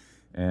is.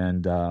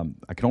 And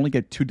I can only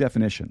get two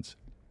definitions.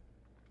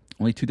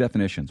 Only two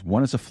definitions.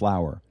 One is a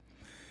flower.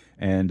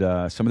 And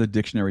some of the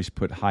dictionaries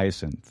put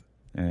hyacinth.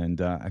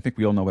 And I think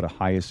we all know what a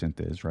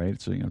hyacinth is, right?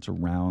 It's a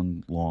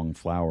round, long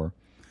flower.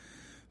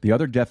 The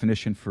other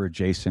definition for a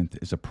jacinth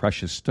is a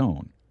precious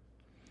stone.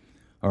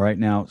 All right,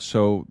 now,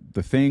 so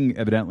the thing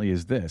evidently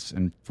is this,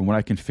 and from what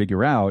I can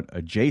figure out,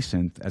 a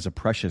jacinth as a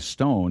precious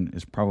stone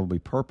is probably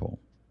purple,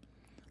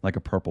 like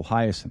a purple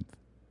hyacinth.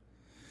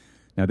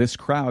 Now, this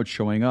crowd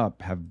showing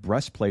up have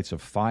breastplates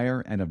of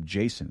fire and of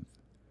jacinth.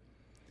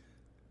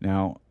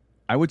 Now,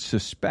 I would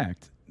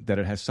suspect that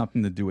it has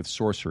something to do with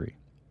sorcery,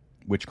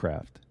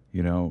 witchcraft,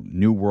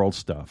 New World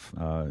stuff,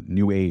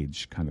 New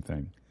Age kind of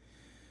thing.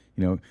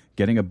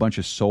 Getting a bunch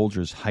of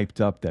soldiers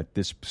hyped up that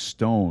this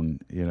stone,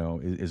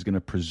 is going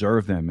to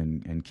preserve them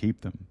and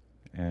keep them.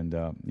 And,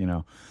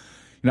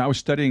 I was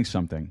studying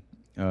something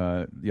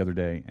the other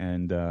day,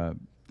 and,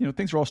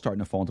 things are all starting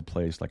to fall into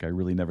place like I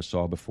really never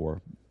saw before,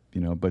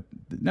 but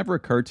it never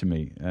occurred to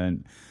me.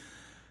 And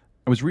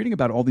I was reading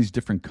about all these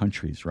different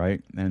countries,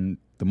 right? And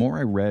the more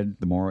I read,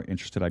 the more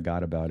interested I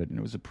got about it. And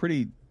it was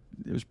pretty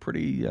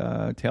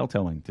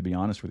tale-telling, to be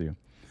honest with you.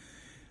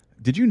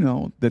 Did you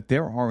know that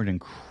there are an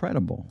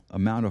incredible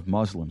amount of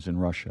Muslims in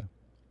Russia,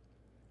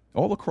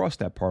 all across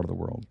that part of the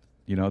world?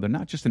 They're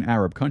not just in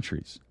Arab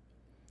countries.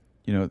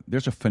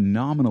 There's a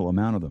phenomenal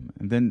amount of them.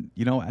 And then,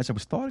 as I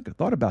was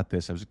thought about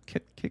this, I was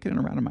kicking it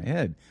around in my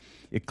head.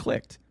 It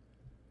clicked.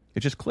 It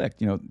just clicked.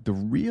 The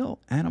real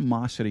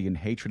animosity and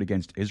hatred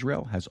against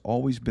Israel has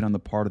always been on the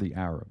part of the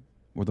Arab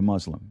or the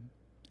Muslim.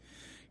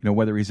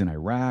 Whether he's in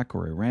Iraq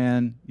or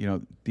Iran,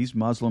 these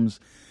Muslims,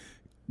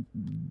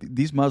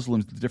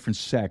 the different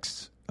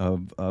sects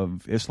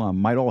of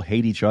Islam might all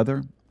hate each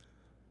other,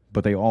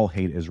 but they all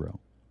hate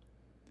Israel.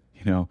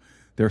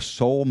 Their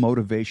sole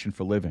motivation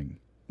for living,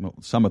 well,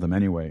 some of them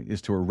anyway,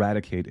 is to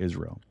eradicate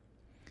Israel.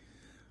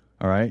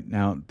 All right?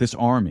 Now, this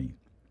army,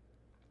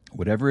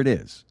 whatever it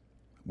is,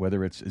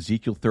 whether it's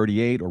Ezekiel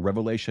 38 or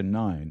Revelation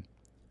 9,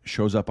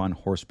 shows up on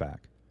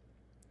horseback.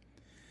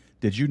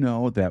 Did you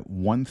know that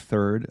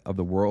 1/3 of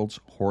the world's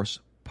horse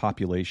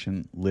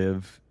population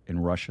live in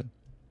Russia?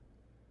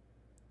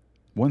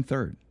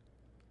 1/3.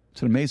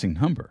 It's an amazing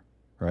number,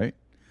 right?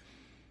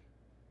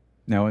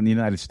 Now, in the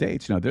United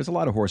States, there's a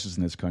lot of horses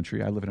in this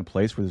country. I live in a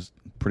place where there's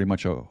pretty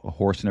much a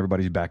horse in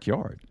everybody's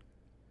backyard.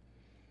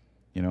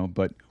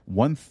 But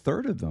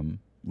 1/3 of them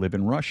live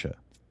in Russia.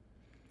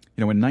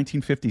 In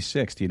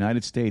 1956, the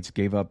United States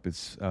gave up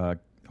its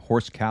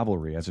horse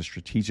cavalry as a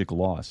strategic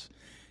loss.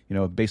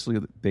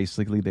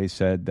 Basically, they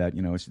said that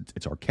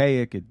it's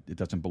archaic. It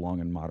doesn't belong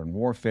in modern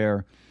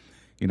warfare.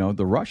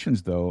 The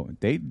Russians, though,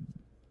 they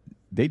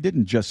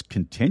didn't just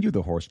continue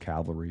the horse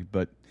cavalry,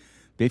 but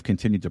they've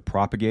continued to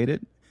propagate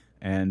it.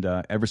 And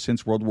ever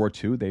since World War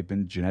II, they've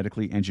been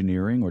genetically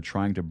engineering or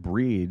trying to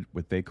breed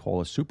what they call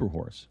a super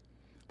horse,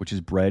 which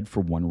is bred for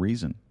one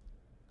reason: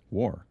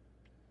 war.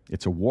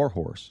 It's a war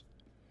horse.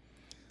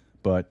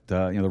 But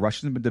the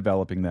Russians have been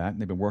developing that, and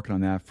they've been working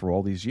on that for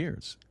all these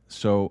years.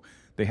 So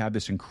they have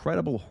this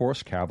incredible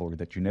horse cavalry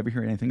that you never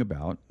hear anything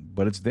about,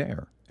 but it's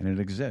there, and it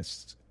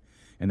exists.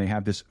 And they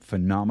have this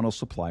phenomenal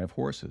supply of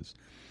horses.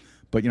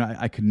 But,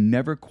 I could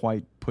never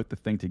quite put the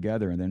thing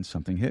together, and then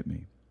something hit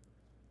me.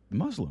 The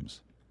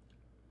Muslims.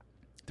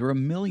 There are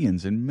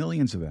millions and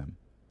millions of them.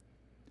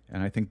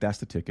 And I think that's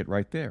the ticket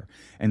right there.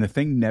 And the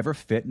thing never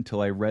fit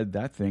until I read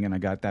that thing and I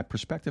got that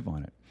perspective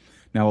on it.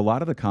 Now, a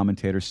lot of the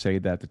commentators say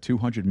that the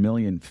 200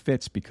 million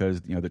fits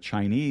because, the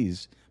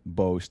Chinese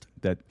boast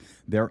that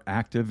their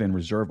active and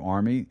reserve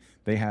army,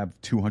 they have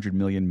 200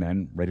 million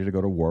men ready to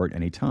go to war at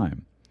any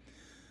time.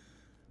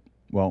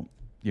 Well,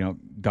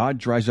 God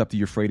dries up the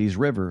Euphrates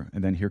River,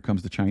 and then here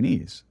comes the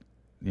Chinese,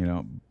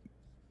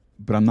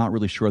 but I'm not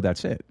really sure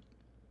that's it.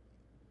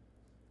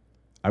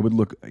 I would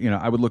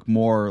look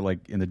more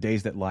like in the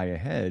days that lie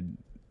ahead.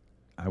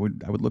 I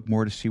would look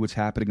more to see what's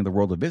happening in the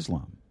world of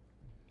Islam.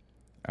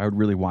 I would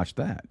really watch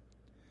that.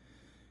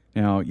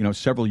 Now,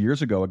 several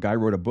years ago, a guy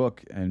wrote a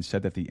book and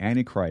said that the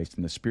Antichrist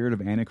and the spirit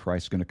of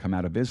Antichrist is going to come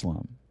out of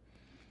Islam.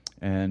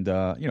 And,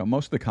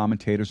 most of the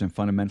commentators and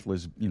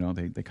fundamentalists,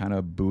 they kind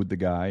of booed the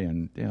guy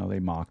and, they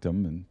mocked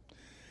him.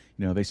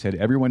 And, they said,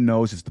 everyone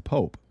knows it's the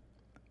Pope.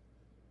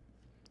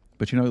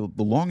 But, the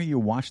longer you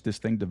watch this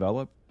thing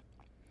develop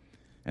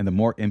and the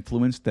more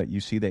influence that you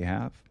see they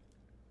have,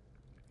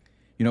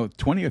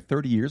 20 or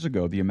 30 years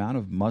ago, the amount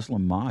of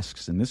Muslim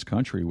mosques in this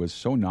country was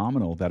so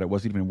nominal that it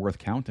wasn't even worth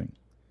counting.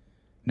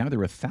 Now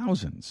there are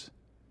thousands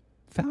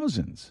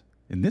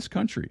in this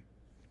country.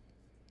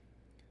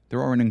 There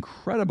are an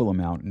incredible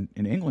amount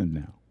in England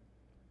now.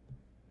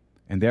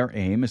 And their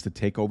aim is to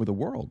take over the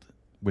world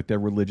with their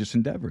religious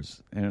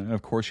endeavors. And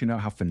of course,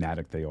 how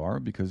fanatic they are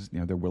because,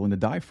 they're willing to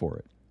die for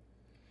it.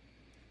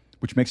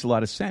 which makes a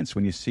lot of sense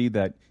when you see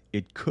that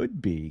it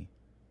could be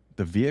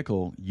the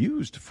vehicle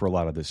used for a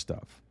lot of this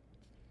stuff.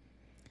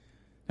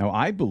 Now,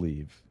 I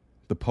believe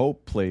the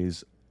Pope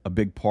plays a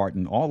big part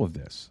in all of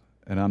this,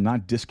 and I'm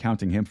not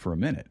discounting him for a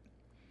minute.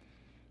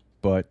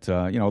 But,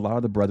 a lot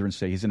of the brethren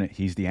say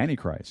he's the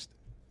Antichrist.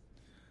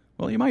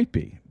 Well, he might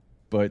be.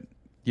 But,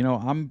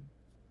 I'm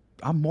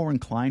more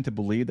inclined to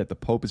believe that the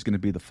Pope is going to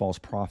be the false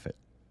prophet.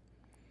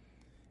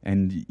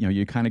 And,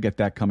 you kind of get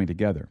that coming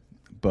together.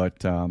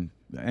 But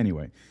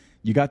anyway,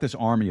 you got this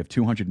army of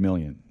 200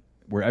 million,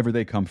 wherever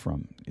they come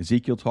from.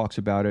 Ezekiel talks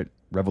about it.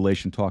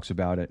 Revelation talks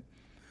about it.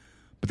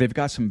 But they've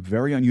got some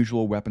very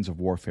unusual weapons of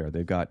warfare.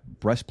 They've got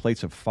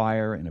breastplates of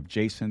fire and of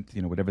jacinth,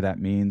 whatever that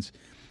means,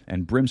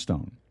 and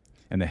brimstone,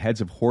 and the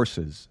heads of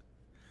horses,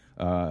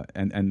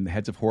 and the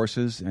heads of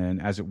horses,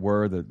 and as it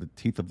were, the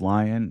teeth of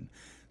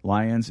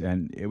lions,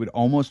 and it would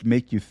almost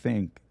make you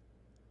think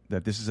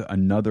that this is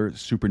another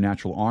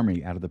supernatural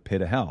army out of the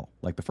pit of hell,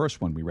 like the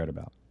first one we read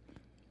about.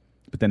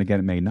 But then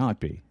again, it may not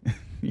be,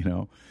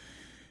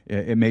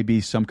 It may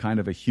be some kind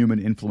of a human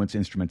influence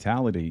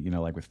instrumentality,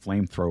 like with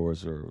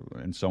flamethrowers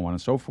and so on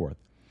and so forth.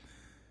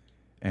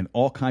 And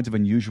all kinds of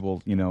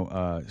unusual,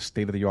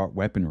 state-of-the-art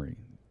weaponry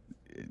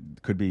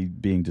could be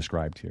being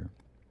described here.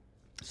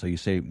 So you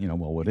say,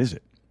 well, what is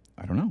it?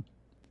 I don't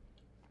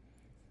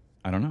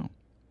know.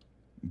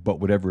 But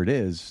whatever it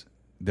is,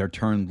 they're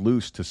turned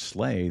loose to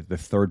slay the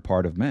third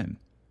part of men.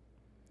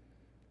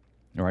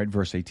 All right,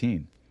 verse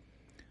 18.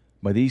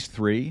 By these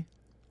three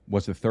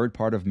was the third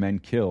part of men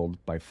killed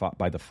by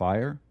the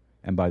fire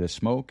and by the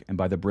smoke and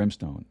by the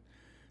brimstone.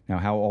 Now,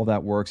 how all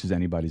that works is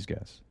anybody's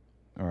guess.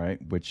 All right,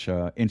 which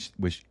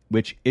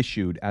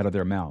issued out of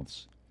their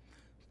mouths.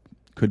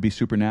 Could be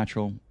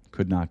supernatural,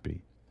 could not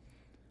be.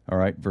 All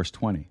right, verse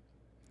 20.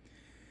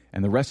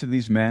 And the rest of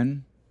these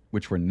men,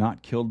 which were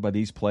not killed by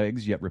these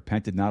plagues, yet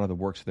repented not of the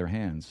works of their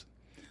hands.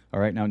 All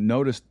right, now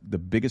notice the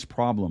biggest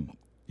problem,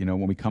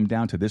 when we come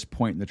down to this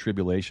point in the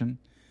tribulation,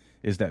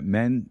 is that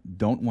men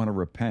don't want to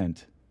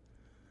repent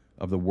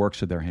of the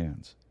works of their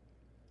hands.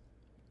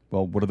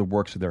 Well, what are the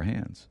works of their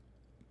hands?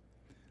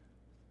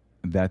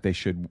 That they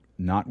should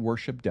not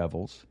worship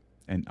devils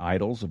and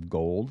idols of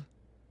gold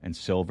and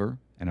silver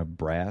and of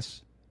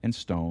brass and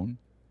stone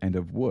and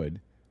of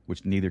wood,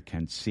 which neither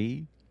can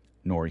see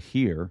nor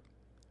hear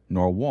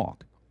nor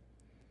walk.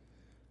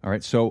 All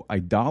right, so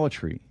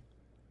idolatry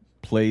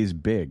plays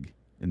big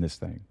in this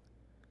thing.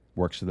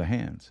 Works of the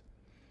hands.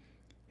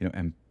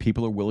 And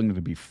people are willing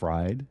to be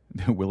fried.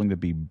 They're willing to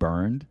be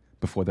burned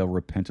before they'll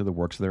repent of the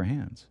works of their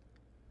hands.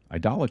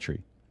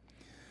 Idolatry.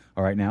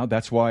 All right, now,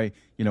 that's why,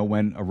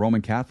 when a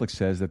Roman Catholic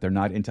says that they're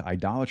not into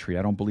idolatry,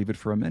 I don't believe it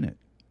for a minute.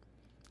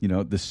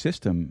 The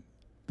system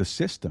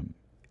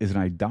is an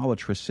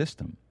idolatrous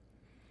system,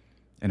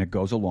 and it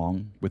goes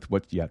along with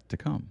what's yet to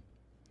come.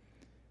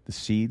 The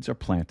seeds are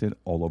planted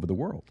all over the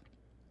world.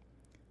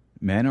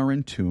 Men are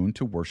in tune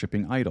to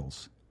worshiping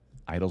idols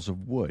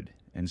of wood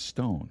and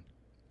stone.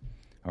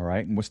 All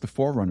right, and what's the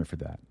forerunner for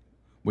that?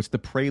 What's the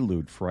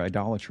prelude for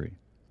idolatry?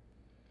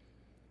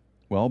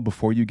 Well,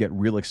 before you get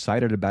real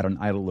excited about an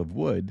idol of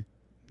wood,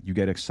 you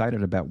get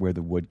excited about where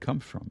the wood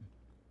comes from.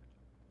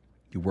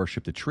 You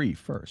worship the tree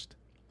first.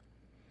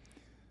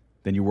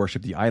 Then you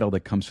worship the idol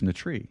that comes from the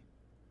tree.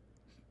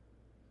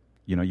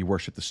 You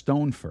worship the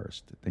stone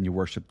first. Then you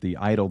worship the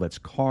idol that's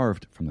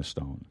carved from the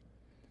stone.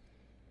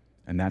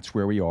 And that's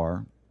where we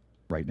are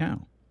right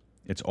now.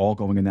 It's all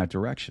going in that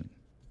direction.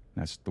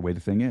 That's the way the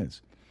thing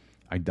is.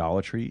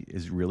 Idolatry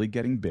is really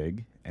getting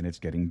big, and it's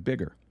getting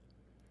bigger.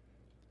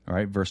 All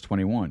right, verse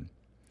 21.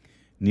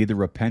 Neither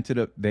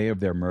repented they of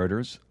their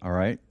murders. All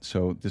right,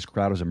 so this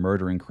crowd is a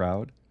murdering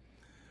crowd.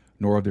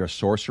 Nor of their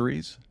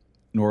sorceries,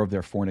 nor of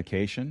their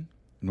fornication,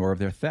 nor of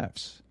their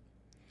thefts.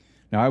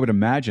 Now, I would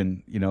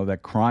imagine,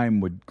 that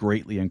crime would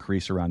greatly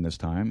increase around this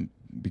time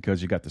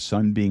because you got the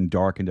sun being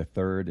darkened a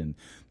third and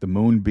the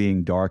moon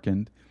being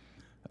darkened.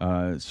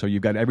 So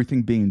you've got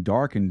everything being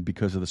darkened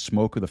because of the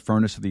smoke of the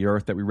furnace of the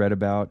earth that we read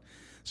about.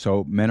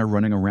 So men are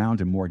running around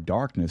in more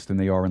darkness than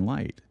they are in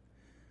light.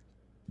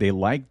 They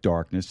like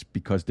darkness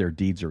because their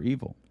deeds are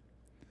evil.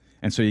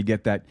 And so you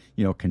get that,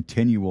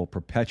 continual,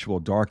 perpetual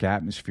dark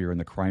atmosphere, and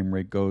the crime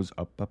rate goes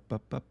up, up,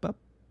 up, up, up.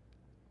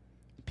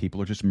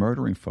 People are just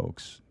murdering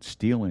folks,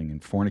 stealing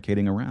and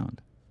fornicating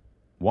around.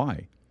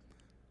 Why?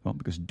 Well,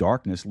 because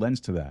darkness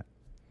lends to that.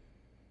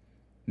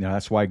 Now,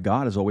 that's why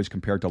God is always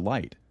compared to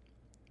light.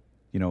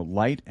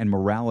 Light and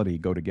morality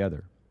go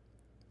together.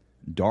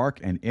 Dark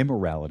and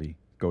immorality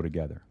go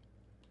together.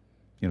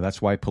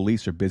 That's why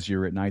police are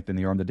busier at night than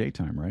they are in the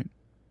daytime, right?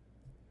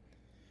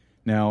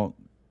 Now,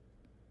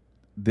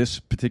 this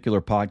particular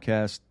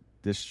podcast,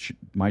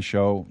 my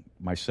show,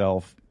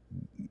 myself,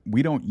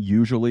 we don't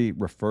usually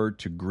refer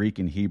to Greek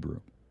and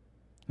Hebrew,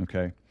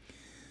 okay?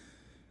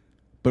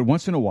 But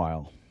once in a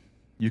while,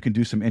 you can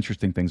do some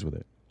interesting things with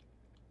it.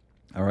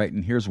 All right,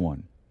 and here's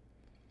one.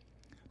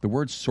 The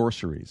word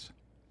sorceries.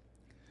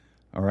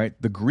 All right,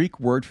 the Greek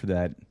word for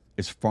that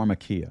is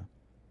pharmakia.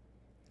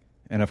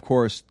 And of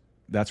course,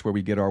 that's where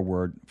we get our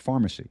word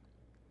pharmacy.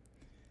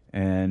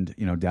 And,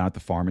 down at the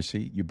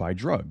pharmacy, you buy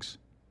drugs.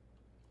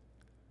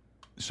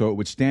 So it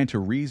would stand to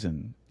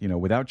reason,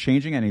 without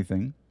changing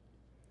anything,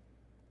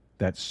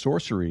 that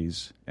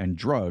sorceries and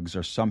drugs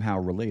are somehow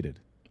related.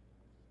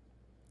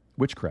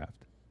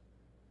 Witchcraft.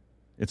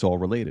 It's all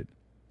related.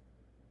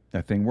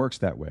 That thing works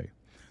that way.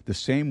 The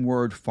same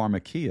word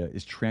pharmakia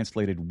is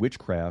translated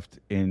witchcraft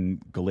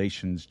in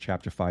Galatians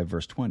chapter 5,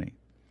 verse 20.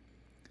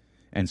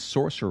 And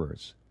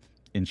sorcerers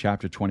in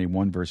chapter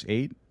 21, verse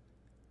 8,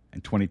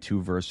 and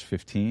 22, verse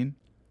 15,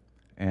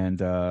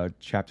 and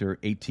chapter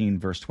 18,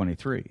 verse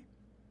 23.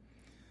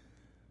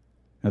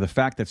 Now, the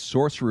fact that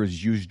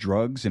sorcerers use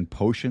drugs and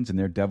potions in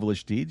their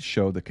devilish deeds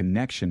show the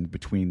connection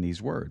between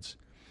these words.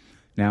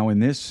 Now, in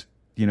this,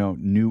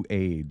 new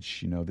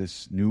age,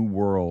 this new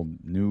world,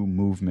 new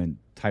movement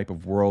type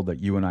of world that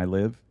you and I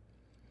live,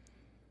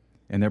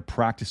 and they're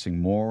practicing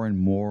more and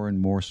more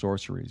and more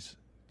sorceries.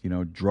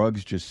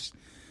 Drugs just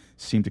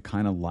seem to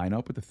kind of line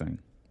up with the thing,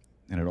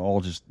 and it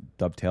all just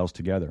dovetails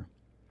together.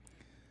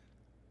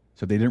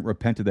 So they didn't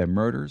repent of their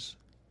murders,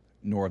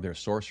 nor of their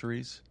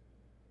sorceries,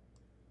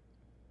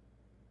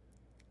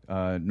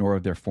 nor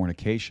of their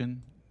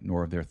fornication,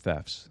 nor of their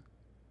thefts.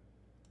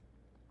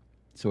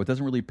 So it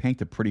doesn't really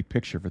paint a pretty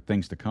picture for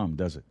things to come,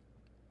 does it?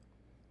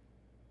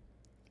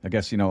 I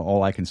guess,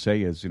 all I can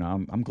say is,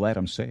 I'm glad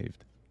I'm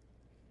saved.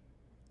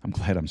 I'm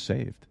glad I'm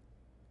saved.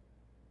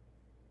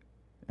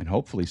 And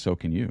hopefully so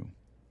can you.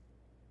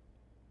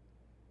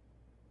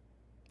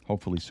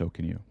 Hopefully so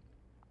can you.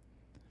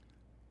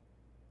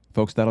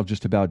 Folks, that'll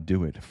just about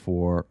do it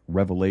for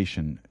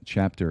Revelation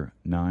chapter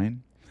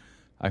 9.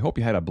 I hope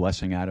you had a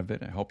blessing out of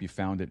it. I hope you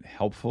found it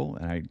helpful.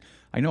 And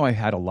I know I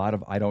had a lot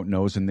of I don't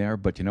knows in there,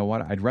 but you know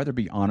what? I'd rather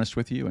be honest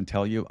with you and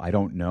tell you I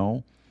don't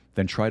know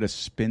than try to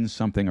spin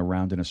something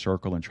around in a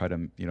circle and try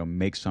to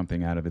make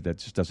something out of it that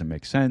just doesn't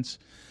make sense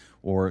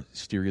or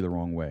steer you the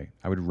wrong way.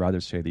 I would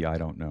rather say the I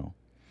don't know.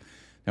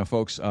 Now,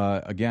 folks,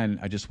 again,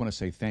 I just want to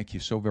say thank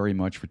you so very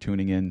much for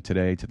tuning in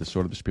today to the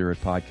Sword of the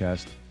Spirit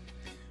podcast.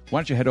 Why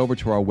don't you head over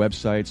to our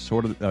website,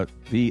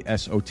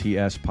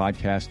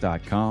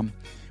 thesotspodcast.com.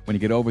 When you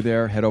get over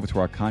there, head over to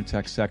our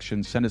contact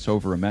section, send us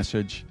over a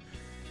message.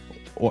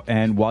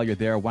 And while you're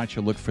there, why don't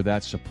you look for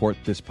that Support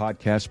This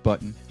Podcast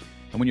button.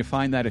 And when you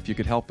find that, if you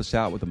could help us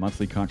out with a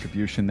monthly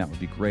contribution, that would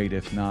be great.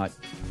 If not,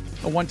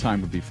 a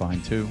one-time would be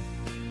fine too.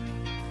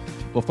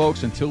 Well,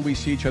 folks, until we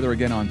see each other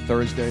again on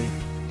Thursday,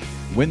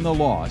 win the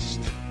lost,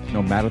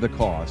 no matter the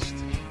cost.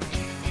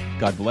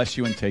 God bless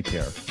you and take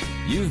care.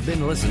 You've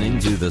been listening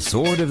to the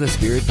Sword of the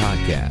Spirit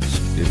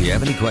podcast. If you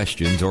have any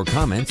questions or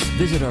comments,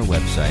 visit our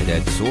website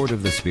at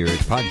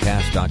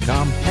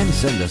swordofthespiritpodcast.com and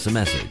send us a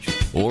message.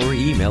 Or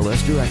email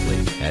us directly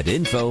at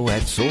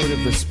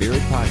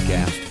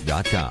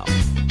info@swordofthespiritpodcast.com.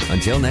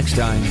 Until next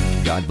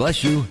time, God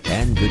bless you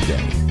and good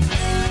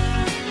day.